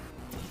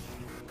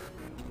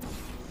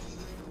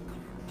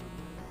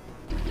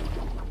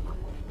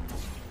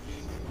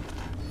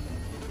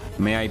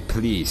 May I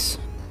please?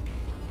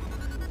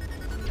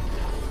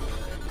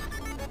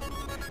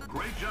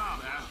 Great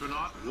job,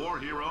 astronaut, war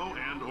hero,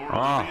 and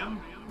Orlinian.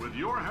 With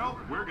your help,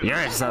 we're gonna...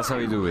 Yes, that's how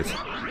we do it.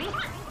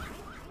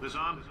 This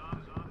on?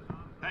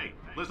 Hey,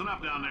 listen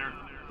up down there.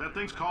 That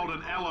thing's called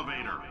an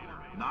elevator,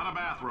 not a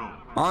bathroom.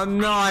 Oh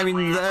no, I'm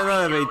in the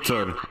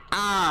elevator.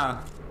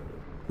 Ah!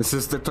 This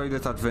is the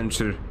toilet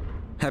adventure,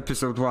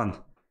 episode 1.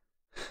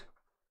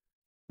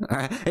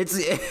 It's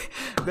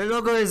the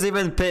logo is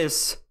even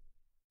piss.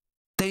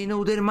 They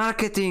know their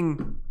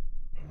marketing.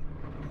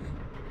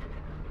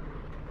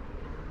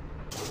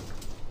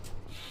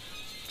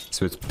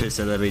 So it's piss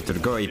elevator.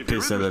 Go a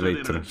piss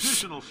elevator. An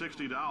additional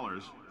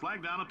 $60.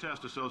 Flag down a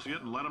test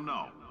associate and let them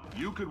know.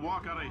 You could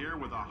walk out of here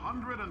with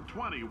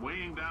 120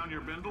 weighing down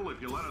your bindle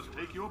if you let us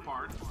take you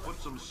apart, put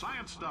some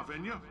science stuff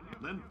in you,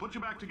 then put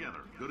you back together.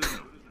 Good as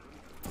new.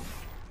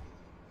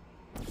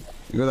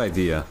 Good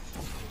idea.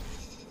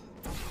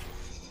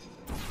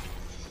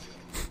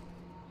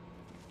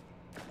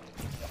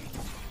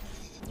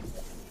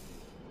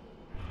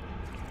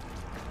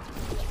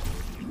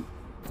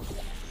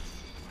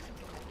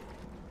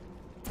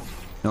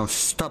 No,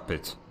 stop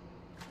it.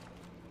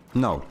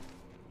 No.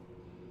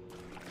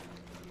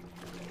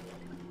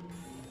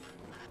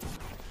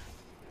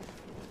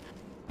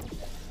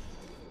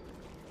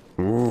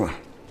 Ooh.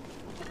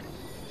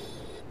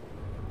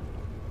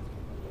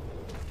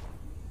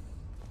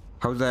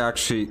 How did I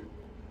actually...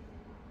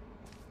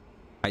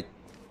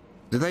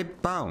 Did I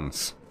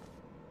bounce?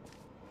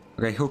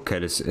 Okay, who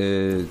cares?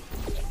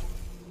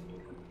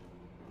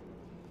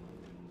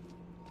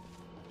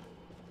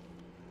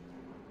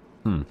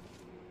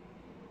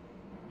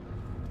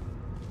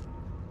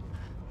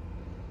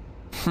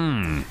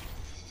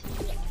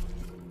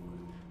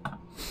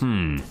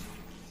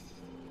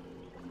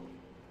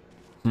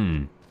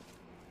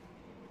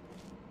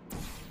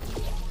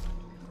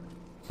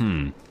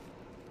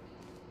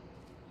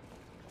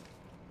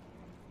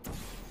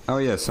 Oh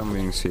yeah,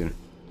 something's here.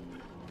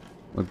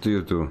 What do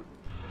you do?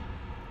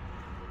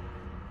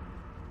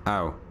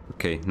 Oh,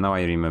 okay, now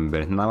I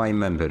remember. Now I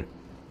remember.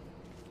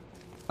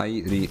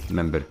 I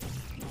remember.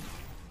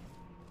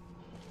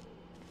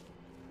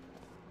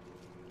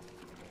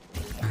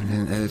 And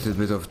then a little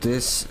bit of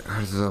this,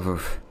 a little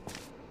of...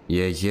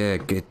 Yeah,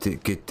 get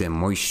the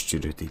moisture,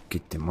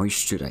 get the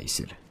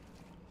moisturizer.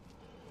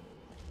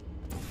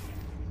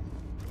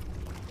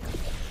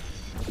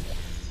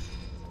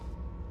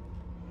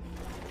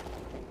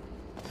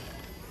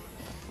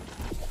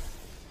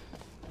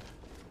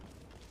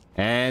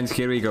 And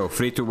here we go,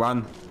 3, 2,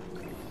 1.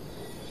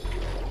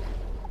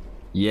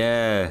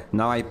 Yeah,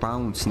 now I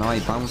bounce,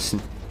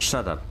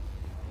 Shut up.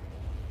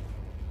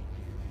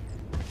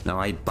 Now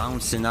I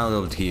bouncing out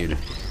of here.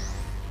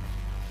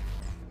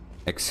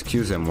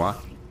 Excusez-moi.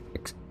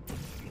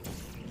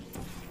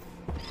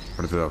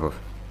 For the love of...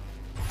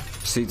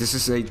 See, this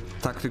is a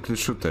tactical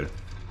shooter.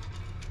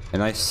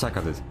 And I suck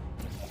at it.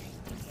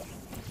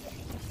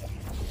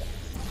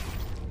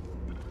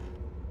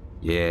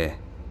 Yeah.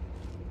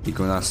 You're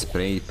gonna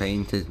spray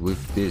paint it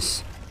with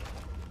this.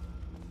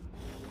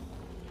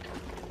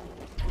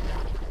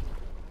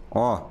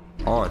 Oh,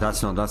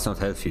 that's not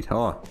healthy.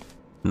 Oh,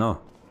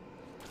 no.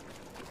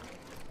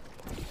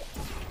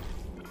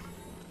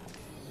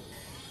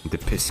 The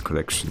piss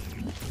collection.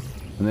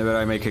 Whenever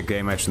I make a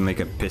game, I should make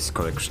a piss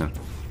collection.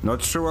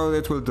 Not sure what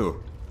it will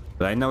do,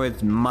 but I know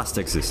it must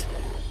exist.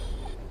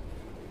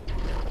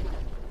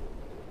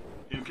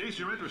 In case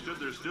you're interested,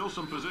 there's still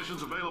some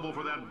positions available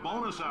for that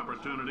bonus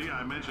opportunity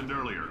I mentioned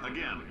earlier.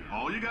 Again,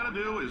 all you gotta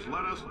do is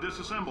let us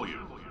disassemble you.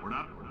 We're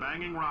not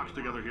banging rocks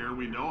together here.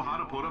 We know how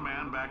to put a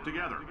man back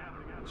together.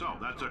 So,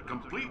 that's a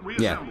complete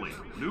reassembly.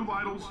 Yeah. New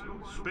vitals,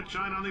 spit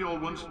shine on the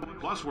old ones,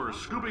 plus we're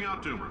scooping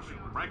out tumors.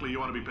 Frankly,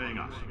 you ought to be paying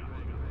us.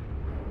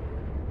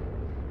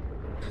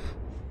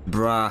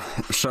 Bruh,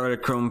 shower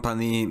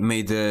company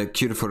made a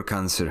cure for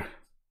cancer.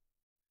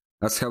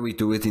 That's how we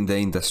do it in the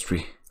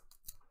industry.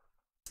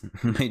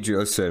 Made you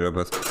also a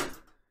robot.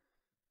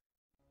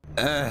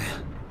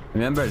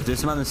 Remember,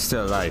 this man is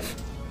still alive.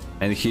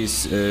 And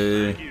he's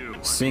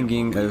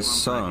singing a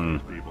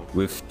song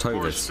with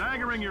toilets.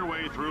 Staggering your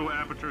way through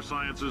Aperture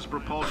Science's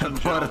propulsion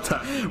Portal.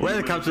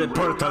 Welcome to the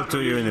portal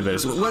to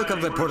universe. Welcome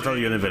to the portal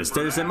universe.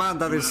 There is a man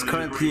that is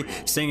currently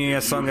singing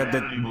a song at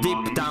the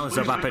deep downs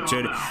of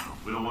Aperture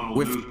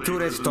with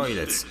tourist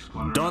toilets.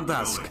 Don't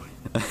ask.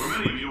 For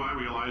many of you, I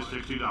realize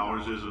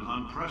 $60 is an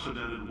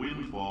unprecedented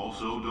windfall,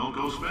 so don't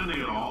go spending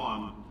it all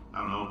on,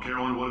 I don't know,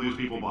 Carolyn, what do these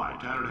people buy?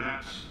 Tattered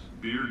hats?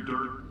 Beard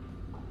dirt?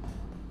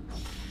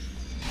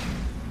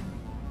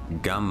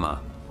 Gamma.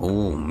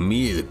 Oh,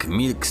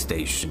 milk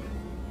station.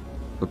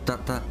 But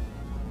that...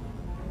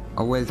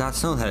 Oh, well,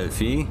 that's not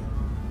healthy.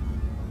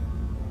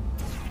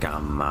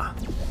 Gamma.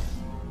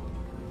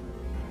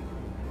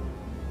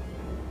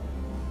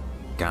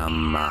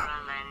 Gamma.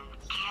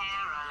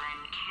 Carolyn,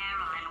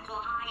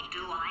 why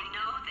do I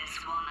know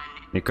this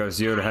woman?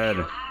 Because you're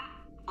her.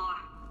 Oh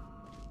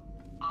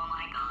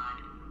my god.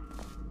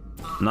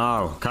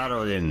 No,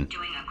 Caroline.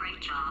 Doing a great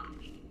job.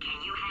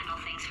 Can you handle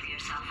things for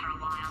yourself for a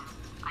while?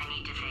 I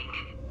need to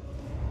think.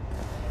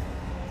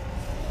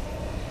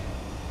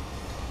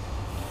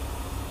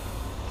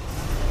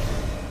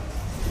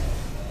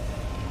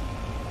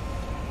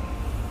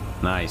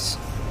 Nice.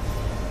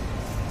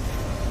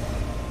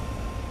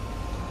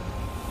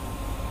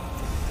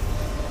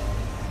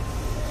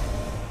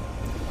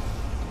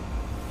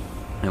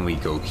 And we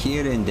go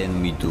here and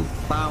then we do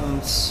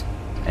bounce.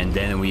 And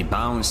then we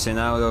bouncing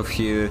out of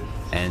here.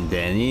 And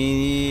then in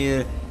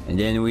here. And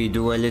then we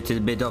do a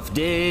little bit of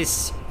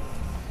this.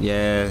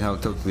 Yeah, how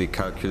totally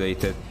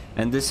calculated.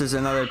 And this is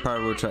another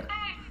part which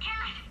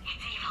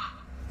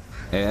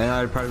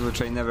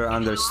I never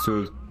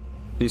understood.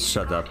 Please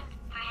shut up.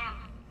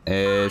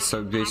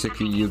 So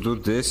basically you do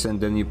this and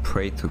then you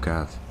pray to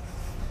God.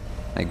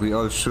 Like we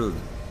all should.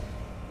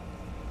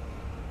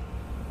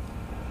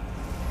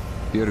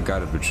 Pure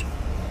garbage.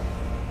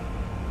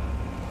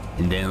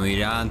 And then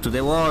we run to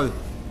the wall.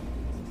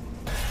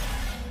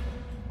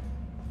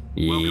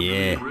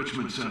 Yeah.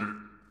 Enrichment Center.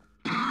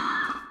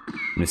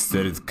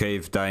 Mr.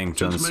 Cave Dying Since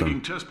Johnson.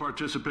 making test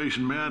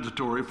participation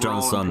mandatory for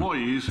all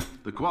employees,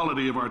 the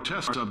quality of our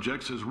test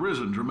subjects has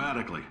risen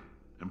dramatically.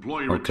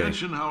 Employee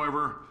retention,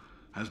 however,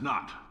 has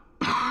not.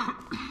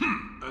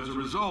 As a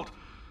result,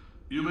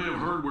 you may have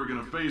heard we're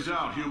going to phase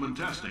out human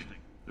testing.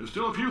 There's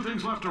still a few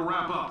things left to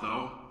wrap up,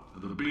 though.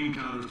 The bean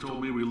counters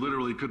told me we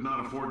literally could not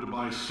afford to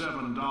buy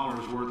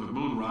 $7 worth of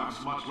moon rocks,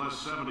 much less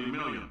 70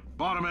 million.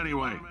 Bought them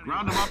anyway.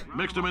 Ground them up,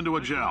 mixed them into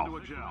a gel.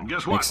 And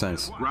guess what? Makes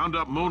sense. Ground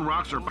up moon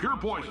rocks are pure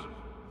poison.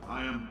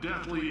 I am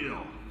deathly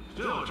ill.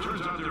 Still, it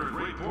turns out they're a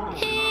great portal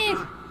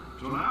conductor.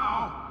 So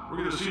now, we're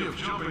gonna see if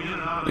jumping in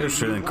and out of You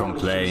shouldn't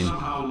complain.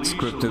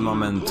 Scripted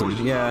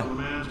momentum, yeah.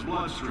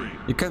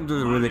 You can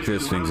do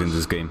ridiculous things in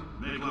this game.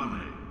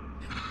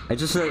 I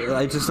just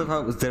love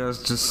how there are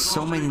just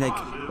so many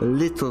like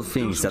little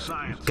things that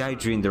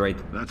guide you in the right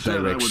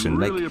direction.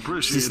 Like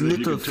these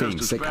little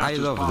things, like I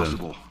love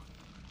them.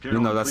 You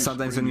know that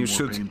sometimes when you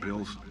shoot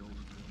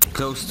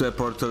close to a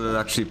portal, it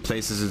actually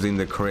places it in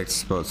the correct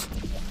spot.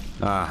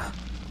 Ah,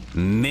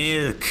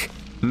 milk,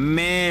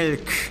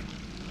 milk.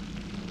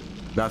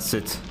 That's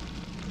it.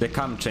 The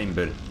cam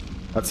chamber.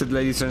 That's it,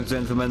 ladies and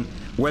gentlemen.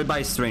 Well,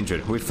 bye,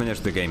 stranger. We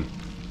finished the game.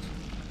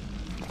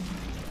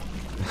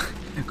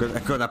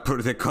 I'm gonna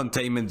put the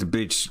containment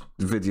breach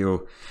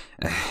video.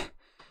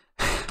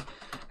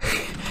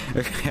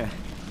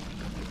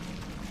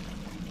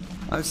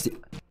 Honestly,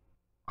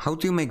 how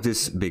do you make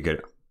this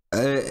bigger?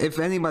 If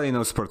anybody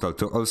knows Portal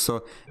 2,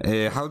 also,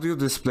 how do you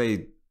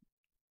display,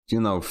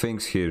 you know,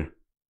 things here?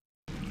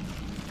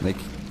 Like,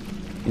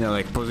 you know,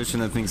 like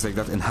position and things like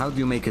that, and how do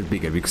you make it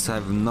bigger? Because I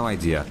have no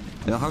idea.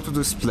 I know how to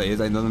display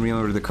it, I don't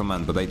remember the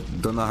command, but I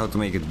don't know how to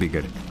make it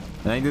bigger.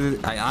 And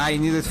I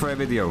need it for a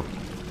video.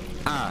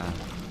 Ah!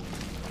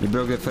 You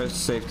broke the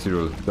first safety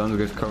rule. Don't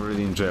get covered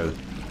in gel.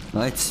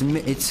 No,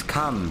 it's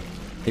calm.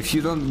 If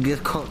you don't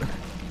get caught,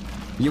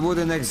 you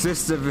wouldn't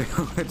exist if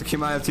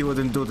humanity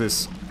wouldn't do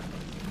this.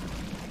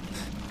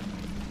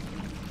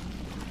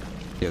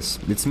 Yes,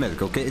 it's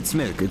milk, okay? It's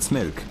milk, it's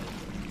milk.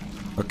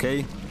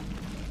 Okay?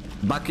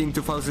 back in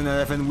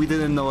 2011 we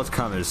didn't know what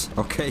colors,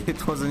 okay?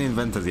 It wasn't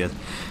invented yet.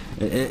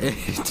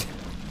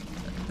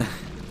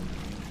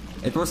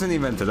 It wasn't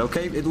invented,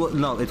 okay? It was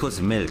it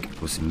was milk.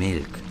 It was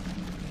milk.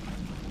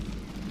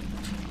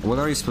 What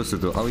are you supposed to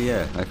do? Oh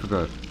yeah, I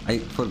forgot. I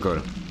keep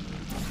forgot.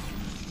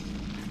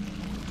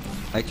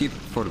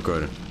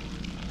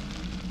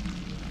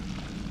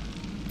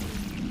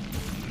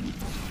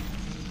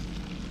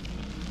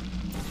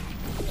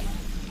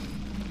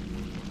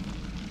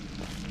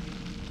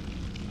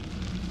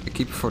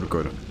 Keep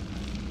forgot.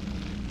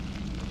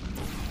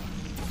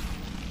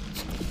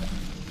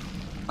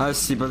 I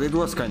see, but it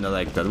was kind of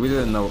like that. We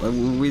didn't know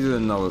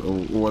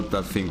what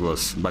that thing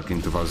was back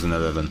in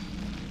 2011.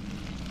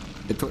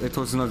 It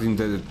was not in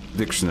the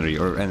dictionary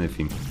or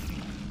anything.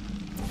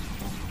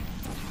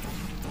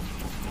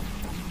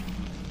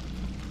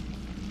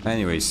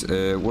 Anyways,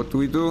 what do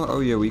we do?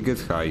 Oh yeah, we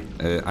get high.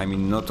 I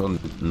mean, not in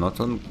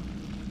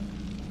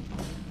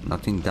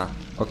that.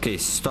 Okay,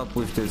 stop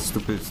with the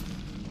stupid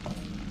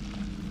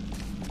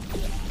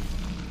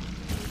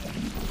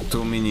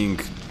two meaning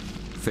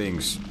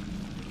things.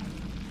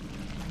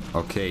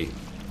 Okay,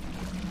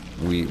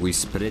 we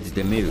spread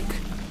the milk.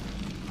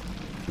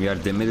 We are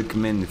the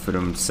milkmen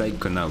from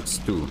Psychonauts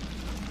 2.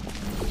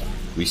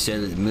 We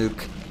sell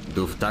milk,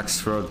 do tax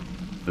fraud,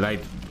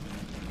 light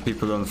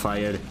people on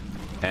fire,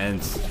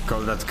 and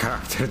call that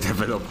character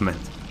development.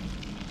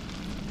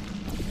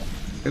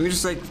 And we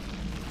just like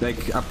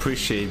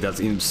appreciate that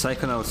in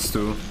Psychonauts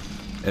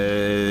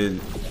 2,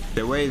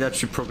 the way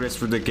that you progress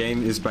through the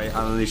game is by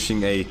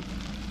unleashing a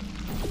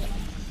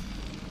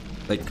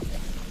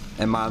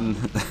man,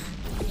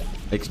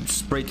 like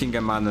just breaking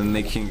a man and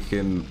making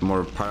him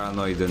more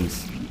paranoid and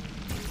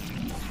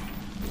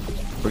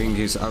bring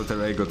his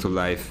alter ego to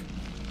life.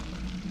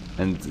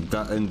 And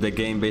the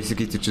game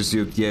basically teaches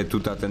you, yeah, do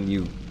that, and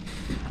you.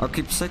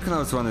 Okay,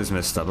 Psychonauts 1 is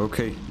messed up.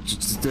 Okay,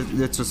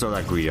 let's just all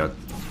agree. Like,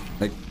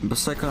 but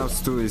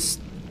Psychonauts 2 is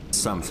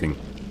something.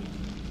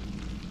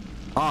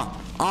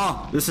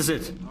 This is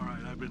it. All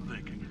right, I've been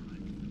thinking.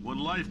 When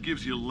life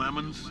gives you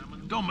lemons,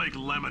 don't make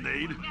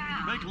lemonade.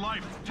 Make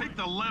life take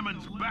the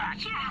lemons back.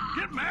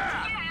 Get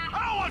mad.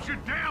 I don't want your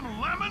damn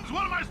lemons.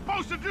 What am I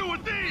supposed to do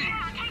with these?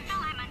 Take the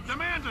lemons.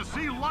 Demand to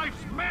see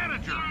life's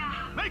manager.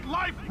 Make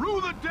life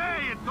rue the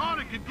day it thought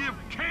it could give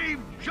Cave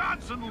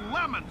Johnson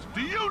lemons.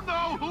 Do you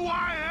know who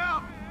I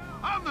am?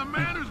 I'm the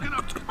man who's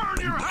gonna burn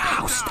your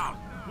house down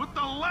with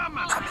the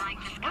lemons.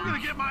 I'm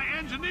gonna get my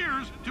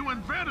engineers to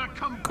invent a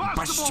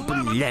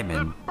combustible lemon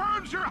that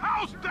burns your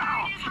house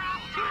down.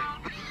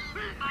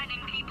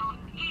 Finding people.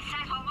 He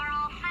says what we're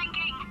all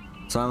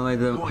thinking. Sound like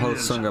the whole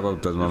song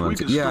about that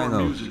moment. Yeah, I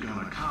know.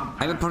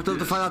 I'm a Portal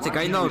to Fanatic,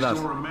 I know that.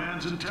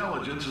 Man's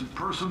intelligence and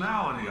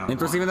personality on It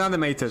was even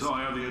animated. So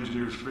I have the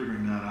engineers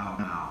figuring that out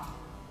now.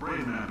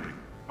 Brain mapping,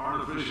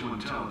 artificial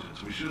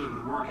intelligence. We should have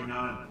been working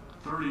on it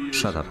 30 years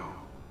Shut ago.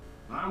 up.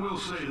 I will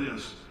say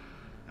this,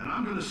 and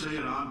I'm going to say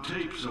it on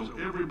tape so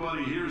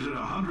everybody hears it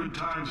 100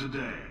 times a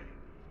day.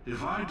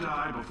 If I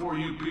die before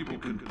you people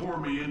can pour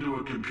me into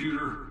a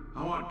computer,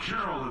 I want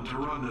Carolyn to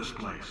run this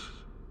place.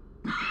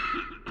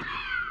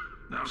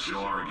 Now she'll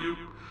argue.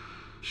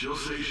 She'll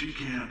say she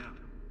can't.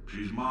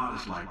 She's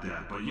modest like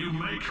that, but you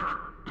make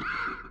her.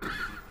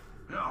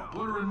 Hell,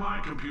 put her in my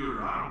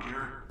computer. I don't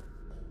care.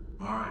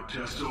 All right,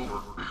 test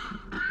over.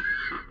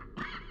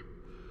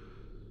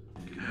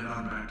 You can head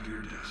on back to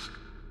your desk.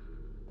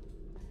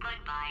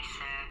 Goodbye,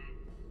 sir.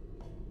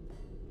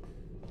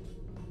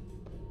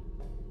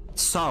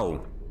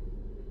 So,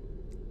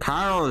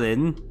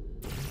 Carolyn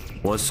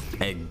was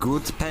a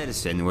good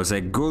person, was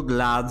a good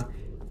lad,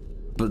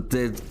 but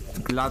the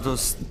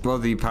GLaDOS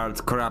body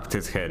part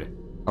corrupted her.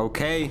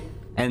 Okay?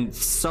 And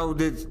so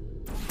did...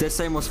 the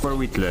same was for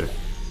Whittler.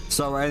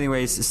 So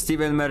anyways,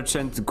 Steven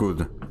Merchant,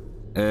 good.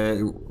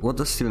 What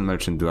does Steven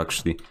Merchant do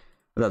actually?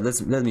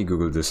 Let me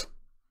Google this.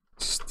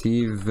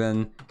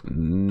 Steven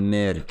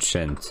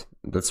Merchant.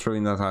 That's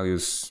probably not how you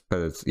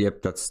spell it.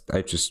 Yep,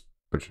 I just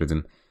butchered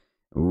him.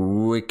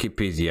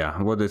 Wikipedia.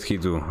 What did he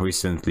do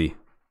recently?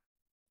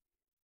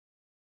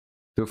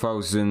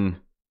 2000.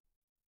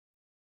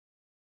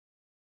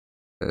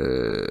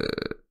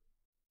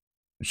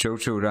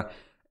 Jojo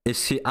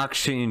is he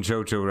actually in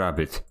Jojo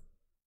Rabbit?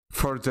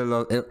 For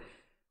the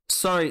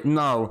sorry,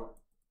 no.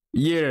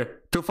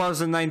 Year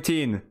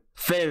 2019.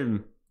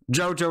 Film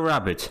Jojo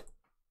Rabbit.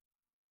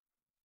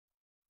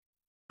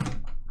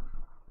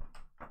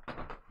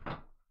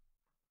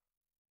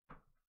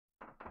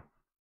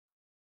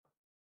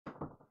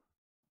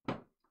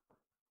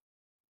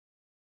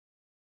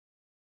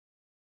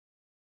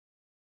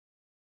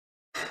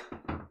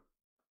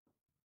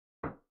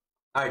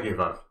 I give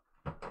up.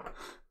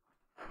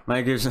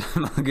 Mike gives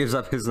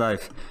up his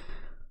life.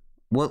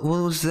 What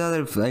was the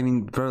other? I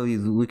mean, probably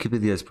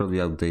Wikipedia is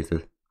probably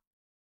outdated.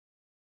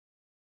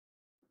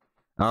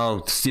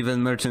 Oh,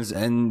 Steven Merchant's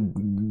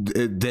and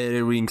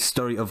daring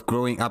story of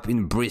growing up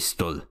in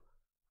Bristol.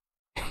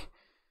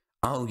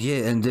 Oh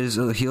yeah, and there's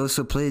he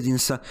also played in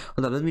some.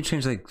 Hold up, let me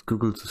change like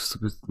Google to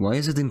stupid. Why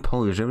is it in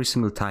Polish every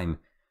single time?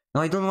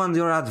 No, I don't want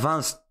your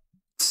advanced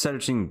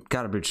searching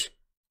garbage.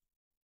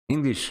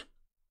 English.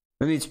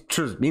 Let me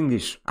choose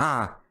English.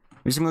 Ah,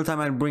 every single time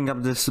I bring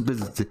up the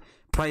stupid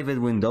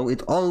private window,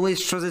 it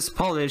always chooses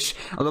Polish,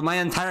 although my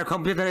entire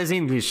computer is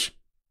English.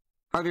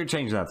 How do you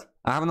change that?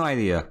 I have no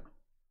idea.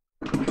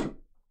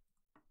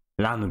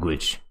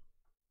 Language.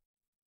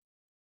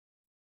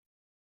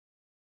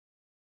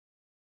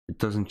 It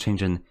doesn't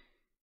change an...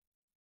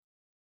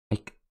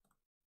 Like...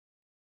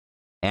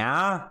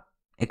 Yeah?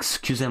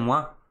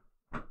 Excusez-moi?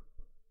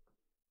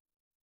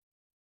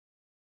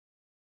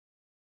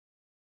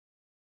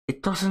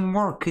 It doesn't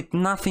work.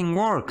 Nothing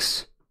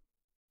works.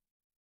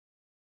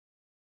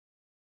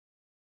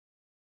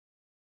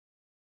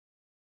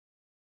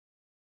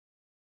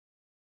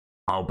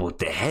 Oh, but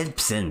the help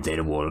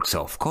center works.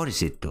 Of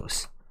course it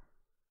does.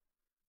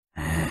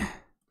 I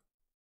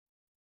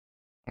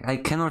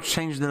cannot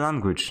change the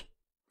language.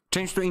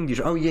 Change to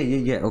English. Oh,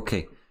 yeah.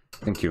 Okay.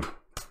 Thank you.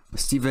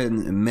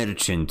 Steven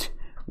Merchant.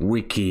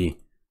 Wiki.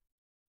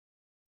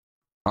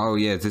 Oh,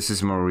 yeah, this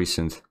is more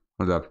recent.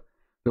 Hold up.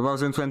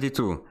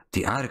 2022.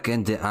 The Ark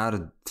and the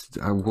Art.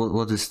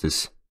 What is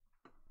this?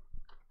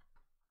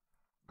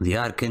 The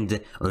Ark and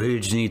the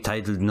originally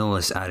titled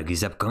Noah's Ark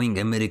is upcoming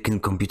American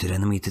computer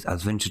animated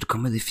adventure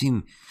comedy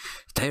film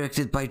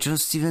directed by John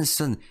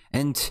Stevenson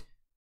and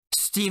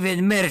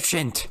Steven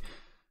Merchant.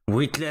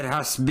 Whitler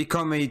has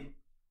become a...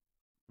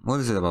 What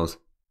is it about?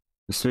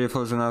 The story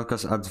follows an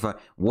outcast advark.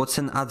 What's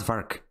an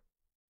advark?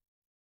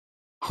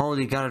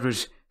 Holy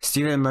garbage.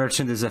 Steven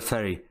Merchant is a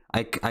fairy.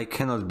 I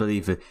cannot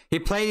believe it. He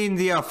played in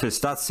The Office,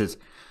 that's it.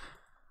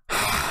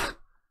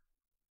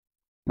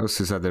 What's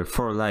his other?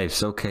 4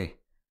 Lives, okay.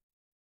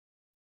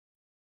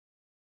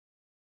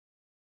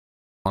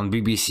 On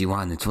BBC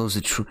One, it was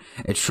a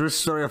true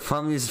story of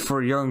families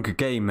for young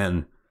gay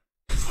men.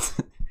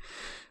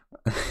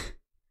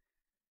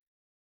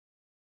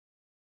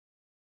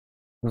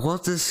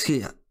 What is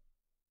he?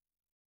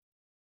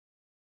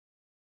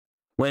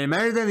 Well,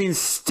 murdered in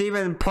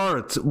Stephen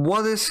Port.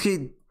 What is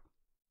he?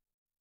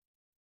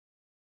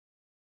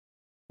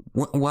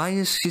 Why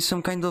is he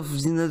some kind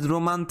of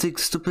romantic,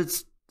 stupid?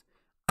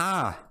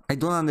 Ah, I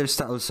don't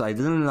understand. Also, I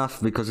didn't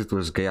laugh because it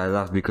was gay. I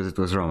laughed because it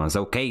was romance.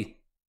 Okay,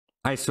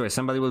 I swear,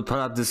 somebody will pull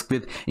up this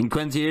clip in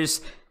 20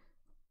 years.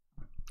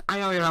 I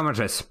know your home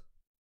address.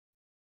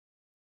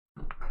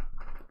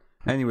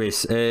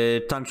 Anyways,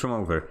 tantrum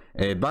over.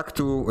 Back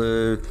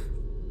to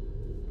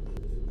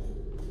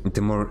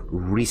the more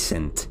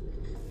recent,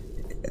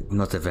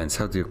 not events.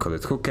 How do you call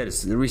it? Who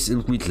cares?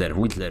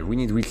 Whitler. We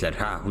need Whitler.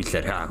 Ha,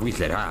 Whitler. Ha,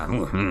 Whitler. Ha.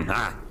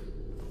 Ha.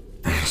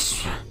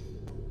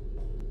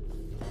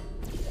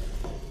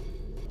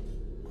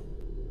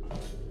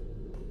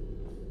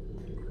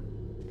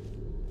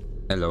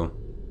 Hello.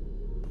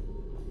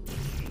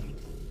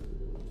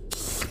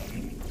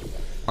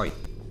 Oi.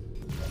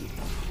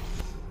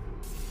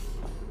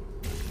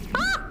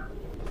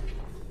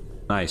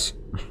 Nice.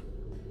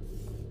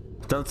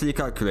 Totally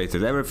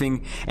calculated.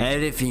 Everything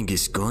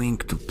is going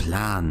to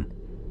plan.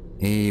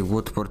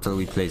 What portal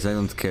we place? I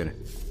don't care.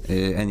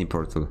 Any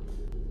portal.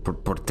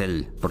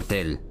 Portal.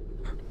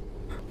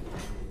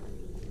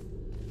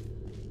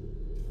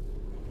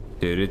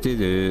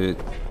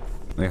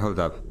 Wait, hold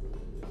up.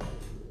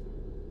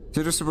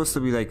 You're just supposed to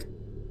be like...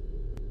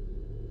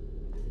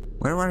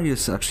 Where are you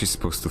actually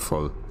supposed to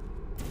fall?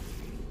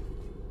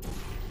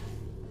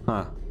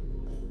 Huh.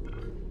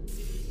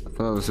 I thought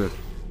that was it.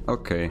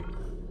 Okay.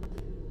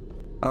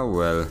 Oh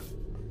well.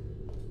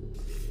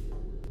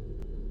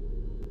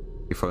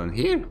 You fallen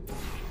here?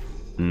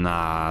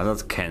 Nah,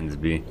 that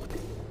can't be.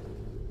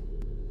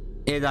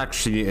 It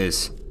actually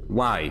is.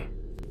 Why?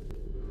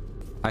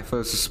 I thought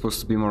this was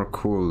supposed to be more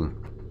cool.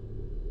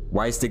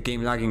 Why is the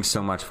game lagging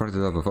so much for the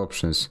love of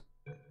options?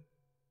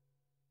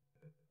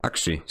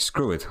 Actually,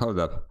 screw it, hold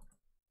up.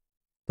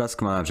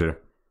 Task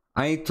manager.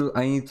 I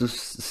need to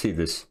see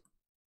this.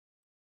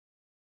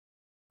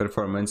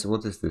 Performance,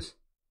 what is this?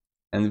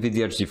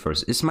 NVIDIA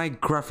GeForce. Is my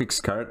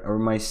graphics card or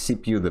my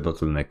CPU the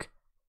bottleneck?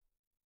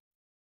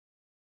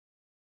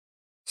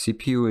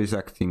 CPU is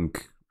acting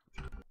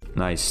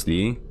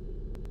nicely.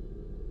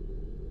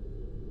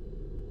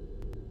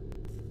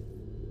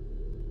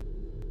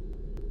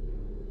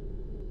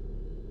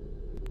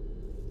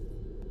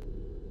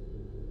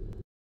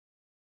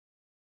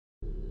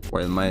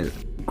 While my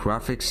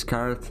graphics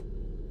card...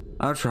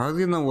 Actually, how do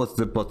you know what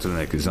the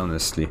bottleneck is,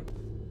 honestly?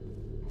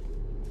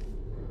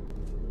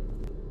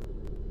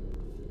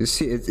 You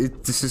see,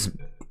 this is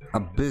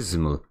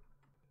abysmal.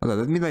 Hold on,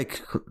 let me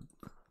like...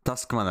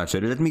 Task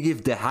manager, let me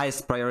give the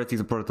highest priority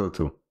to Portal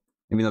 2.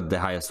 Maybe not the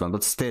highest one,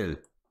 but still.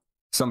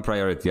 Some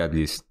priority at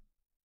least.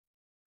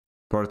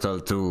 Portal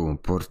 2.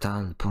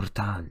 Portal.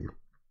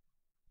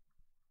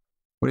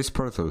 What is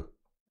Portal?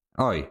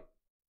 Oi.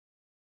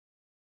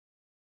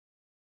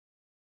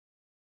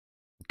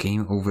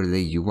 Game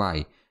overlay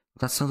UI.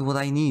 That's not what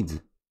I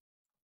need.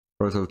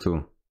 Portal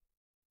 2.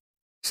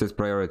 Set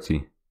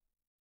priority.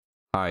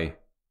 High.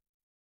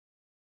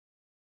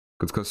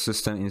 Could cause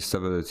system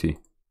instability.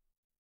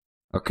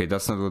 Okay,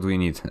 that's not what we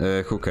need.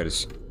 Who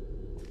cares?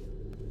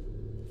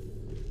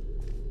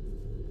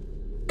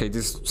 Okay,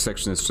 this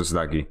section is just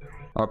laggy.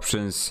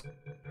 Options,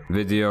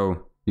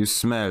 video, you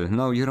smell.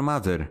 No, your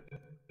mother.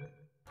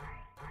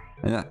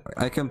 And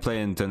I can play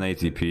in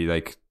 1080p,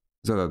 like,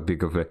 it's not that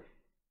big of a...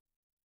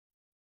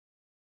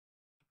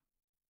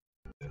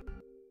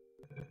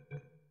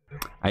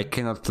 I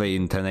cannot play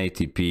in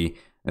 1080p.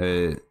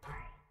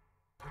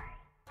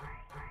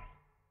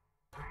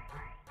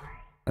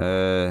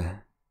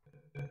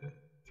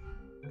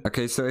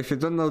 Okay, so if you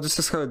don't know, this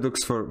is how it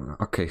looks for...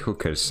 Okay, who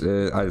cares?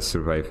 I'll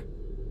survive.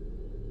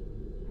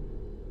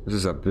 This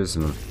is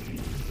abysmal.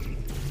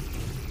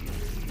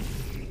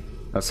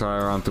 That's how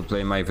I want to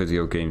play my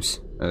video games.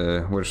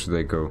 Where should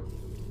I go?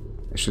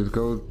 I should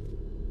go...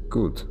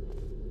 Good.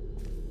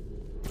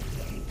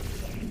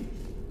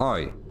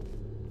 Oi!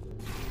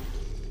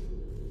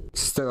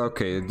 Still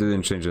okay, it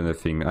didn't change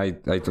anything. I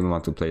don't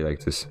want to play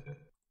like this.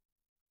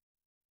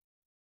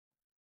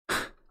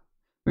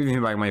 Give me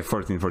back my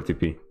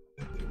 1440p.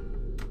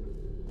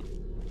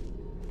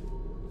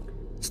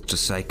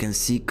 Just so I can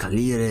see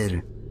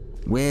clearer.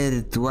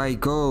 Where do I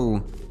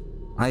go?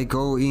 I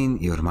go in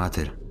your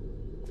mother.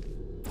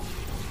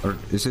 Or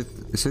is it?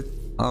 Is it?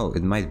 Oh,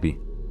 it might be.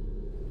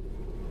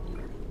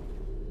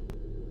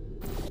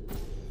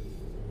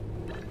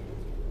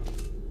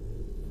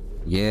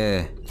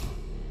 Yeah.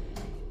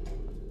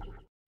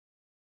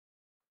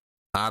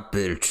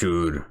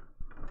 Aperture.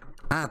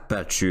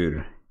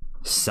 Aperture.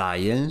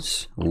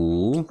 Science.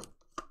 Ooh.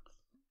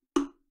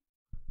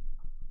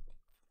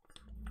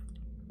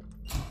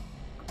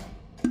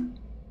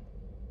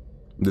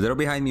 The door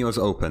behind me was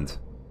opened.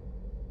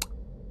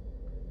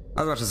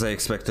 As much as I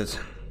expected.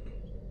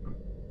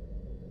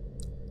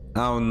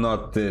 Oh,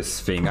 not this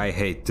thing. I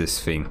hate this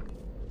thing.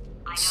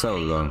 So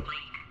long.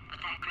 But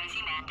that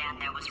crazy man down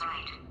there was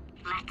right.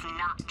 Let's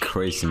not take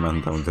Crazy these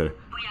man risks. down there.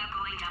 We are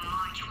going to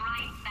march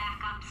right back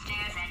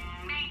upstairs and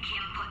make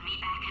him put me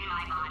back in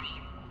my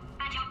body.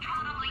 And he'll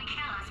probably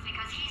kill us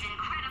because he's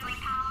incredibly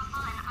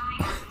powerful and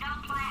I have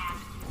no plan.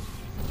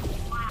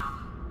 Well,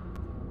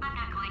 I'm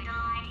not going to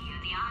lie to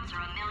you. The odds are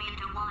 1,000,000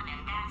 to 1,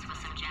 and that's with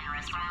some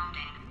generous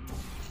rounding.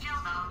 Still,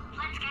 though,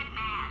 let's get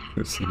mad.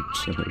 With If some we're going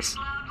to generous.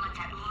 explode, let's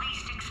at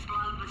least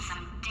explode with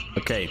some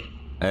dignity. Okay.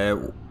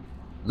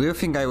 Do you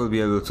think I will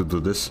be able to do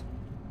this?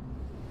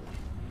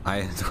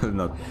 I will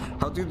not.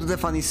 How do you do the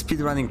funny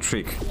speedrunning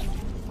trick?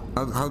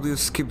 How do you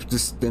skip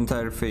this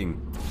entire thing?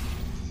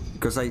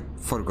 Because I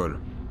forgot.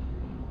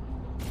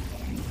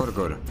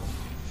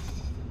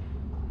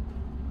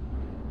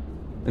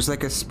 There's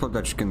like a spot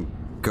that you can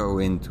go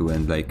into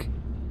and like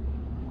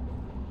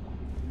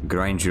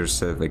grind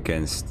yourself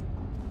against.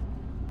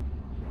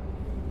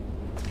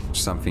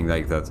 Something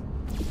like that.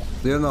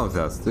 Do you know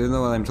that? Do you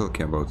know what I'm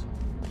talking about?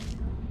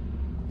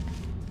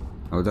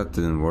 Oh, that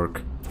didn't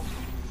work.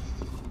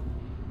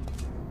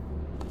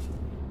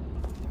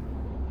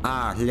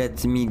 Ah,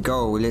 let me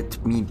go.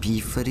 Let me be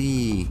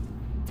free.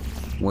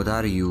 What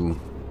are you?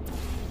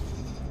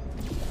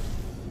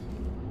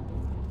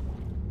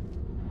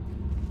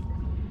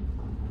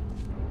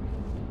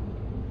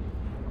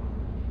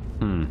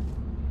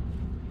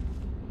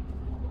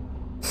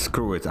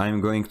 Screw it.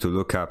 I'm going to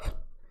look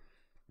up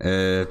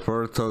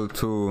Portal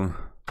 2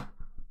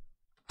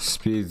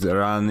 speed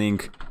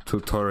running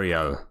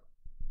tutorial.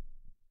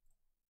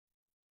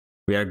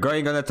 We are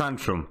going on a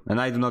tantrum, and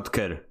I do not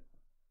care.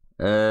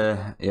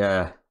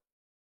 Yeah.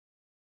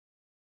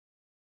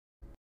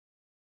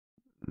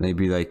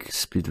 Maybe like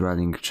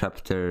speedrunning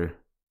chapter.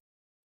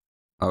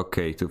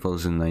 Okay,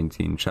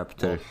 2019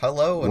 chapter. Well,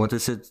 hello. What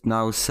is it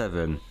now?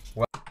 7.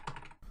 You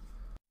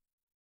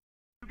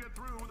get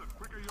through, the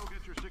quicker you'll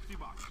get your $60.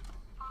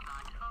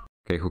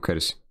 Okay, who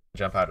cares?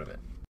 Jump out of it.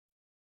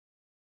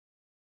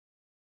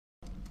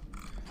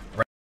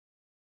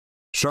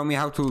 Show me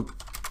how to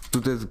do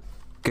the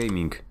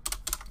gaming.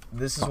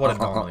 This is what it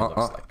normally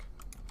looks like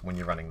when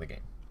you're running the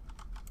game.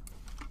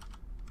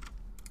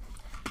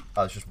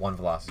 It's just one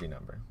velocity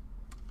number.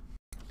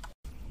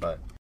 But,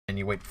 and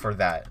you wait for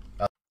that.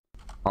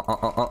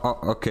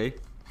 Okay.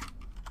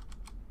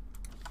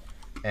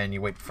 And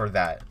you wait for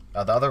that.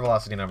 The other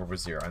velocity number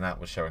was 0, and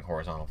that was showing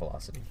horizontal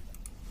velocity.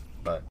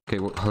 But Okay,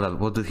 hold on.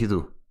 What did he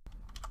do?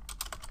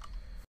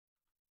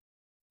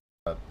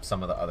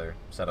 some of the other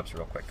setups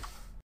real quick.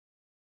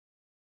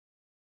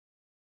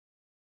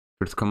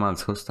 First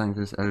commands, host time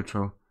this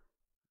Eltro.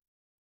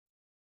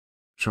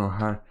 Show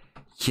her.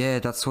 Yeah,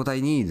 that's what I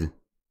need.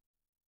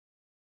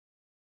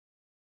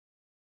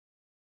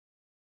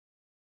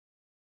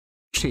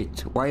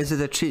 Cheat. Why is it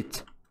a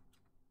cheat?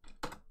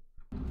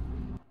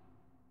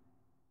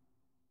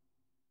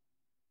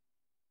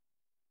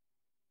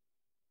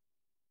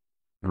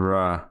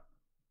 Bruh.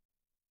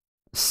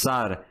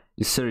 Sar,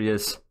 you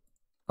serious?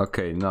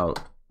 Okay, no.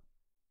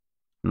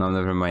 No,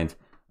 never mind.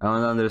 I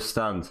don't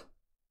understand.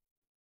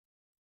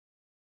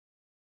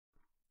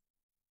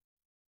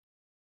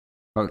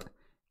 Oh,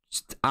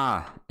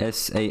 SAR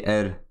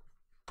SR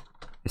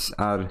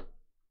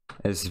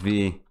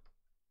SV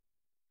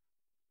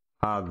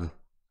had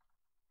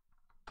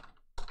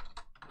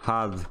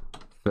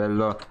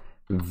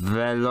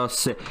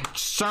veloci.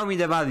 Show me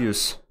the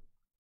values.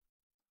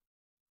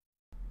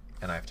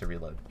 and I have to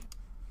reload.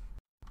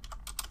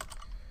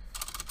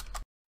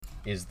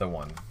 Is the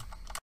one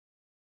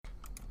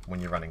when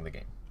you're running the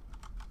game.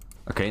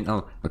 Okay,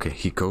 no, okay,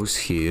 he goes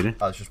here.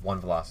 Oh, it's just one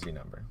velocity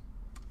number.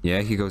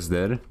 Yeah, he goes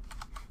there.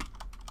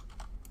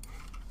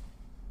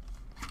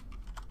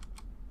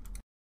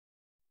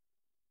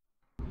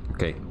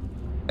 Okay,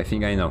 I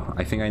think I know.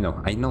 I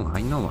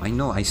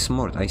know. I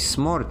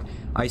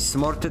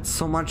smarted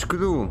so much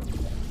glue.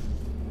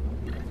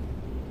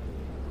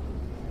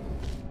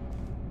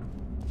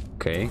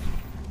 Okay.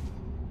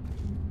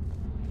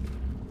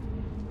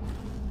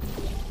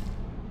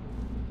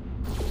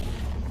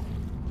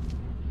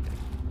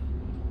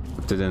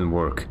 Didn't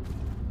work.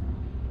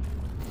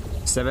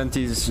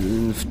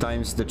 70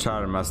 times the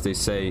charm, as they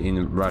say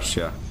in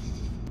Russia.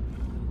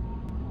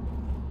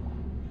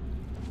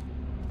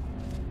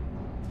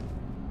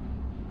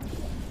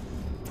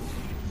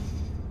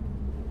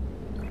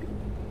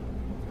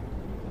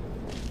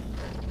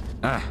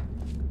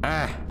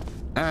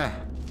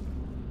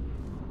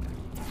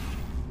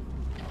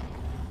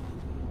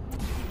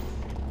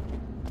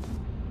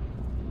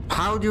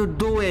 How do you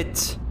do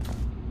it?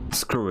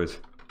 Screw it.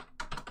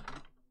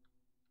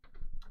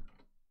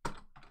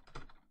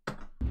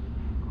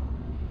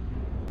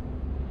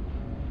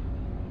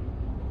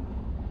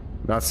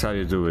 That's how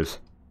you do it.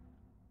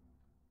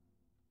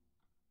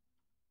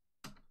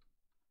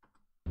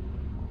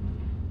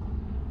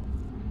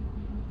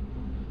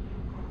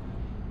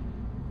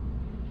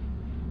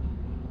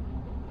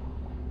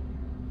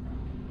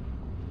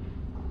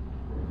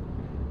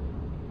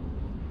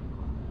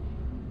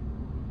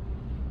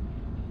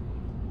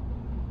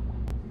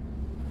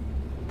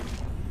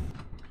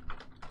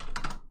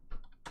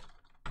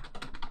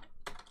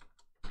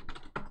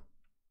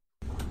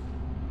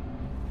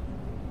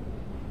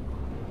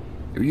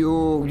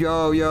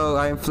 Yo,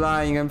 I'm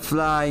flying.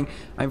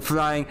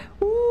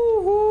 Ooh,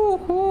 ooh,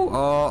 ooh.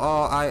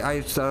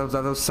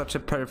 That was such a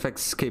perfect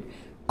skip.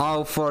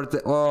 Oh,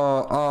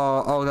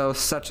 that was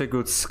such a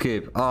good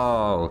skip.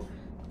 Oh,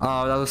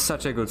 that was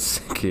such a good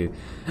skip.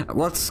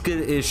 What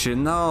skill issue?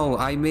 No,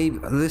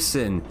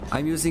 listen,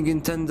 I'm using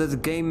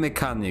intended game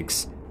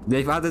mechanics.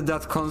 They've added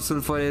that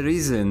console for a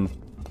reason.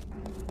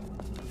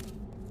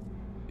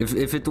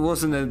 If it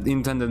wasn't an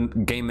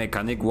intended game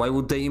mechanic, why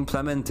would they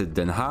implement it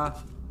then, huh?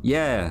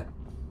 Yeah.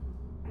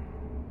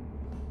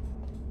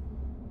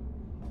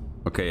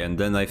 Okay, and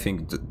then I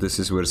think this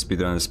is where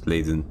speedrunners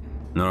played in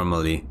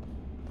normally.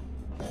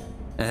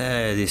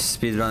 These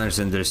speedrunners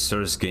and their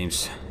source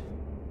games.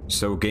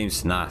 Source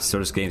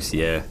games,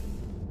 yeah.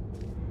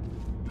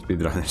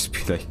 Speedrunners be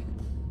like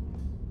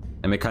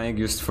a mechanic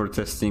used for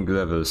testing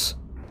levels.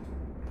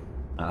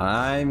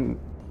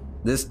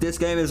 This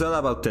game is all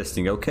about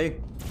testing, okay?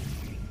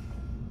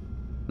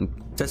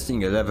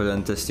 Testing a level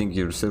and testing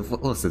yourself,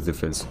 what's the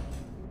difference?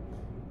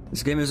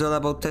 This game is all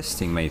about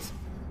testing, mate.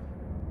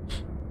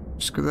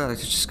 Just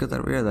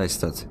gotta realize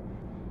that.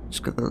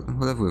 Just gotta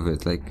live with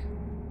it, like...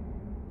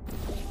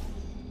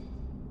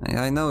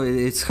 I know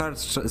it's hard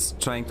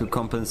trying to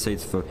compensate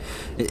for...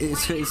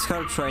 It's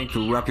hard trying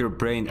to wrap your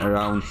brain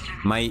around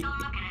my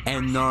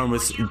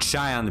enormous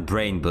giant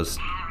brain, but...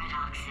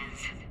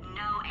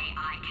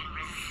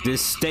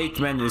 This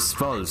statement is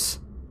false.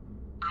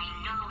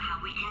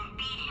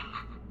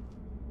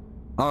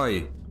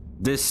 Oi,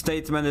 this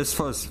statement is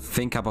false.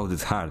 Think about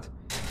it hard.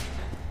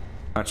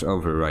 Patch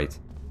override.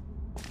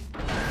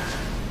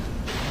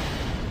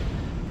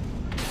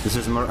 This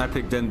is more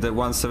epic than the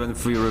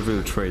 173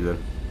 reveal trailer.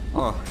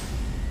 Oh.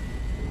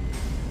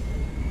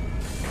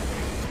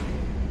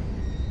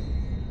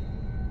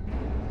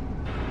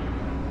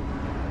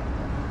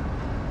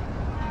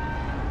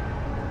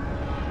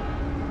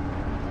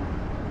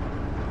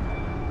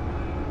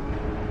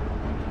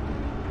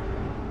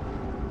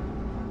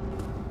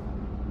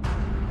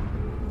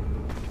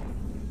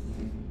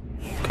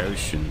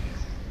 Caution.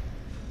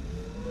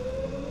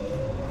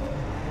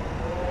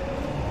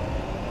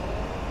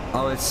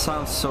 Oh, it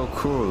sounds so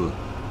cool.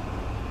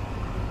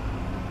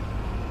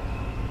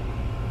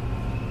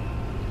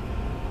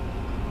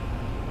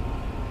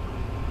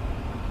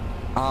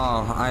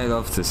 Oh, I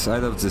love this. I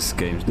love this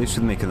game. They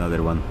should make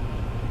another one.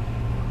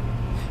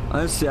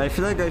 Honestly, I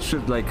feel like I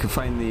should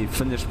finally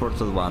finish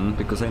Portal 1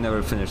 because I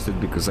never finished it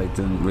because I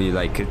didn't really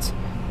like it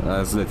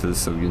as little,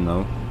 so you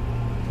know.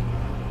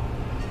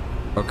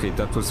 Okay,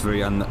 that was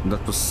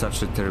that was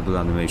such a terrible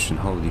animation.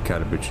 Holy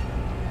garbage.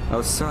 That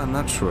was so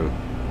unnatural.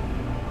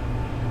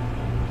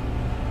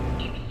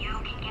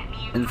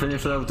 And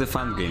finish all of the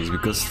fun games,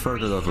 because for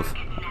the love of...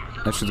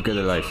 I should get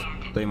a life.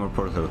 Play more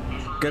Portal.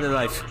 Get a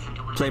life.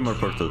 Play more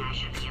Portal.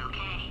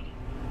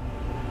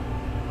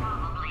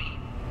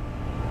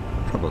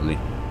 Probably.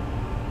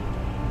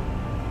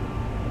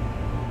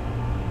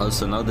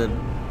 Also, now the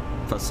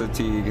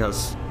facility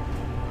has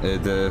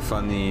the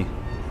funny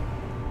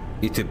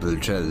eatable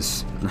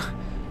gels.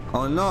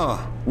 Oh no!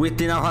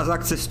 Whitney now has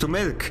access to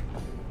milk!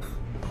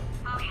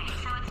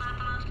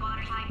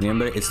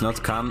 Remember, it's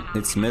not cum,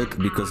 it's milk,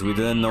 because we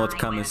didn't know what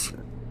cum is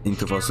in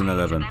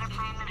 2011.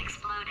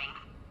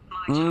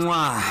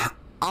 Mwah!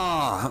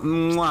 Oh,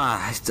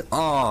 mwah.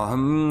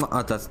 Oh,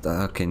 oh, that's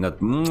okay. Not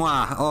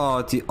mwah.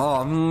 Oh,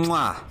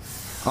 mwah.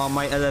 Oh,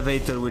 my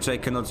elevator, which I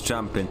cannot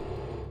jump in.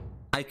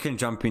 I can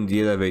jump in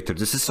the elevator.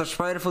 This is such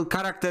powerful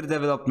character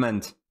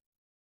development.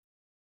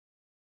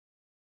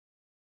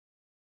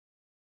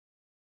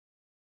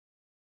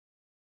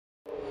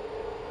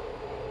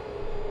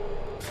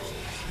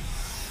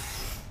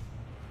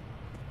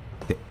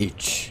 The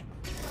itch.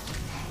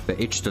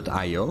 The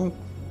itch.io?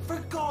 For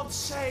God's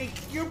sake,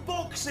 your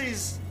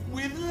boxes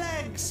with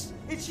legs.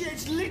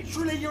 It's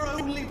literally your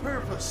only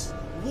purpose.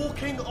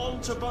 Walking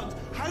onto buttons.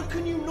 How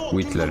can you not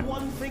do the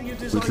one thing you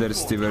designed Whittler for?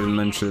 Steven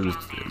Merchant.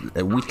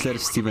 Whittler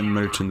Steven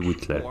Merchant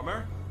Whittler.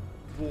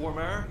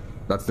 Warmer.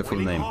 That's the full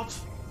boiling name. Hot,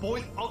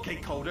 okay,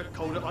 colder,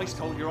 ice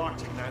cold. You're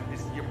Arctic now.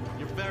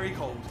 You're very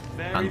cold.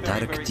 Very,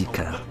 Antarctica. very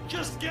cold. Look,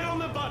 just get on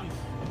the button.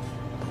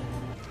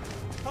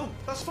 Oh,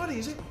 that's funny,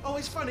 is it? Oh,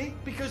 it's funny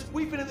because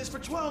we've been at this for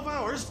 12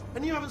 hours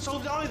and you haven't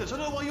solved it either. So I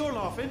don't know why you're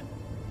laughing.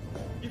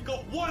 You've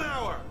got 1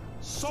 hour.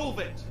 Solve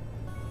it.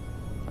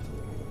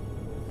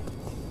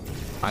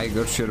 I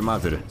got your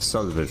mother.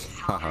 Solve it.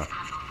 Haha.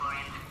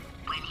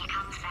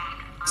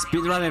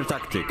 Speedrunner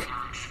tactic.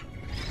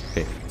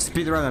 Okay.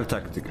 Speedrunner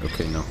tactic.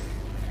 Okay, no.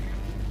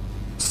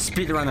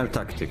 Speedrunner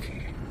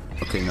tactic.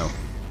 Okay, no.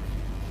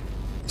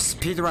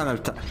 Speedrunner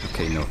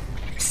okay, no.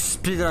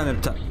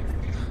 Speedrunner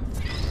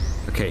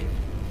okay.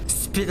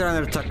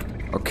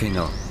 Speedrunner okay,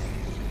 no.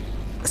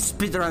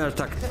 Speedrunner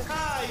tactic.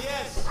 Ah,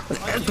 yes.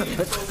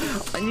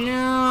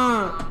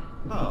 No.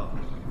 Oh.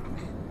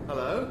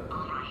 Hello?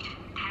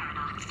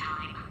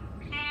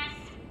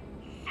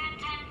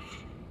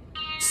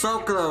 So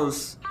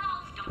close!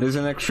 There's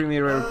an extremely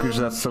rare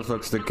creature that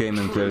soft-locks the game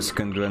and players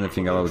can't do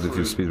anything about it if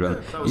you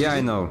speedrun. Yeah,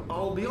 I know.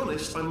 I'll be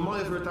honest, I might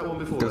have heard that one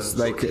before. Because,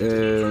 like,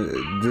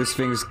 these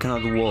things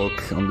cannot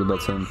walk on the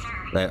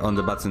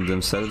button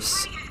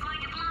themselves,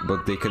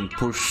 but they can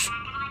push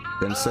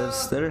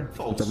themselves there,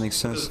 if that makes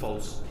sense.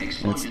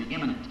 Explosion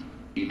imminent.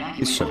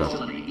 Evacuate Shut up.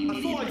 facility I thought I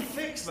immediately.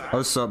 fixed that.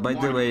 Also, by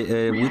the way,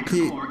 Reactor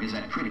Whitley, core is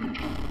at critical.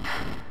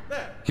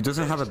 There. he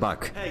doesn't have a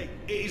back. Hey,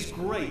 it is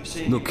great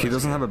seeing Look, you he guys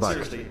doesn't have a again.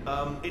 back.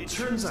 Seriously, it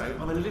turns out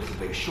I'm a little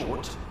bit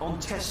short on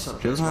test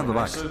subjects. He doesn't have a right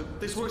now, back. So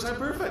this works out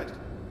perfect.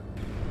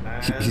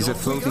 He's a And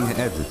off we floating go.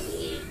 head.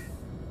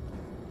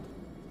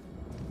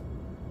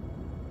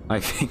 I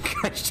think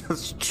I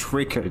just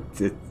triggered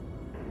it.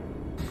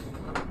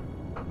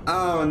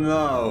 Oh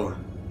no!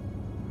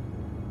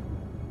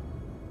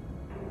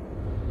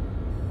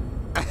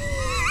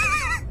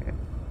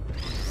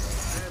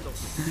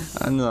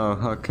 No,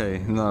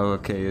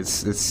 okay,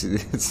 it's.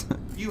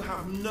 You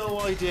have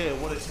no idea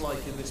what it's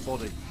like in this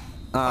body.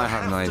 I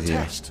have no to idea.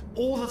 Test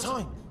all the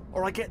time,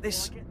 or I get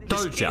this.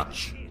 Told ya.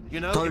 Itch, you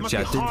know, it Told must ya,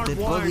 be the hardwired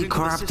body into the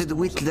corrupted system.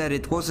 Whittler,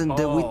 it wasn't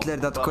the Whittler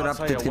that but I'll tell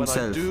corrupted you, himself.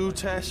 When I do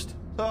test,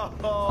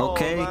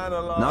 Okay, man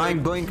alive, now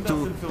I'm going to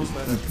nothing feels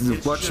better.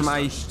 It's watch just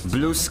my such-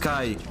 Blue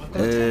Sky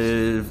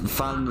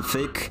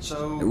fanfic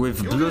So,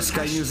 with you're Blue gonna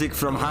Sky test music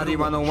from a little Harry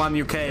 101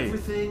 UK.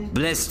 everything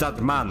Bless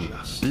that man,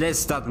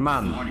 bless that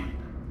man. Warning.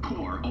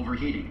 Core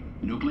overheating.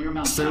 Nuclear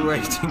meltdown. Still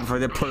waiting for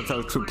the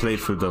Portal 2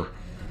 playthrough though.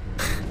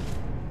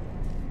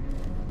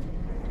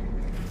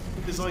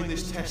 Designed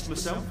this test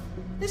myself.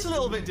 It's a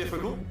little bit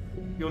difficult.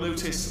 You'll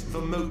notice the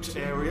moat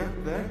area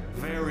there.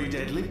 Very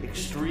deadly,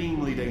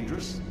 extremely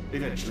dangerous.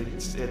 Eventually,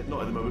 it's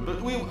not at the moment, but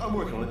I'm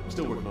working on it.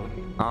 Still working on it.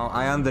 Oh,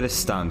 I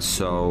understand,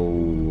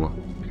 so...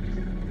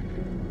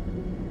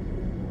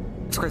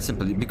 It's quite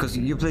simple, because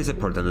you place a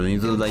portal and you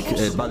do like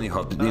a bunny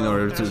hop in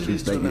order to, you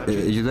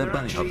do a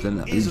bunny hop,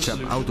 then you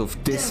jump out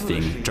of this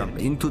thing, jump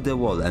into the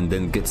wall and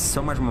then get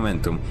so much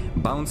momentum,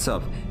 bounce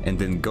up and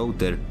then go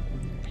there,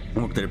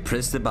 walk there,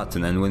 press the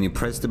button, and when you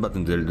press the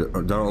button the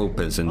door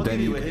opens and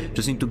then you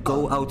just need to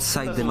go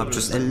outside the map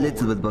just a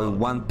little bit by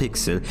 1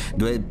 pixel,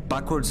 do a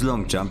backwards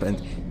long jump and...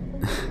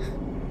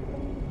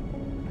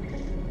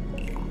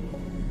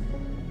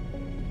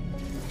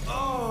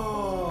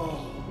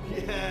 Oh,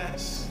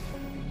 yes.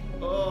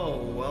 Oh,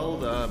 well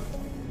done.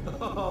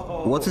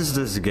 Oh, What is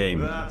this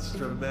game? that's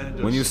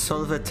tremendous. When you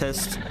solve a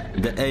test,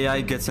 the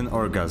AI gets an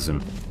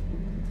orgasm.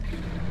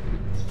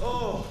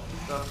 Oh,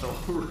 that felt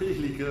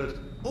really good.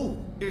 Oh,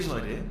 here's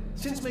an idea.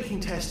 Since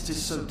making tests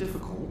is so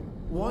difficult,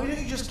 why don't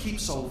you just keep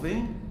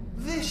solving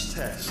this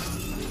test?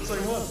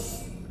 Same one.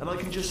 And I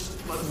can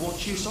just, like,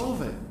 watch you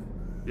solve it.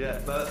 Yeah,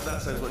 that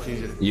sounds much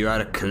easier. You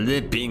are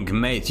clipping,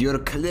 mate. You're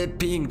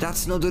clipping.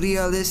 That's not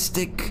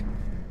realistic.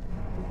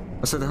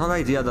 So the whole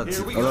idea that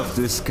Here we all go. of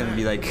this can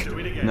be like, Do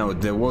it again. no,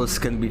 the walls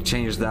can be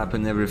changed up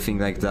and everything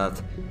like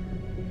that.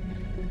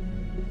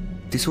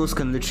 These walls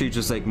can literally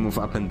just like move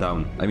up and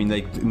down. I mean,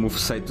 like move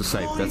side to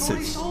side. Oh, That's you've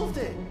already it. solved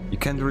it. You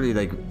can't really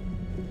like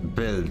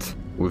build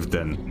with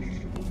them.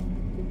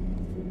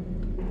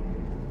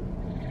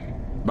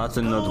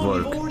 Button not Oh,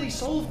 you've work. already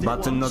solved it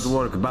Button not once.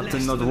 work. Button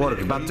Less not than a work.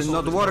 minute ago, you Button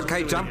solved not it. work. Let's I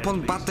do it jump again, on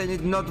please. button.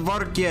 It not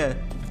work. Yeah.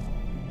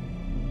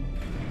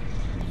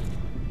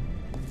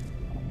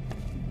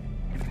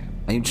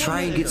 I'm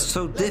trying. It's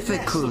so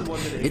difficult.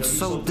 It's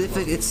so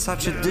difficult. It's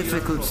such a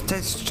difficult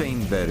test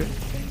chamber.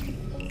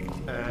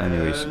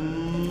 Anyways.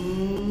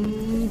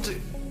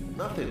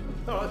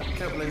 Alright,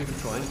 can't blame you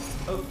for trying.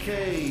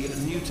 Okay,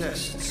 new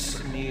tests.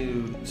 Gotta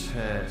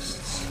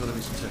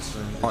be some tests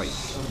around here Oi.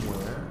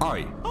 somewhere.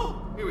 Oi.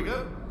 Oh, here we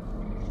go.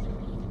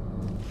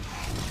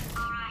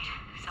 Alright,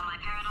 so my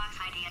paradox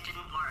idea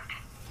didn't work.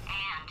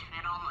 And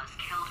it almost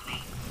killed me.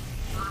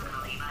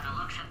 Luckily, by the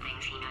looks of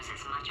things, he knows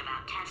as much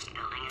about test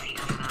building as he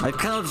does about... I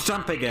cannot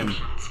jump again.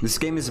 This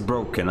game is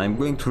broken. I'm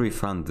going to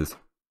refund it.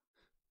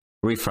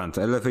 Refund.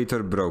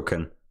 Elevator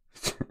broken.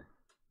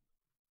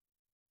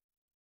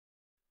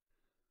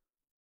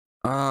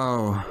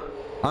 Oh,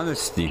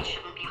 honestly. It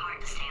shouldn't be hard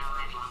to stay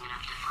alive long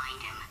enough to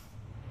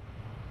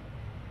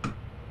find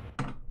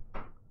him.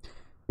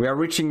 We are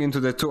reaching into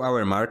the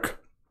 2-hour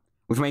mark.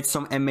 We've made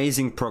some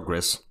amazing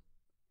progress.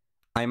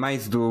 I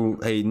might do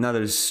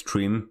another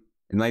stream.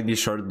 It might be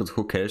short, but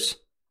who cares?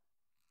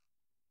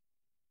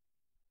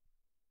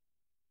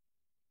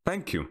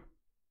 Thank you.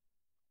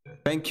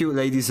 Thank you,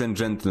 ladies and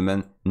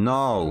gentlemen.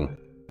 No!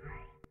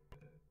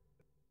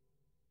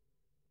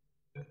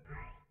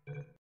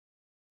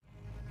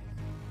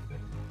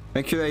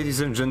 Thank you,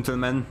 ladies and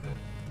gentlemen.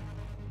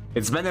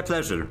 It's been a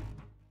pleasure.